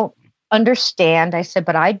just don't understand. I said,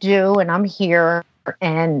 but I do. And I'm here.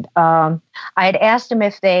 And I had asked them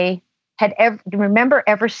if they had remember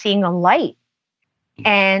ever seeing a light.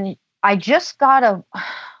 And I just got a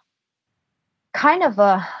kind of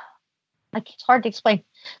a, like, it's hard to explain,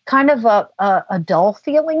 kind of a dull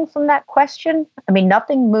feeling from that question. I mean,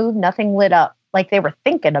 nothing moved, nothing lit up, like they were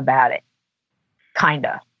thinking about it, kind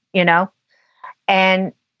of,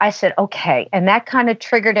 And I said, okay. And that kind of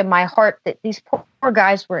triggered in my heart that these poor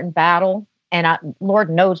guys were in battle. And Lord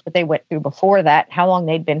knows what they went through before that, how long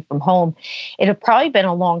they'd been from home. It had probably been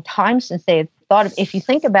a long time since they had thought of, if you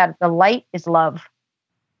think about it, the light is love,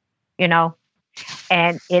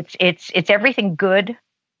 and it's everything good.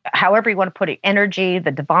 However you want to put it, energy, the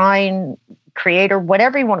divine creator,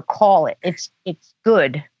 whatever you want to call it, it's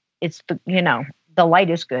good. It's the light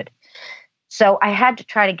is good. So I had to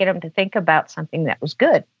try to get them to think about something that was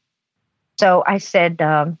good. So I said,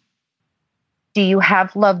 do you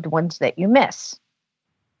have loved ones that you miss?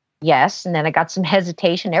 Yes. And then I got some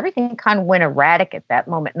hesitation. Everything kind of went erratic at that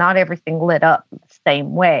moment. Not everything lit up the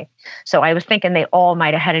same way. So I was thinking they all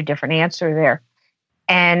might have had a different answer there.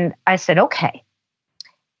 And I said, okay.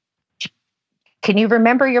 Can you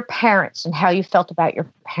remember your parents and how you felt about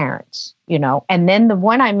your parents? And then the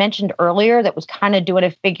one I mentioned earlier that was kind of doing a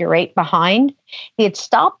figure eight behind, he had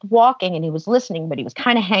stopped walking and he was listening, but he was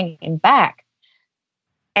kind of hanging back.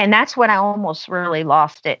 And that's when I almost really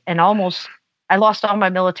lost it. And I lost all my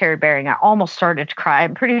military bearing. I almost started to cry.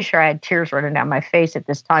 I'm pretty sure I had tears running down my face at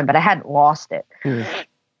this time, but I hadn't lost it.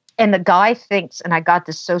 And the guy thinks, and I got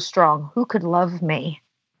this so strong, who could love me?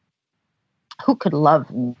 Who could love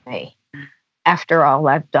me? After all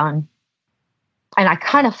I've done. And I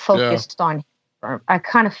kind of focused on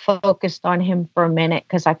him for a minute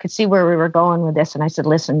because I could see where we were going with this. And I said,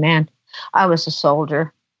 listen, man, I was a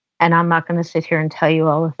soldier and I'm not going to sit here and tell you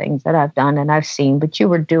all the things that I've done and I've seen, but you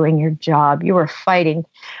were doing your job. You were fighting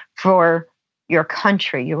for your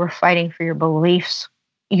country. You were fighting for your beliefs.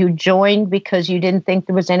 You joined because you didn't think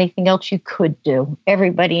there was anything else you could do.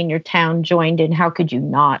 Everybody in your town joined in. How could you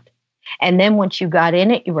not? And then once you got in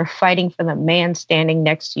it, you were fighting for the man standing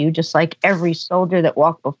next to you, just like every soldier that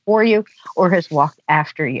walked before you or has walked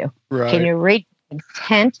after you. Right. Can you read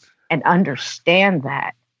intent and understand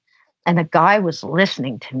that? And the guy was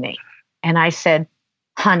listening to me. And I said,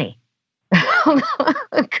 honey,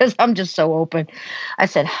 because I'm just so open. I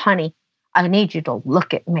said, honey, I need you to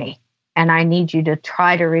look at me. And I need you to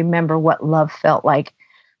try to remember what love felt like.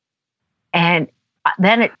 And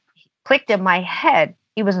then it clicked in my head.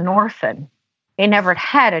 He was an orphan. He never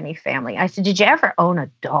had any family. I said, did you ever own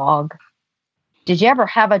a dog? Did you ever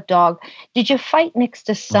have a dog? Did you fight next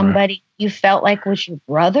to somebody you felt like was your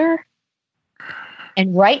brother?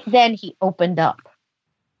 And right then he opened up.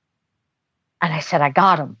 And I said, I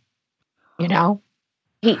got him.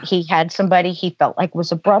 He had somebody he felt like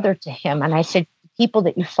was a brother to him. And I said, people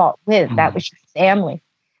that you fought with, that was your family.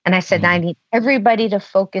 And I said, I need everybody to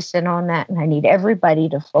focus in on that. And I need everybody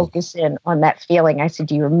to focus in on that feeling. I said,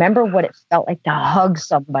 do you remember what it felt like to hug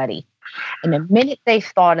somebody And the minute they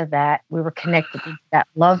thought of that, we were connected to that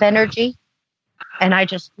love energy. And I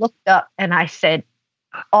just looked up and I said,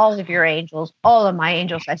 all of your angels, all of my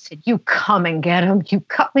angels, I said, you come and get them. You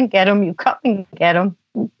come and get them. You come and get them.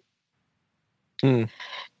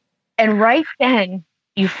 And right then,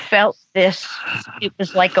 you felt this. It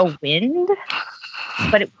was like a wind,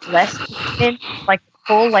 but it was less wind, like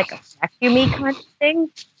full, like a vacuumy kind of thing.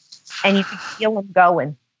 And you could feel them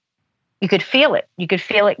going. You could feel it. You could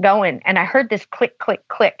feel it going. And I heard this click, click,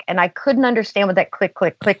 click. And I couldn't understand what that click,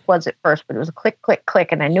 click, click was at first, but it was a click, click,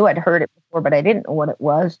 click. And I knew I'd heard it before, but I didn't know what it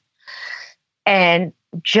was. And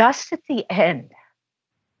just at the end,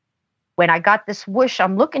 when I got this whoosh,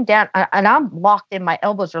 I'm looking down and I'm locked in. My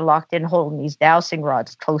elbows are locked in, holding these dowsing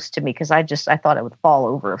rods close to me because I thought I would fall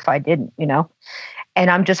over if I didn't,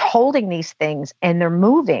 And I'm just holding these things and they're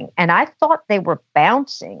moving. And I thought they were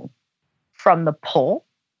bouncing from the pole.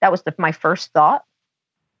 That was my first thought.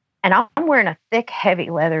 And I'm wearing a thick, heavy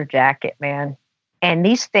leather jacket, man. And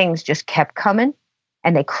these things just kept coming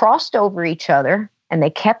and they crossed over each other and they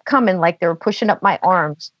kept coming like they were pushing up my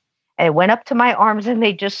arms. And it went up to my arms and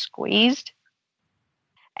they just squeezed.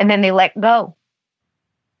 And then they let go.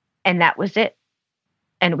 And that was it.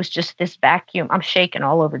 And it was just this vacuum. I'm shaking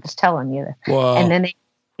all over just telling you. Wow. And then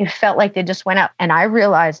it felt like they just went out. And I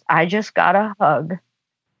realized I just got a hug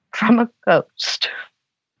from a ghost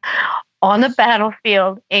on the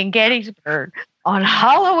battlefield in Gettysburg on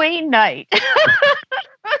Halloween night.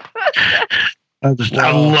 I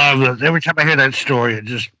love it. Every time I hear that story, it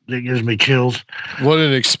gives me chills. What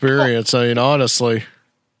an experience. I mean, honestly.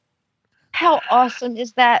 How awesome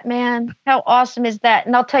is that, man? How awesome is that?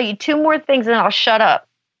 And I'll tell you two more things and I'll shut up.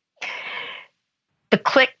 The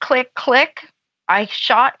click, click, click. I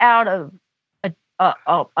shot out of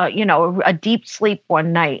a deep sleep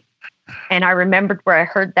one night. And I remembered where I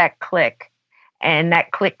heard that click. And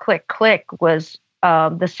that click, click, click was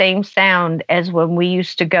the same sound as when we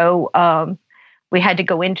used to go, we had to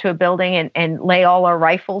go into a building and lay all our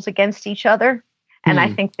rifles against each other. And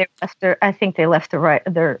I think they left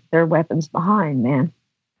their weapons behind,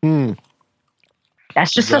 man.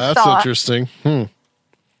 That's just a thought. That's interesting.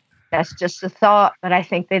 That's just a thought, but I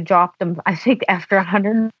think they dropped them. I think after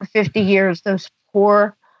 150 years, those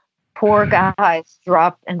poor guys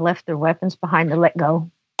dropped and left their weapons behind to let go.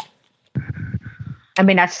 I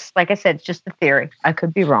mean, that's, like I said, it's just a theory. I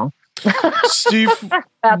could be wrong. Steve,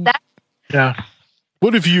 about that. Yeah.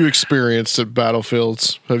 What have you experienced at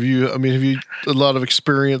battlefields? Have you a lot of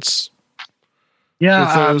experience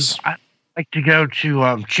with those? I like to go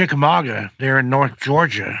to Chickamauga there in North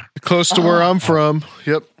Georgia. Close to where I'm from.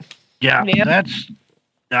 Yep. Yeah, that's...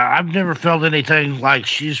 I've never felt anything like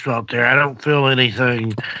she's felt there. I don't feel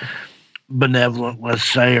anything benevolent, let's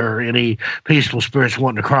say, or any peaceful spirits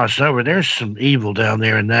wanting to cross over. There's some evil down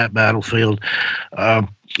there in that battlefield.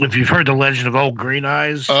 If you've heard the legend of Old Green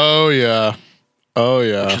Eyes. Oh, yeah.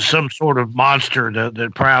 Which is some sort of monster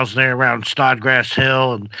that prowls there around Snodgrass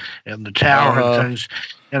Hill and the tower and things.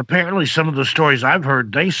 And apparently some of the stories I've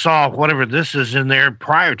heard, they saw whatever this is in there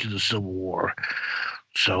prior to the Civil War.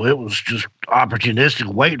 So it was just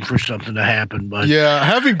opportunistic, waiting for something to happen. But yeah,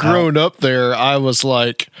 having grown up there, I was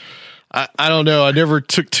like, I don't know. I never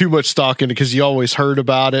took too much stock in it because you always heard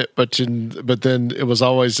about it, but then it was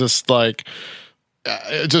always just like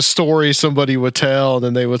just stories somebody would tell, and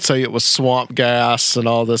then they would say it was swamp gas and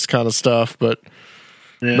all this kind of stuff. But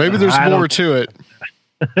maybe there's more to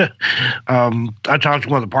it. I talked to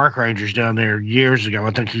one of the park rangers down there years ago.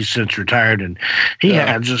 I think he's since retired, and he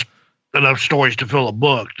had just enough stories to fill a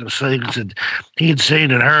book. The things that he had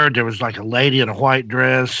seen and heard. There was like a lady in a white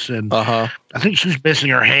dress, and I think she was missing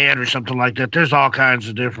her hand or something like that. There's all kinds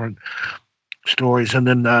of different stories. And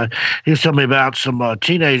then he was telling me about some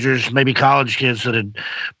teenagers, maybe college kids, that had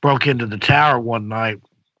broke into the tower one night.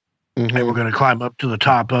 They were going to climb up to the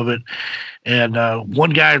top of it. And one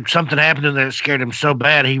guy, something happened in there that scared him so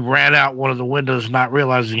bad, he ran out one of the windows, not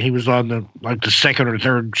realizing he was on the second or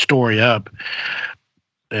third story up.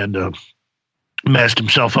 And messed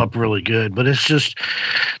himself up really good. But it's just,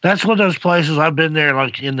 that's one of those places. I've been there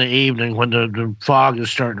like in the evening when the fog is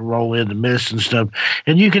starting to roll in, the mist and stuff,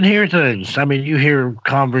 and you can hear things. I mean, you hear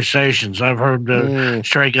conversations. I've heard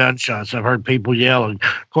stray gunshots. I've heard people yelling.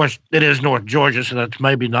 Of course, it is North Georgia, so that's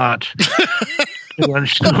maybe not too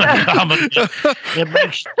uncommon. It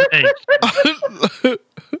makes you think.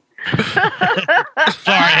 Sorry,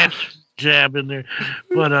 I had jab in there,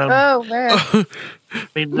 but oh man. I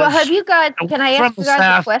mean, well, have you guys? Can I ask you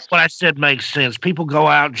guys a question? What I said makes sense. People go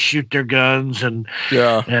out and shoot their guns and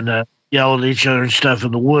yell at each other and stuff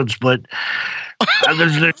in the woods, but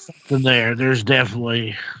there's something there. There's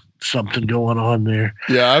definitely something going on there.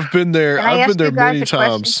 Yeah, I've been there. Can I I've ask been there you guys many a question?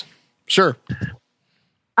 times. Sure.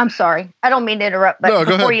 I'm sorry. I don't mean to interrupt, but No,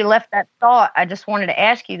 go before ahead. you left that thought, I just wanted to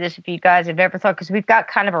ask you this if you guys have ever thought, because we've got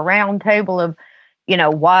kind of a round table of,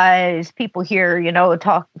 wise people here,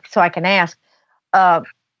 talk, so I can ask.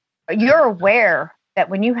 You're aware that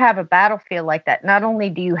when you have a battlefield like that, not only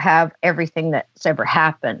do you have everything that's ever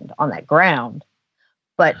happened on that ground,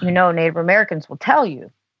 but, Native Americans will tell you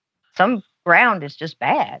some ground is just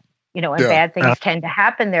bad, and Yeah. bad things tend to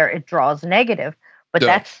happen there. It draws negative, but Yeah.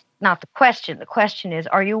 that's not the question. The question is,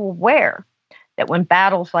 are you aware that when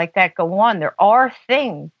battles like that go on, there are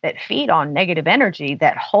things that feed on negative energy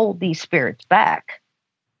that hold these spirits back?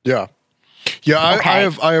 Yeah. Yeah, Okay.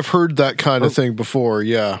 I have heard that kind of thing before.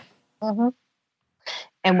 Yeah. Mm-hmm.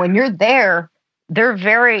 And when you're there, they're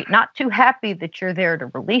very not too happy that you're there to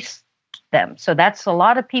release them. So that's a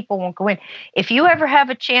lot of people won't go in. If you ever have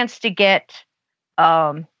a chance to get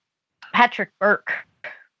Patrick Burke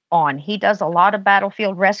on, he does a lot of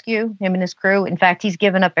battlefield rescue, him and his crew. In fact, he's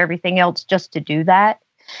given up everything else just to do that.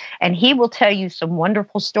 And he will tell you some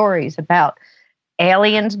wonderful stories about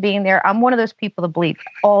aliens being there. I'm one of those people that believe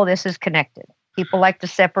all this is connected. People like to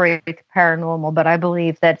separate the paranormal, but I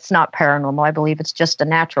believe that's not paranormal. I believe it's just a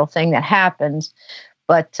natural thing that happens.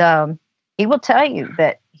 But he will tell you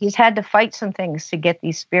that he's had to fight some things to get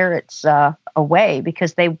these spirits away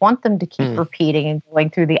because they want them to keep repeating and going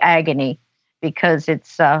through the agony because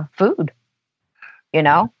it's food,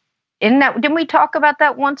 Didn't we talk about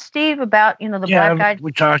that once, Steve, about, the black guy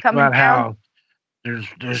we talked coming about how down?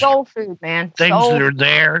 there's Soul food, man. things Soul that are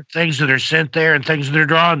there, things that are sent there, and things that are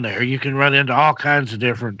drawn there. You can run into all kinds of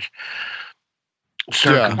different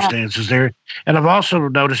circumstances there. And I've also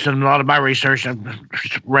noticed in a lot of my research, I've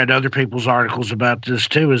read other people's articles about this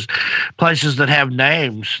too, is places that have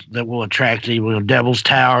names that will attract evil. Devil's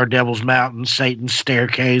Tower, Devil's Mountain, Satan's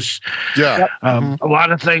Staircase. Yeah. A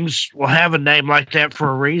lot of things will have a name like that for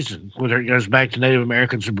a reason, whether it goes back to Native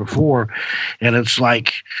Americans or before. And it's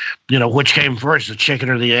like, which came first, the chicken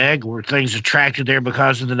or the egg? Were things attracted there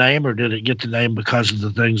because of the name, or did it get the name because of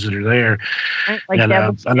the things that are there? like And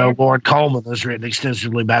Devil's I know Den. Lauren Coleman has written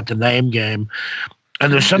extensively about the name game.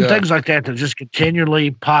 And there's some things like that just continually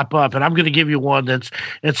pop up. And I'm going to give you one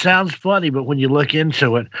it sounds funny, but when you look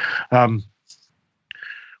into it,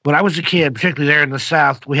 when I was a kid, particularly there in the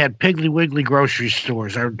South, we had Piggly Wiggly grocery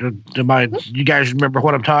stores. You guys remember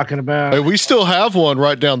what I'm talking about? Hey, we still have one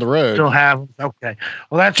right down the road. Still have them? Okay.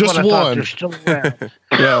 Well, that's Just what I thought. one. They're still around.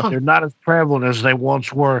 Yeah. They're not as prevalent as they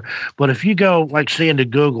once were. But if you go, say, into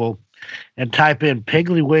Google and type in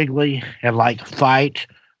Piggly Wiggly and fight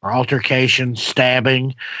or altercation,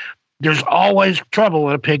 stabbing, there's always trouble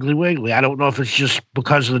at a Piggly Wiggly. I don't know if it's just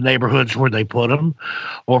because of the neighborhoods where they put them,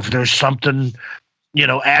 or if there's something,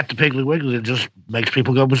 at the Piggly Wiggly that just makes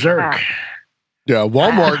people go berserk. Yeah,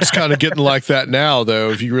 Walmart's kind of getting like that now, though,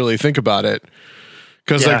 if you really think about it.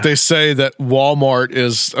 Because they say that Walmart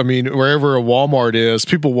is, wherever a Walmart is,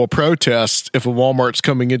 people will protest if a Walmart's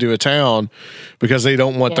coming into a town because they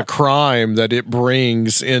don't want the crime that it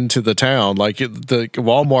brings into the town. The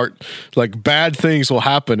Walmart, bad things will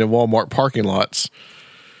happen in Walmart parking lots.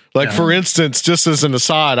 For instance, just as an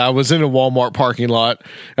aside, I was in a Walmart parking lot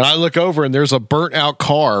and I look over and there's a burnt out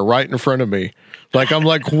car right in front of me. I'm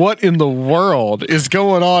like, what in the world is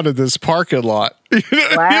going on in this parking lot?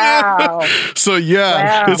 Wow. So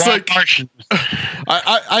it's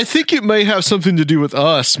I think it may have something to do with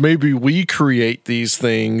us. Maybe we create these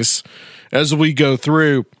things as we go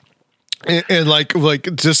through. And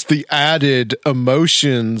just the added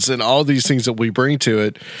emotions and all these things that we bring to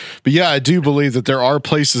it. But I do believe that there are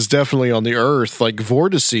places definitely on the earth, like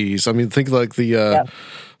vortices. Think the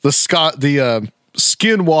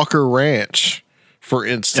Skinwalker Ranch, for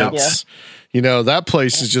instance. Yeah. That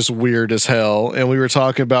place is just weird as hell. And we were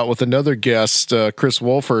talking about with another guest, Chris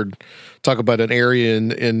Wolford, talk about an area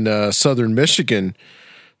in southern Michigan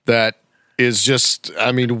that is just,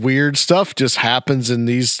 weird stuff just happens in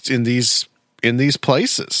these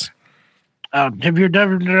places. Have you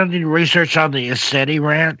done any research on the Eceti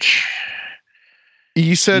Ranch?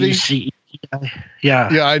 Eceti?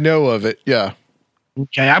 Yeah. Yeah, I know of it. Yeah.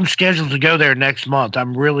 Okay, I'm scheduled to go there next month.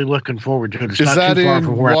 I'm really looking forward to it. It's is not that too far in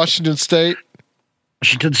from where Washington State?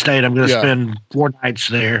 Washington State. I'm going to spend 4 nights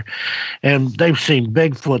there. And they've seen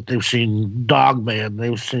Bigfoot. They've seen Dogman.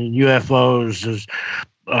 They've seen UFOs. There's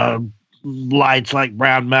lights like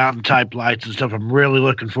Brown Mountain type lights and stuff. I'm really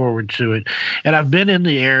looking forward to it. And I've been in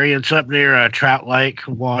the area. It's up near Trout Lake,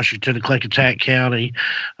 Washington, Clickitat County,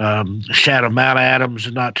 Shadow Mount Adams,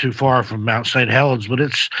 and not too far from Mount St. Helens. But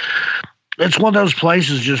it's one of those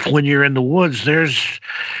places just when you're in the woods, there's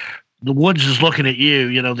the woods is looking at you.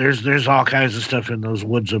 You know, there's all kinds of stuff in those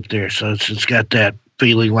woods up there, so it's got that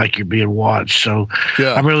feeling like you're being watched. So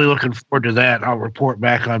Yeah. I'm really looking forward to that. I'll report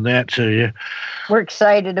back on that to you. We're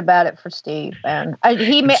excited about it for Steve, and I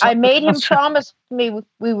made him promise me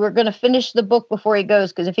we were going to finish the book before he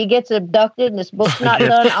goes, because if he gets abducted and this book's not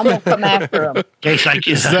done, I'm going to come after him. In case I get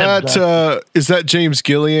Is that James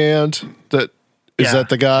Gilliand? Is Yeah. that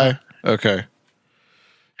the guy? Okay.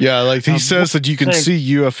 Yeah, like he says that you can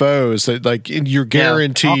see UFOs, that like you're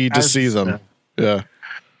guaranteed to see them. Yeah.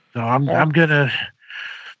 So I'm gonna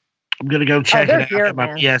go check they're it out. here, Get my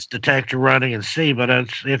man. BS detector running and see. But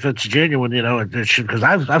if it's genuine, you know, it should, because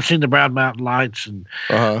I've seen the Brown Mountain Lights, and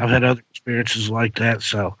I've had other experiences like that.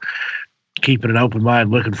 So keeping an open mind,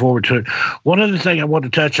 looking forward to it. One other thing I want to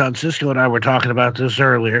touch on, Cisco and I were talking about this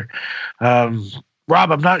earlier.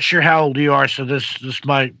 Rob, I'm not sure how old you are, so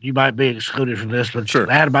you might be excluded from this, but Sure.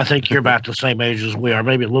 Adam, I think you're about the same age as we are,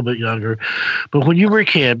 maybe a little bit younger. But when you were a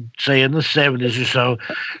kid, say in the 70s or so,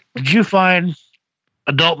 did you find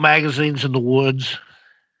adult magazines in the woods?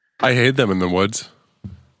 I hid them in the woods.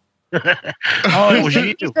 Oh, it was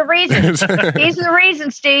you. He's the reason. He's the reason,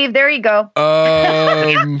 Steve. There you go.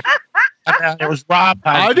 It was Rob.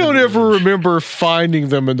 I don't ever remember finding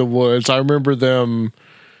them in the woods. I remember them.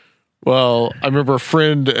 Well, I remember a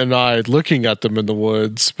friend and I looking at them in the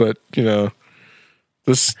woods, but you know,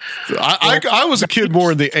 I was a kid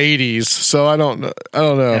more in the 80s, so I don't know.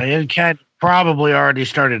 Yeah, it kind of probably already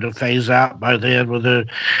started to phase out by then with the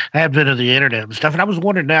advent of the internet and stuff. And I was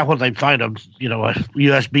wondering now when they find a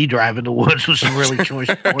USB drive in the woods with some really choice.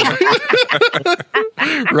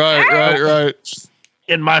 Right.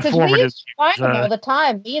 In my Because we formative used to find them all the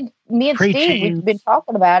time. Me and Steve, preteens. we've been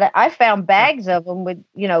talking about it. I found bags of them with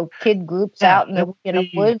kid groups out in the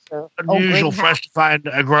woods or unusual for us to find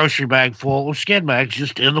a grocery bag full of skin bags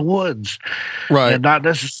just in the woods, Right. and not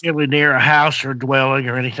necessarily near a house or dwelling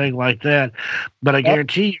or anything like that. But I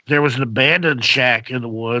guarantee you, if there was an abandoned shack in the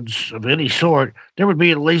woods of any sort, there would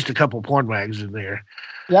be at least a couple porn mags in there.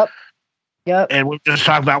 Yep. And we just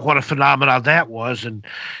talked about what a phenomenon that was. And,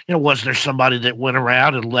 was there somebody that went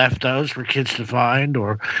around and left those for kids to find?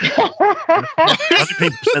 Or other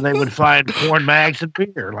people said they would find porn mags and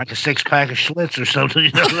beer, like a 6-pack of Schlitz or something.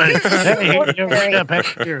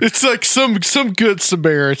 Here. It's like some good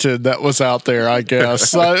Samaritan that was out there, I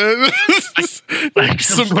guess. Like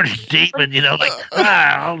some sort of demon,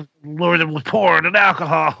 I'll lure them with porn and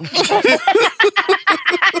alcohol.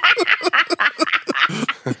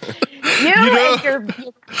 And your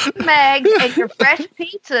mags and your fresh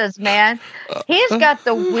pizzas, man. He's got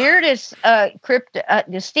the weirdest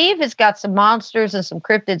cryptid. Steve has got some monsters and some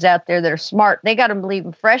cryptids out there that are smart. They got him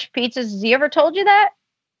leaving fresh pizzas. Has he ever told you that?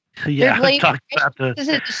 Yeah, I talked about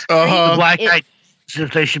the black-eyed.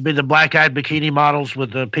 If they should be the black-eyed bikini models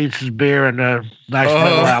with the pizzas, beer, and a nice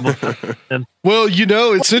metal album. Well,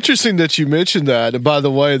 it's interesting that you mentioned that. And by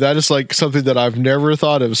the way, that is like something that I've never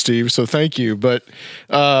thought of, Steve. So thank you. But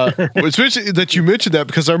it's interesting that you mentioned that,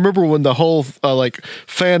 because I remember when the whole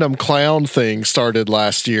Phantom Clown thing started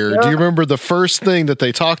last year. Do you remember the first thing that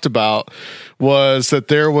they talked about was that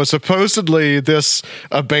there was supposedly this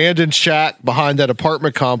abandoned shack behind that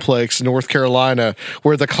apartment complex in North Carolina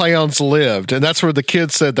where the clowns lived. And that's where the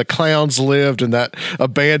kids said the clowns lived in that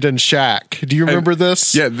abandoned shack. Do you remember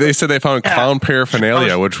this? Yeah, they said they found clown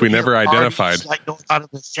paraphernalia, which we never identified. Like going out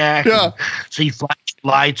of the shack, see flash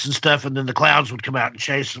lights and stuff, and then the clowns would come out and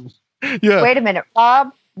chase them. Yeah. Wait a minute,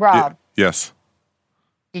 Rob. Yes.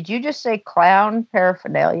 Did you just say clown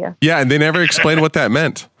paraphernalia? Yeah, and they never explained what that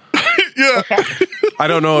meant. Yeah. Okay. I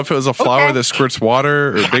don't know if it was a flower that squirts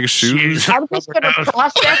water or big shoes. I'm just going to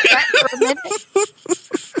process that for a minute.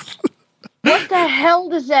 What the hell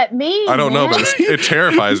does that mean? I don't know, but it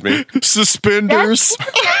terrifies me. Suspenders.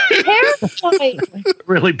 That's terrifying.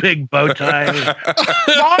 Really big bow tie.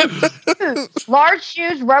 Large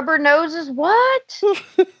shoes, rubber noses. What?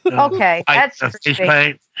 Okay, that's face creepy.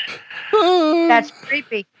 paint. That's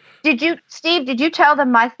creepy. Steve, did you tell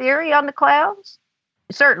them my theory on the clowns?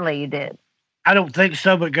 Certainly you did. I don't think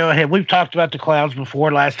so, but go ahead. We've talked about the clowns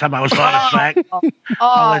before. Last time I was on a sack.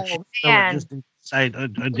 Man. Just to say I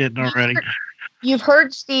didn't already. You've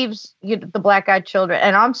heard Steve's the black-eyed children,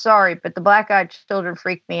 and I'm sorry, but the black-eyed children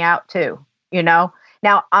freak me out too. Now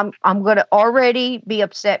I'm going to already be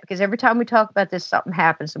upset because every time we talk about this, something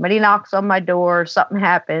happens. Somebody knocks on my door, something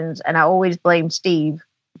happens, and I always blame Steve.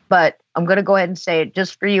 But I'm going to go ahead and say it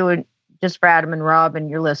just for you and just for Adam and Rob and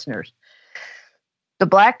your listeners. The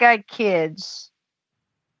black-eyed kids,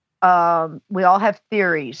 we all have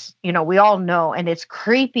theories. We all know, and it's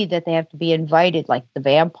creepy that they have to be invited, like the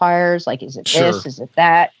vampires. Like, is it this? Is it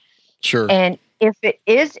that? Sure. And if it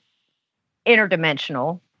is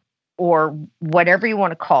interdimensional or whatever you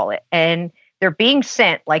want to call it. And they're being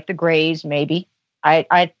sent like the Greys, maybe.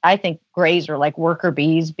 I think Greys are like worker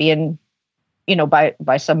bees being,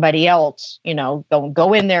 by somebody else,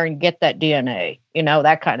 go in there and get that DNA,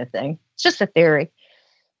 that kind of thing. It's just a theory.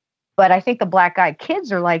 But I think the black-eyed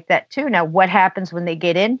kids are like that too. Now, what happens when they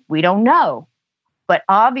get in? We don't know. But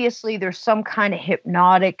obviously there's some kind of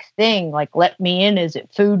hypnotic thing, like let me in, is it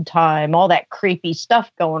food time? All that creepy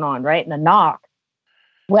stuff going on, right? And the knock.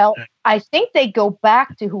 Well, I think they go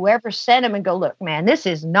back to whoever sent them and go, look, man, this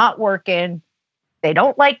is not working. They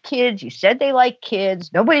don't like kids. You said they like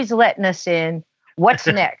kids. Nobody's letting us in. What's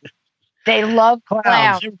next? They love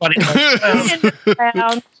clowns.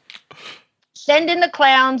 Send in the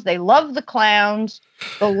clowns. They love the clowns.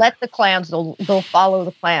 They'll let the clowns. They'll follow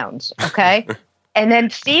the clowns. Okay. And then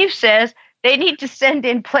Steve says they need to send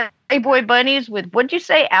in Playboy bunnies with, what'd you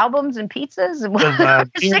say, albums and pizzas? With,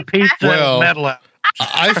 pizza and metal albums.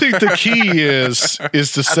 I think the key is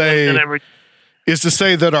to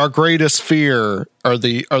say that our greatest fear are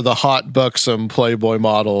the hot, buxom Playboy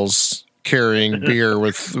models carrying beer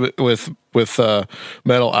with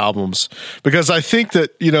metal albums, because I think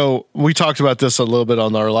that we talked about this a little bit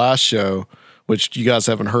on our last show, which you guys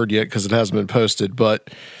haven't heard yet because it hasn't been posted,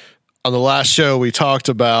 but on the last show I talked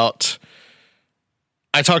about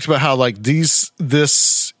how like these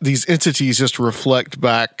entities just reflect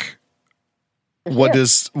back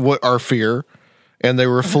what our fear, and they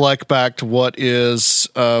reflect back to what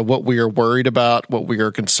we are worried about, what we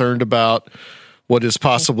are concerned about, what is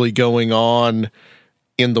possibly going on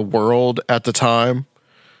in the world at the time.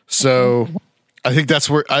 So I think that's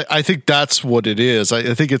what it is.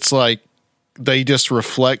 I think it's like they just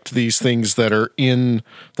reflect these things that are in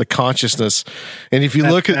the consciousness. And if you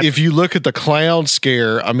look at the clown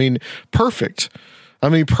scare, perfect.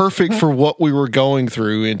 Perfect for what we were going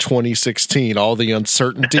through in 2016, all the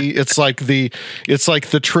uncertainty. It's like the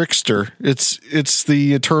trickster. It's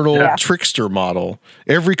the eternal trickster model.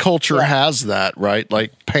 Every culture has that, right?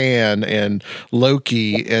 Like Pan and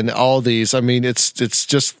Loki and all these. It's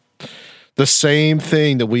just the same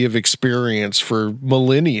thing that we have experienced for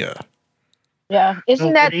millennia. Yeah.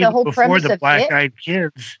 Isn't that the whole premise of it? Before the black-eyed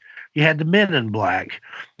kids, you had the Men in Black.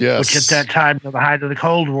 Yes. Which at that time, at the height of the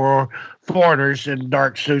Cold War, foreigners in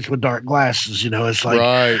dark suits with dark glasses. It's like,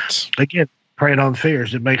 right. Again, preying on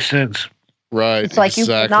fears. It makes sense. Right. It's like you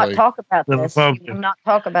will not talk about this. You will not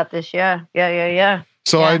talk about this. Yeah.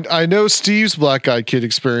 So I know Steve's black-eyed kid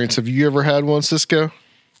experience. Have you ever had one, Cisco?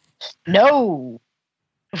 No.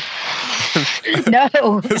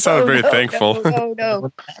 No. You sound very thankful. No.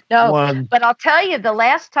 But I'll tell you, the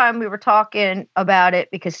last time we were talking about it,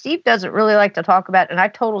 because Steve doesn't really like to talk about it, and I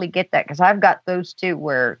totally get that, because I've got those too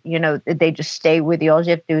where, they just stay with you. All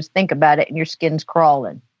you have to do is think about it and your skin's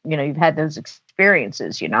crawling. You've had those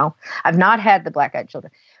experiences, I've not had the black-eyed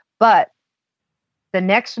children. But the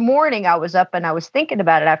next morning I was up and I was thinking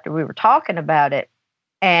about it after we were talking about it,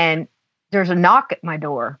 and there's a knock at my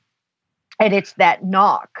door. And it's that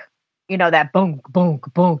knock, that bonk, bonk,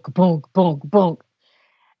 bonk, bonk, bonk, bonk.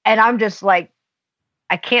 And I'm just like,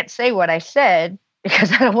 I can't say what I said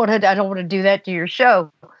because I don't want to do that to your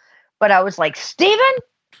show. But I was like, Steven,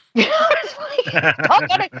 take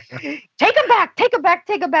him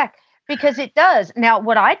back. Because it does. Now,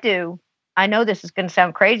 what I do, I know this is going to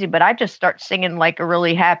sound crazy, but I just start singing like a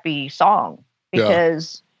really happy song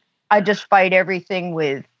because I just fight everything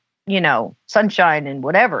with, sunshine and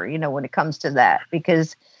whatever, when it comes to that,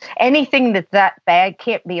 because anything that bad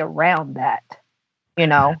can't be around that,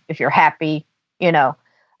 if you're happy, that's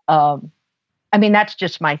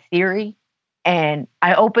just my theory. And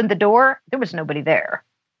I opened the door. There was nobody there.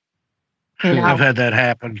 I've had that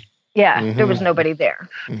happen. Yeah, there was nobody there.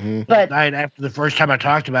 Mm-hmm. But night after the first time I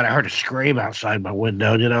talked about it, I heard a scream outside my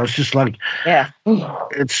window. It's just like,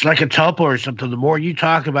 it's like a tulpa or something. The more you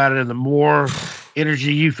talk about it and the more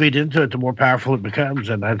energy you feed into it, the more powerful it becomes.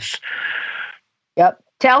 And that's. Yep.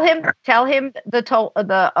 Tell him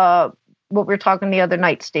what we were talking the other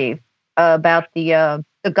night, Steve, about the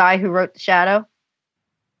guy who wrote The Shadow.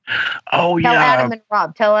 Oh, Tell Adam and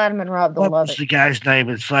Rob. They'll love it. What's the guy's name?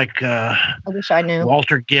 It's like I wish I knew.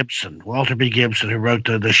 Walter B. Gibson, who wrote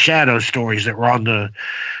the Shadow stories that were on the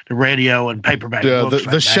radio and paperback. Yeah, books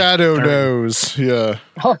the Shadow knows. Yeah.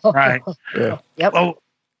 Right. Yeah. Yep. Well,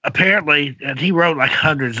 apparently, and he wrote like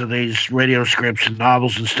hundreds of these radio scripts and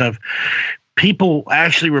novels and stuff. People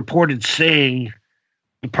actually reported seeing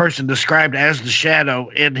the person described as the Shadow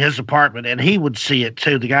in his apartment, and he would see it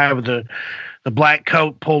too. The guy with the black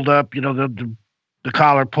coat pulled up, the the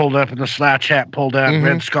collar pulled up and the slouch hat pulled down,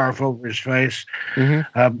 red scarf over his face.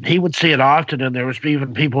 He would see it often, and there was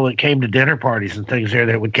even people that came to dinner parties and things there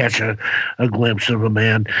that would catch a glimpse of a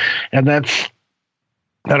man. And that's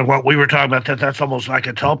kind of what we were talking about, that's almost like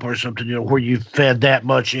a tulpa or something, where you fed that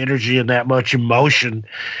much energy and that much emotion,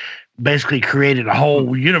 basically created a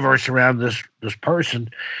whole universe around this person,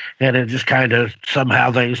 and it just kind of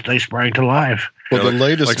somehow they sprang to life. Well, the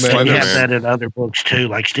latest like man, You have that in other books too,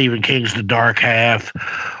 like Stephen King's The Dark Half,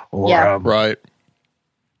 or right?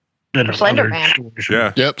 Slender Man.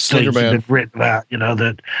 Yeah. Yep, Slender Man. Been written about,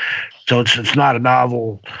 that. So it's not a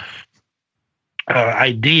novel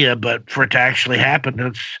idea, but for it to actually happen,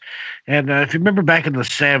 and if you remember back in the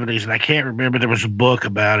 70s, and I can't remember, there was a book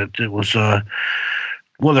about it. It was one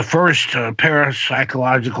of the first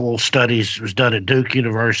parapsychological studies was done at Duke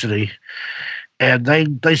University, and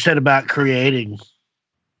they said about creating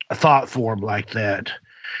a thought form like that.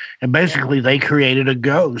 And basically, they created a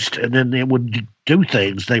ghost, and then it would do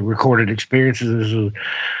things. They recorded experiences.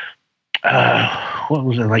 What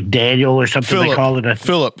was it, like Daniel or something? Philip, they called it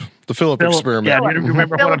Philip experiment. Yeah, you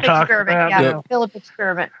remember what I'm talking about? Yeah, Philip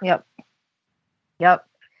experiment. Yep.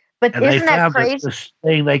 But And they isn't that found crazy? that this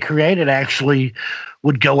thing they created actually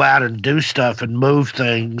would go out and do stuff and move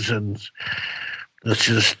things, and it's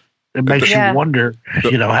just, it makes you wonder,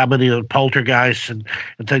 how many of the poltergeists and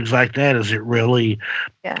things like that, is it really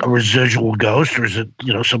a residual ghost, or is it,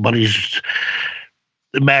 somebody's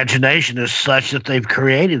imagination is such that they've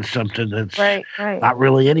created something that's not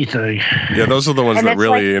really anything. Yeah, those are the ones And that it's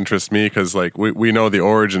really interest me, because we know the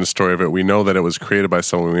origin story of it. We know that it was created by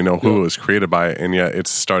someone. We know who it was created by, and yet it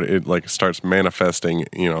starts manifesting.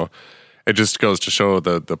 It just goes to show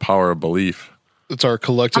the power of belief. It's our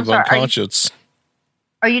collective unconscious.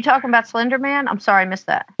 Are you talking about Slender Man? I'm sorry, I missed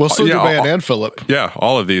that. Well, Slender Man and Philip. Yeah,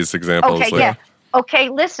 all of these examples. Okay, Okay,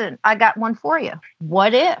 listen, I got one for you.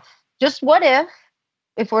 What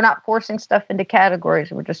if we're not forcing stuff into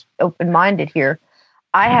categories, we're just open-minded here.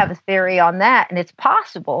 I have a theory on that, and it's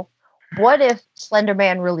possible. What if Slender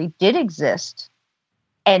Man really did exist,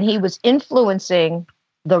 and he was influencing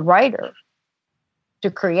the writer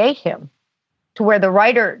to create him, to where the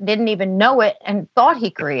writer didn't even know it and thought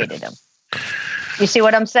he created him? You see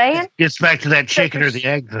what I'm saying? Gets back to that chicken or the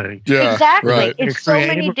egg thing. Yeah, exactly. right. It's so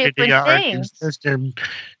many different things. And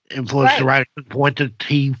influenced the writer to the point that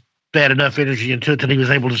he fed enough energy into it that he was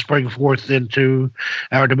able to spring forth into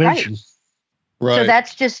our dimension. Right. So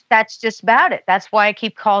that's just about it. That's why I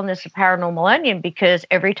keep calling this a paranormal millennium, because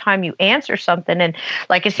every time you answer something, and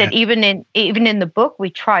like I said, even in the book, we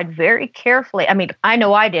tried very carefully. I mean, I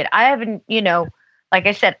know I did. I haven't, like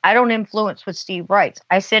I said, I don't influence what Steve writes.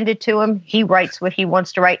 I send it to him. He writes what he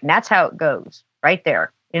wants to write, and that's how it goes right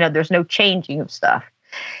there. There's no changing of stuff.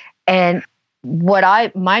 And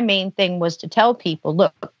my main thing was to tell people,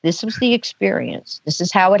 look, this was the experience. This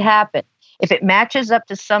is how it happened. If it matches up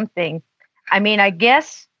to something, I mean, I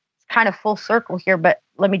guess it's kind of full circle here, but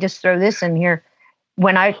let me just throw this in here.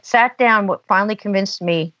 When I sat down, what finally convinced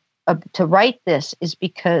me to write this is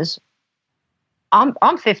because I'm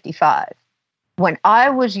 55. When I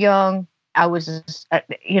was young, I was,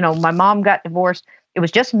 my mom got divorced. It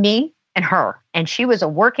was just me and her, and she was a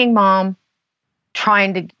working mom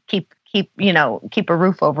trying to keep a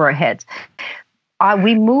roof over our heads.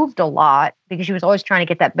 We moved a lot because she was always trying to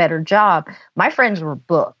get that better job. My friends were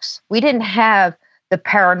books. We didn't have the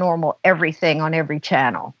paranormal everything on every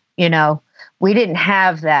channel. We didn't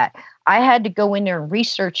have that. I had to go in there and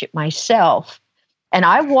research it myself. And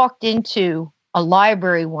I walked into a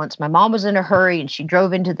library once. My mom was in a hurry, and she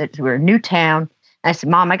drove into we were in Newtown. And I said,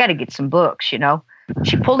 Mom, I got to get some books, She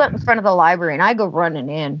pulled up in front of the library, and I go running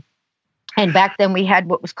in. And back then we had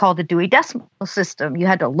what was called the Dewey Decimal System. You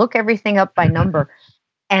had to look everything up by number.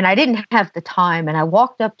 And I didn't have the time. And I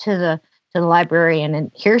walked up to the librarian, and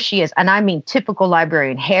here she is. And I mean, typical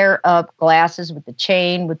librarian, hair up, glasses with the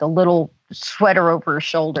chain, with the little sweater over her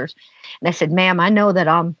shoulders. And I said, Ma'am, I know that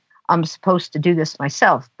I'm supposed to do this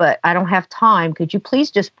myself, but I don't have time. Could you please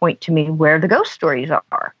just point to me where the ghost stories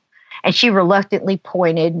are? And she reluctantly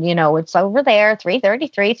pointed, it's over there,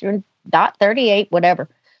 333 through .38, whatever.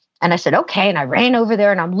 And I said, okay. And I ran over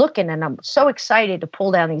there, and I'm looking, and I'm so excited to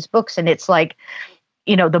pull down these books. And it's like,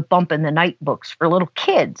 the Bump in the Night books for little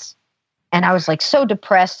kids. And I was like so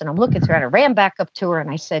depressed, and I'm looking through, and I ran back up to her,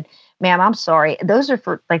 and I said, Ma'am, I'm sorry. Those are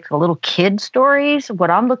for like the little kid stories.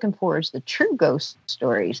 What I'm looking for is the true ghost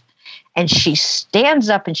stories. And she stands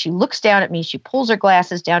up, and she looks down at me. She pulls her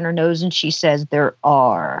glasses down her nose, and she says, there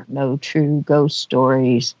are no true ghost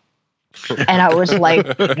stories. And I was like,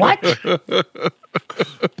 what?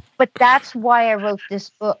 But that's why I wrote this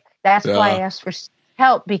book. That's why I asked for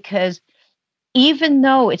help, because even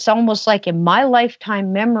though it's almost like in my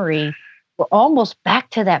lifetime memory, we're almost back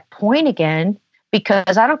to that point again,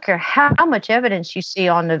 because I don't care how much evidence you see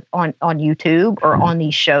on YouTube or on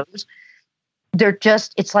these shows, they're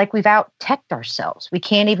just, it's like we've out-teched ourselves. We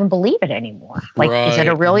can't even believe it anymore. Like, is it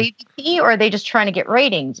a real EVP, or are they just trying to get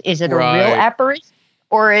ratings? Is it a real apparition,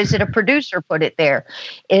 or is it a producer put it there?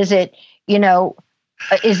 Is it,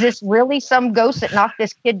 is this really some ghost that knocked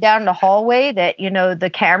this kid down the hallway that, the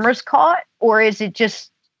cameras caught? Or is it just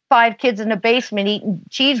 5 kids in the basement eating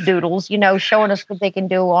cheese doodles, showing us what they can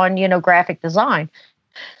do on, graphic design?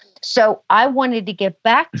 So I wanted to get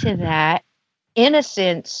back to that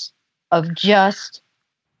innocence of just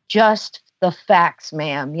the facts,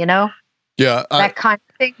 ma'am, Yeah. That kind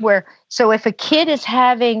of thing where, so if a kid is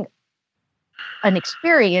having an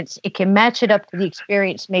experience, it can match it up to the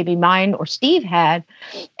experience maybe mine or Steve had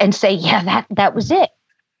and say, yeah, that was it.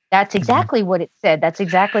 That's exactly what it said. That's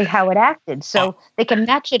exactly how it acted. So they can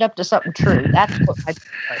match it up to something true. That's what my point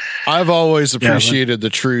was. I've always appreciated the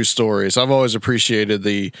true stories. I've always appreciated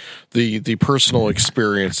the personal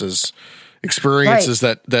experiences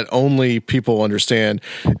that only people understand.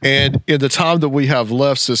 And in the time that we have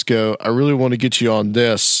left, Cisco, I really want to get you on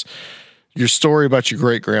your story about your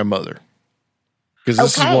great grandmother. Because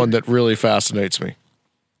this is one that really fascinates me.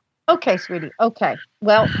 Okay, sweetie. Okay.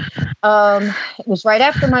 Well, it was right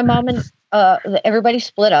after my mom and everybody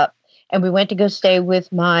split up, and we went to go stay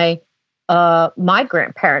with my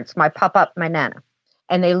grandparents, my papa, my nana.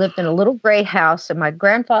 And they lived in a little gray house, and my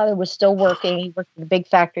grandfather was still working. He worked in a big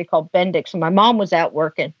factory called Bendix, and my mom was out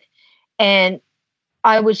working. And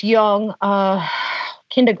I was young,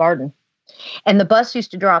 kindergarten. And the bus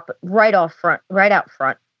used to drop right out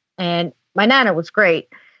front. And my nana was great,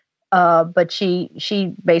 but she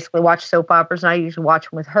basically watched soap operas, and I usually watch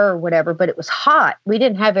them with her or whatever, but it was hot. We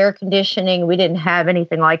didn't have air conditioning. We didn't have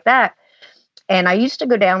anything like that. And I used to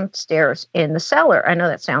go downstairs in the cellar. I know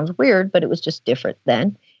that sounds weird, but it was just different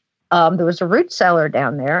then. There was a root cellar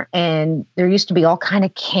down there, and there used to be all kind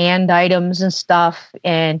of canned items and stuff,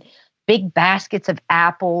 and big baskets of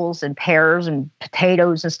apples and pears and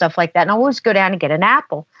potatoes and stuff like that. And I always go down and get an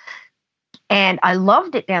apple. And I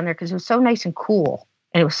loved it down there because it was so nice and cool,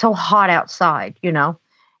 and it was so hot outside,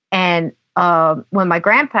 And when my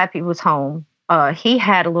grandpappy was home, he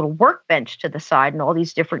had a little workbench to the side and all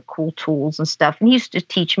these different cool tools and stuff. And he used to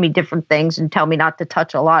teach me different things and tell me not to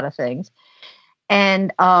touch a lot of things.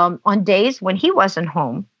 And on days when he wasn't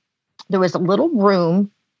home, there was a little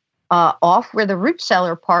room off where the root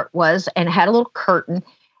cellar part was, and it had a little curtain.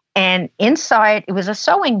 And inside, it was a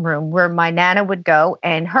sewing room where my nana would go,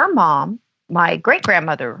 and her mom, my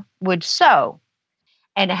great-grandmother, would sew.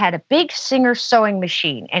 And it had a big Singer sewing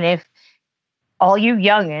machine. And if all you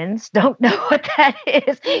youngins don't know what that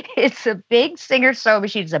is, it's a big Singer sewing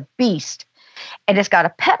machine. It's a beast. And it's got a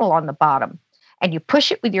pedal on the bottom. And you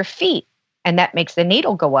push it with your feet, and that makes the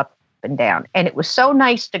needle go up and down. And it was so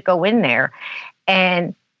nice to go in there.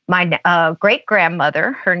 And my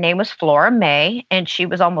great-grandmother, her name was Flora May, and she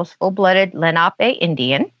was almost full-blooded Lenape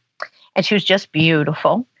Indian. And she was just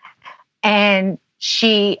beautiful. And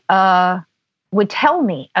she would tell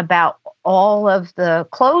me about all of the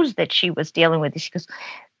clothes that she was dealing with. She goes,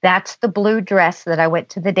 that's the blue dress that I went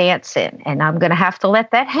to the dance in, and I'm going to have to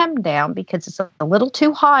let that hem down because it's a little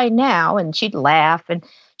too high now. And she'd laugh, and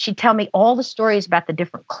she'd tell me all the stories about the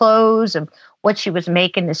different clothes and what she was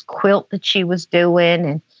making, this quilt that she was doing.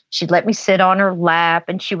 And she'd let me sit on her lap,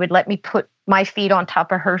 and she would let me put my feet on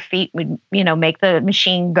top of her feet. We'd, make the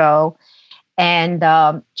machine go. And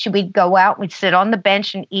we'd go out, we'd sit on the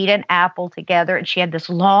bench and eat an apple together. And she had this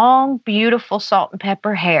long, beautiful salt and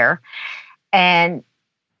pepper hair. And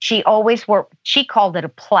she always she called it a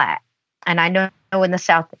plait. And I know in the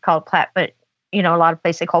South they call it plait, but, a lot of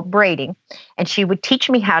places they call it braiding. And she would teach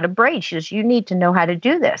me how to braid. She says, you need to know how to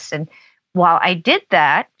do this. And while I did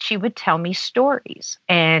that, she would tell me stories.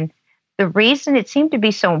 And the reason it seemed to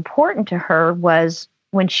be so important to her was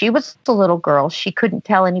when she was a little girl, she couldn't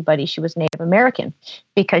tell anybody she was Native American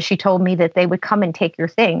because she told me that they would come and take your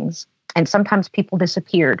things. And sometimes people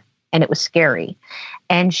disappeared, and it was scary.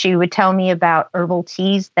 And she would tell me about herbal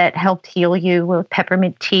teas that helped heal you.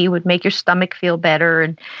 Peppermint tea would make your stomach feel better.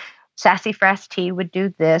 And sassafras tea would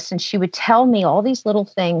do this. And she would tell me all these little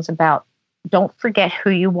things about don't forget who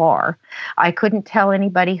you are. I couldn't tell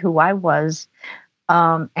anybody who I was.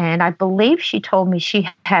 And I believe she told me she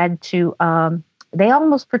had to... her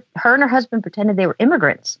and her husband pretended they were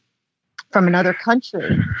immigrants from another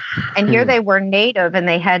country. And here they were Native, and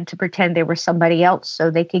they had to pretend they were somebody else so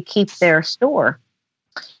they could keep their store.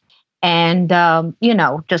 and,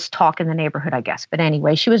 just talk in the neighborhood, I guess. But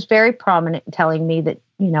anyway, she was very prominent in telling me that,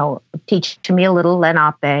 teaching me a little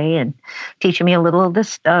Lenape and teaching me a little of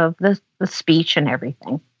the speech and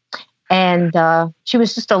everything. And she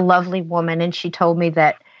was just a lovely woman. And she told me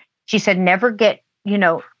that, she said, never get,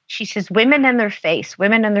 she says, women in their face.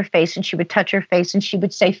 And she would touch her face and she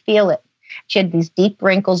would say, feel it. She had these deep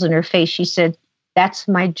wrinkles in her face. She said, that's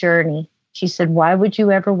my journey. She said, why would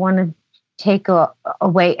you ever want to take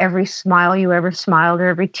away every smile you ever smiled or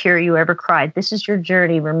every tear you ever cried? This is your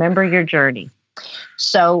journey. Remember your journey.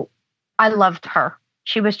 So I loved her.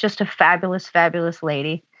 She was just a fabulous, fabulous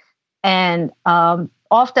lady. And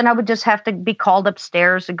often I would just have to be called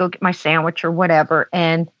upstairs to go get my sandwich or whatever.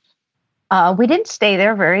 And we didn't stay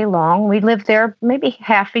there very long. We lived there maybe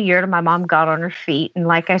half a year till my mom got on her feet. And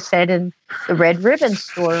like I said in the Red Ribbon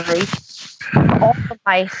story, all of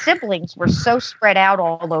my siblings were so spread out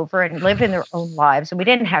all over and living their own lives. And we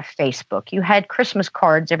didn't have Facebook. You had Christmas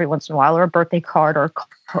cards every once in a while, or a birthday card, or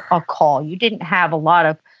a call. You didn't have a lot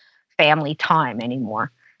of family time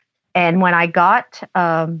anymore. And when I got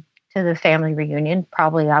to the family reunion,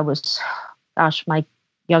 probably my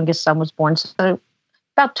youngest son was born. So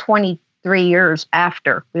about 23 years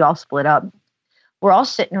after we all split up, we're all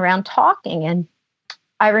sitting around talking. And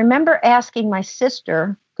I remember asking my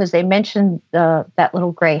sister, because they mentioned that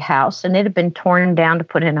little gray house, and it had been torn down to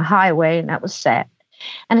put in a highway, and that was sad.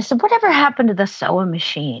 And I said, whatever happened to the sewing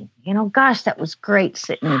machine? Gosh, that was great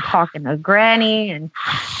sitting and talking to Granny and,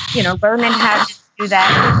 learning how to do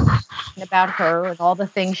that, and about her and all the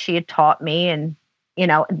things she had taught me. And,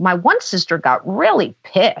 my one sister got really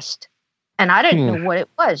pissed. And I didn't know what it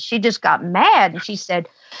was. She just got mad. And she said,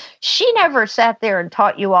 she never sat there and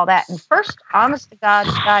taught you all that. And first, honest to God,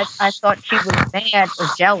 guys, I thought she was mad or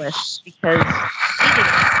jealous because she didn't do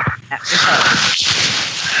that with her.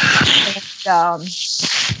 And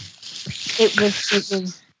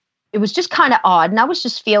it was just kind of odd. And I was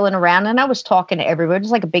just feeling around and I was talking to everybody. It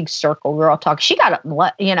was like a big circle. We were all talking. She got up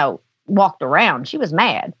and, walked around. She was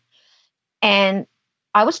mad. And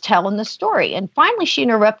I was telling the story, and finally she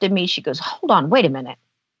interrupted me. She goes, hold on, wait a minute.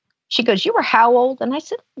 She goes, you were how old? And I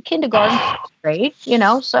said, kindergarten, grade,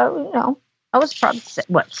 so, I was probably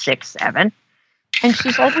 6, 7. And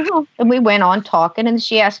she's like, oh. And we went on talking, and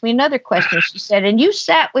she asked me another question. She said, and you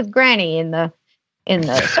sat with Granny in the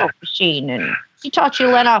sewing machine, and she taught you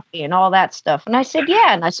Lenape and all that stuff. And I said,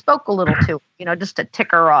 yeah. And I spoke a little to her, just to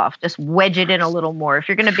tick her off, just wedge it in a little more. If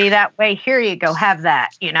you're going to be that way, here you go, have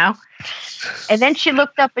that, And then she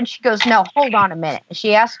looked up and she goes, no, hold on a minute. And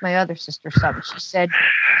she asked my other sister something. She said,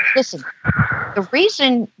 listen, the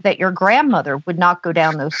reason that your grandmother would not go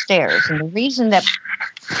down those stairs and the reason that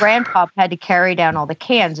Grandpa had to carry down all the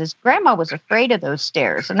cans is Grandma was afraid of those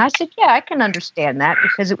stairs. And I said, yeah, I can understand that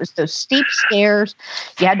because it was those steep stairs.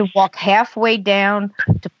 You had to walk halfway down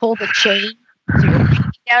to pull the chain. So you're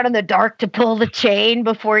down in the dark to pull the chain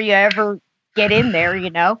before you ever get in there,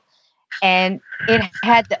 And it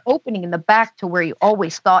had the opening in the back to where you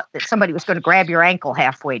always thought that somebody was going to grab your ankle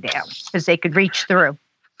halfway down because they could reach through.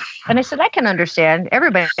 And I said, I can understand.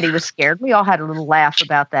 Everybody was scared. We all had a little laugh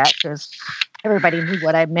about that because everybody knew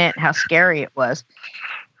what I meant, how scary it was.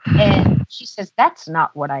 And she says, that's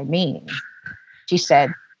not what I mean. She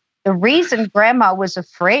said, the reason Grandma was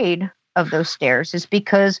afraid of those stairs is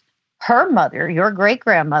because her mother, your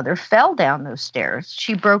great-grandmother, fell down those stairs.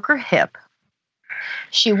 She broke her hip.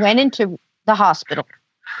 She went into the hospital.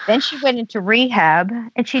 Then she went into rehab,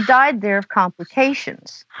 and she died there of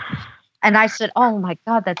complications. And I said, oh, my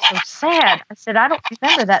God, that's so sad. I said, I don't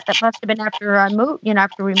remember that. That must have been after I moved,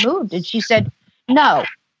 after we moved. And she said, no,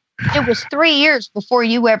 it was 3 years before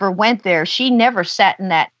you ever went there. She never sat in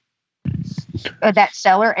that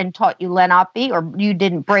cellar and taught you Lenape, or you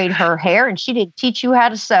didn't braid her hair, and she didn't teach you how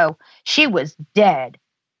to sew. She was dead.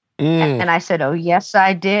 And I said, oh, yes,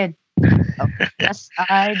 I did. Oh, yes,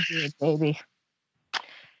 I did, baby.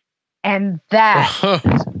 And that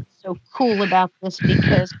is so cool about this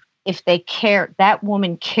because if they cared, that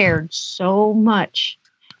woman cared so much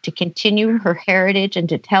to continue her heritage and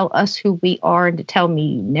to tell us who we are and to tell me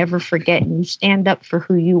you never forget and you stand up for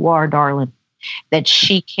who you are, darling, that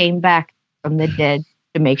she came back from the dead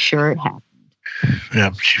to make sure it happened.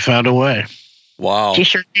 Yeah, she found a way. Wow. She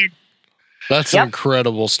sure did. That's an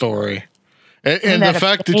incredible story. And the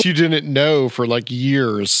fact that you didn't know for like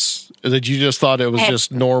years, that you just thought it was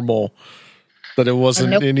just normal, that it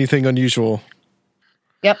wasn't anything unusual.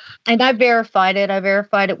 Yep. And I verified it. I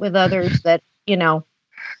verified it with others that, she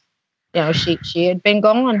had been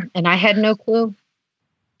gone and I had no clue.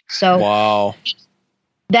 So wow.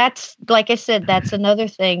 That's, like I said, that's another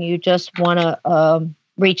thing you just want to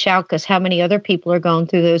reach out, because how many other people are going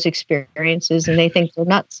through those experiences and they think they're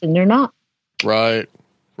nuts and they're not. Right,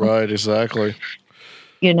 exactly.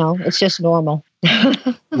 It's just normal.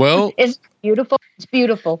 Well, it's beautiful. It's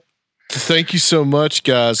beautiful. Thank you so much,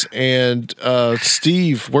 guys. And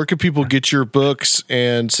Steve, where can people get your books?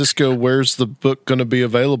 And Cisco, where's the book going to be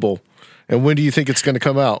available? And when do you think it's going to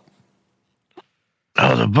come out?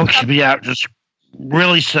 Oh, the book should be out just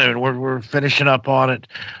really soon. We're finishing up on it.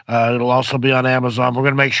 It'll also be on Amazon. We're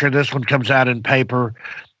going to make sure this one comes out in paper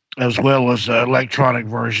as well as electronic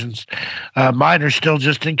versions. Mine are still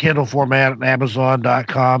just in Kindle format at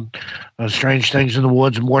Amazon.com. Strange Things in the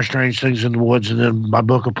Woods and More Strange Things in the Woods. And then my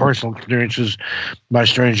book of personal experiences, My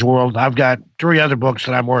Strange World. I've got 3 other books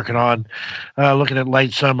that I'm working on, looking at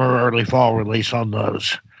late summer, early fall release on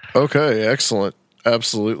those. Okay, excellent.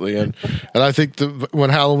 Absolutely. And I think when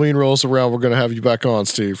Halloween rolls around, we're going to have you back on,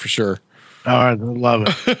 Steve, for sure. All right. I love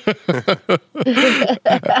it.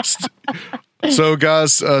 So,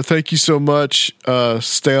 guys, thank you so much.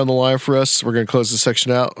 Stay on the line for us. We're going to close this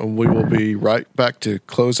section out, and we will be right back to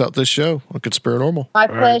close out this show on Conspiranormal. My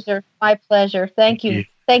pleasure. Right. My pleasure. Thank you.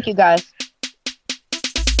 Thank you, guys.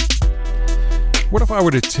 What if I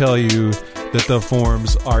were to tell you that the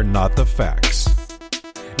forms are not the facts?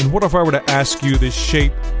 And what if I were to ask you the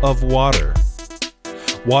shape of water?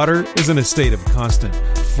 Water is in a state of constant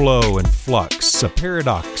flow and flux, a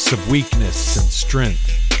paradox of weakness and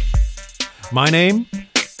strength. My name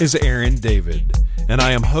is Aaron David, and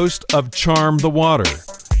I am host of Charm the Water,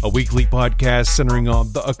 a weekly podcast centering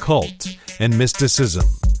on the occult and mysticism,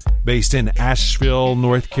 based in Asheville,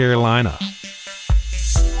 North Carolina.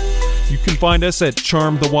 You can find us at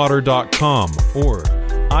charmthewater.com or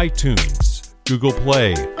iTunes, Google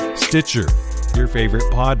Play, Stitcher, your favorite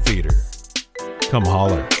pod feeder. Come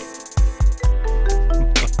holler.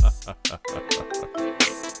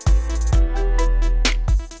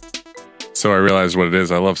 So I realized what it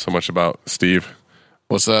is I love so much about Steve.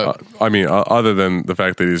 What's that? Other than the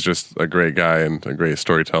fact that he's just a great guy and a great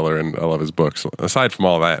storyteller, and I love his books. Aside from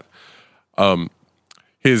all that,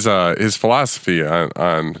 his philosophy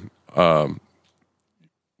on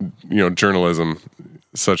journalism,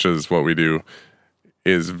 such as what we do,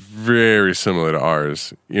 is very similar to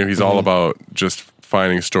ours. He's all about just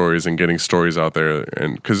finding stories and getting stories out there,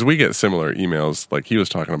 and because we get similar emails, like he was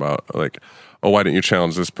talking about, like, oh, why didn't you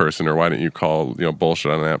challenge this person, or why didn't you call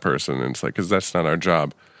bullshit on that person? And it's like, because that's not our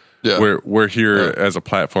job. Yeah. We're here as a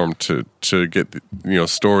platform to get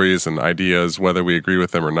stories and ideas, whether we agree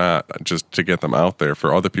with them or not, just to get them out there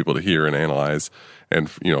for other people to hear and analyze, and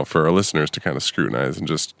for our listeners to kind of scrutinize, and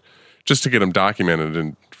just to get them documented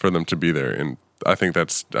and for them to be there. And I think I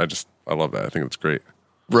love that. I think it's great.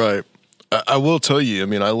 Right. I will tell you,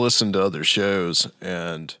 I listen to other shows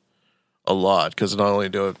and a lot, because not only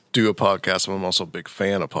do I do a podcast, but I'm also a big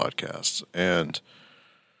fan of podcasts. And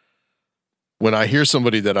when I hear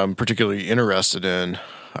somebody that I'm particularly interested in,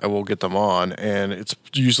 I will get them on, and it's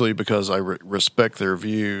usually because I respect their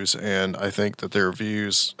views, and I think that their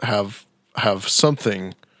views have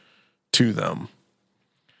something to them.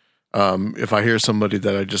 If I hear somebody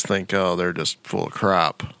that I just think, oh, they're just full of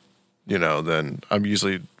crap, then I'm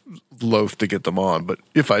usually loath to get them on. But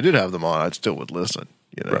if I did have them on, I still would listen,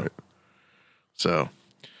 Right. So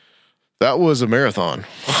that was a marathon.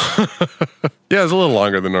 Yeah, it was a little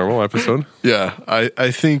longer than normal episode. Yeah, I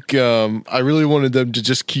think I really wanted them to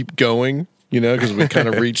just keep going, because we kind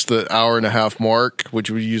of reached the hour and a half mark, which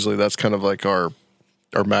that's kind of like our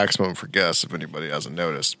maximum for guests, if anybody hasn't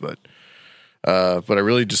noticed. But I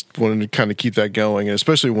really just wanted to kind of keep that going, and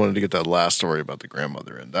especially wanted to get that last story about the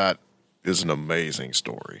grandmother, and that is an amazing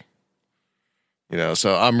story.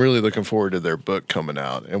 So I'm really looking forward to their book coming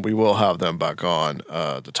out, and we will have them back on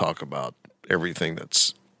to talk about everything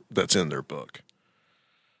that's in their book.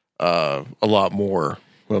 A lot more.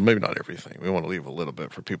 Well, maybe not everything. We want to leave a little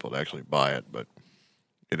bit for people to actually buy it, but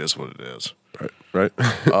it is what it is. Right.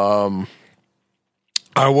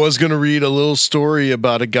 I was going to read a little story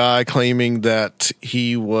about a guy claiming that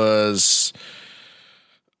he was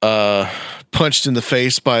punched in the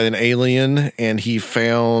face by an alien, and he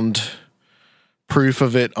found proof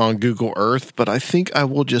of it on Google Earth, but I think I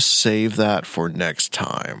will just save that for next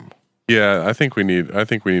time. Yeah, I think we need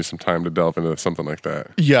some time to delve into something like that.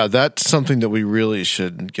 Yeah, that's something that we really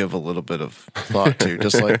should give a little bit of thought to,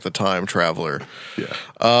 just like the time traveler. Yeah.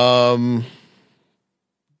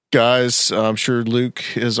 Guys, I'm sure Luke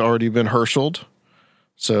has already been Herscheled,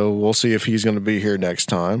 so we'll see if he's going to be here next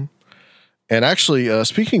time. And actually,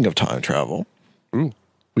 speaking of time travel,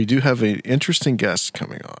 we do have an interesting guest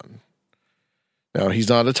coming on. Now, he's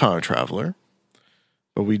not a time traveler,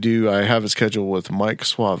 but I have a schedule with Mike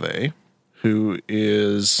Suave, who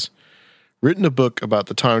is written a book about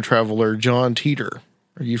the time traveler John Titor.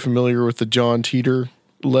 Are you familiar with the John Titor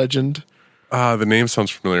legend? The name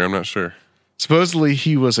sounds familiar. I'm not sure. Supposedly,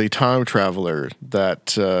 he was a time traveler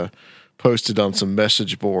that posted on some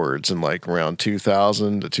message boards in like around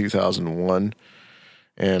 2000 to 2001.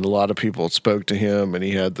 And a lot of people spoke to him, and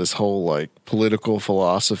he had this whole like political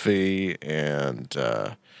philosophy and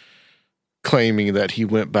claiming that he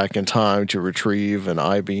went back in time to retrieve an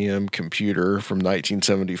IBM computer from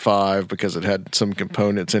 1975 because it had some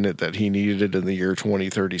components in it that he needed in the year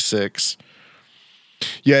 2036.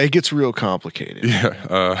 Yeah, it gets real complicated.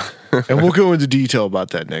 Yeah. And we'll go into detail about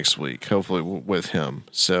that next week, hopefully with him.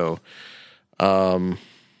 So that's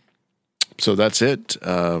it.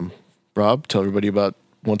 Rob, tell everybody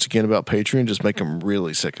once again about Patreon. Just make them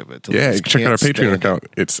really sick of it. Yeah, check out our Patreon account.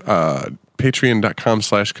 It's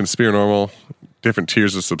patreon.com/conspiranormal. Different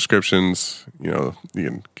tiers of subscriptions. You know, you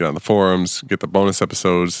can get on the forums, get the bonus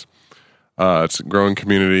episodes. It's a growing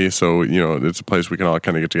community, so, you know, it's a place we can all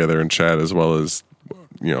kind of get together and chat, as well as,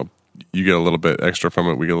 you know, you get a little bit extra from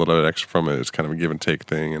it. We get a little bit extra from it. It's kind of a give and take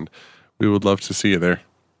thing, and we would love to see you there.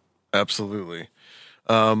 Absolutely.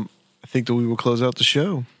 I think that we will close out the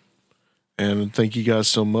show. And thank you guys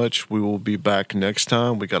so much. We will be back next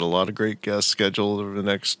time. We got a lot of great guests scheduled over the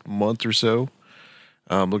next month or so.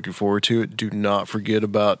 I'm looking forward to it. Do not forget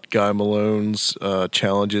about Guy Malone's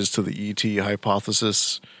challenges to the ET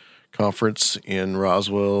Hypothesis Conference in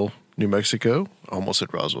Roswell, New Mexico. Almost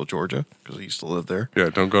said Roswell, Georgia, because I used to live there. Yeah,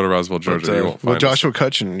 don't go to Roswell, Georgia. You won't find Joshua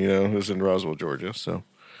Cutchin, is in Roswell, Georgia. So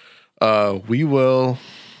we will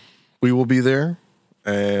be there.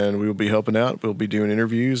 And we will be helping out. We'll be doing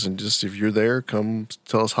interviews. And just if you're there, come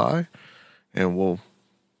tell us hi. And we'll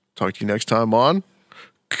talk to you next time on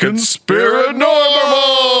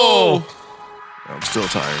Conspiranormal! I'm still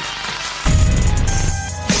tired.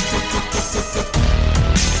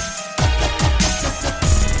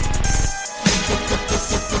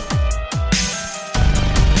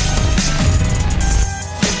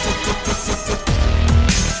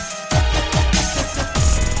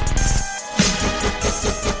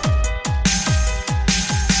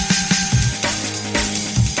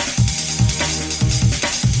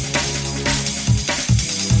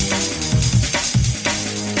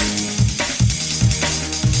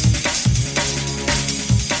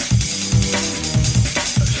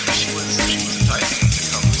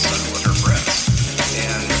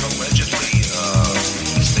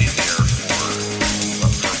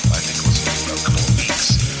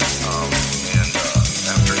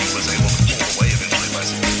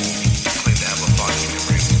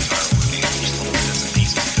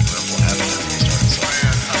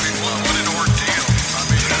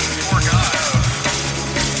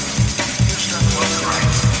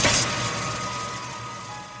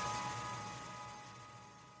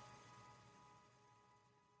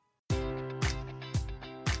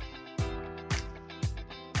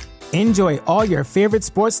 Enjoy all your favorite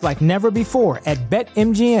sports like never before at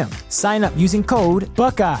BetMGM. Sign up using code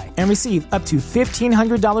Buckeye and receive up to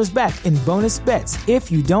 $1,500 back in bonus bets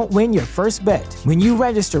if you don't win your first bet. When you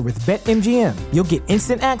register with BetMGM, you'll get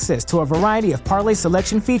instant access to a variety of parlay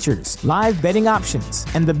selection features, live betting options,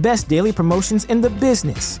 and the best daily promotions in the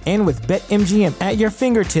business. And with BetMGM at your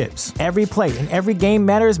fingertips, every play and every game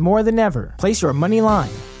matters more than ever. Place your money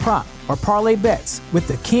line, prop, or parlay bets with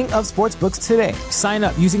the king of sportsbooks today. Sign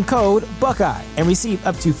up using code Buckeye and receive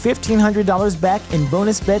up to $1,500 back in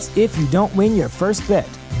bonus bets if you don't win your first bet.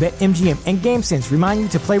 BetMGM and GameSense remind you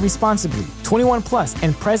to play responsibly. 21 plus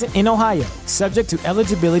and present in Ohio, subject to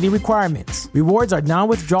eligibility requirements. Rewards are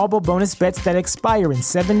non-withdrawable bonus bets that expire in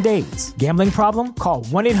 7 days. Gambling problem? Call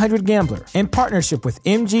 1-800-GAMBLER. In partnership with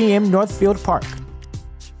MGM Northfield Park.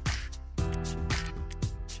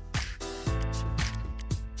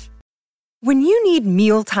 When you need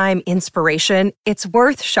mealtime inspiration, it's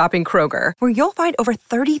worth shopping Kroger, where you'll find over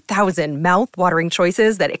 30,000 mouth-watering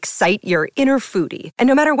choices that excite your inner foodie. And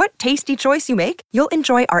no matter what tasty choice you make, you'll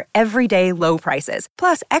enjoy our everyday low prices,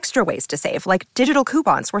 plus extra ways to save, like digital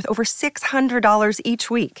coupons worth over $600 each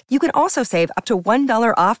week. You can also save up to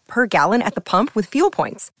 $1 off per gallon at the pump with fuel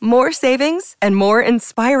points. More savings and more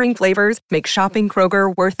inspiring flavors make shopping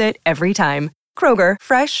Kroger worth it every time. Kroger,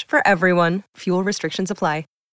 fresh for everyone. Fuel restrictions apply.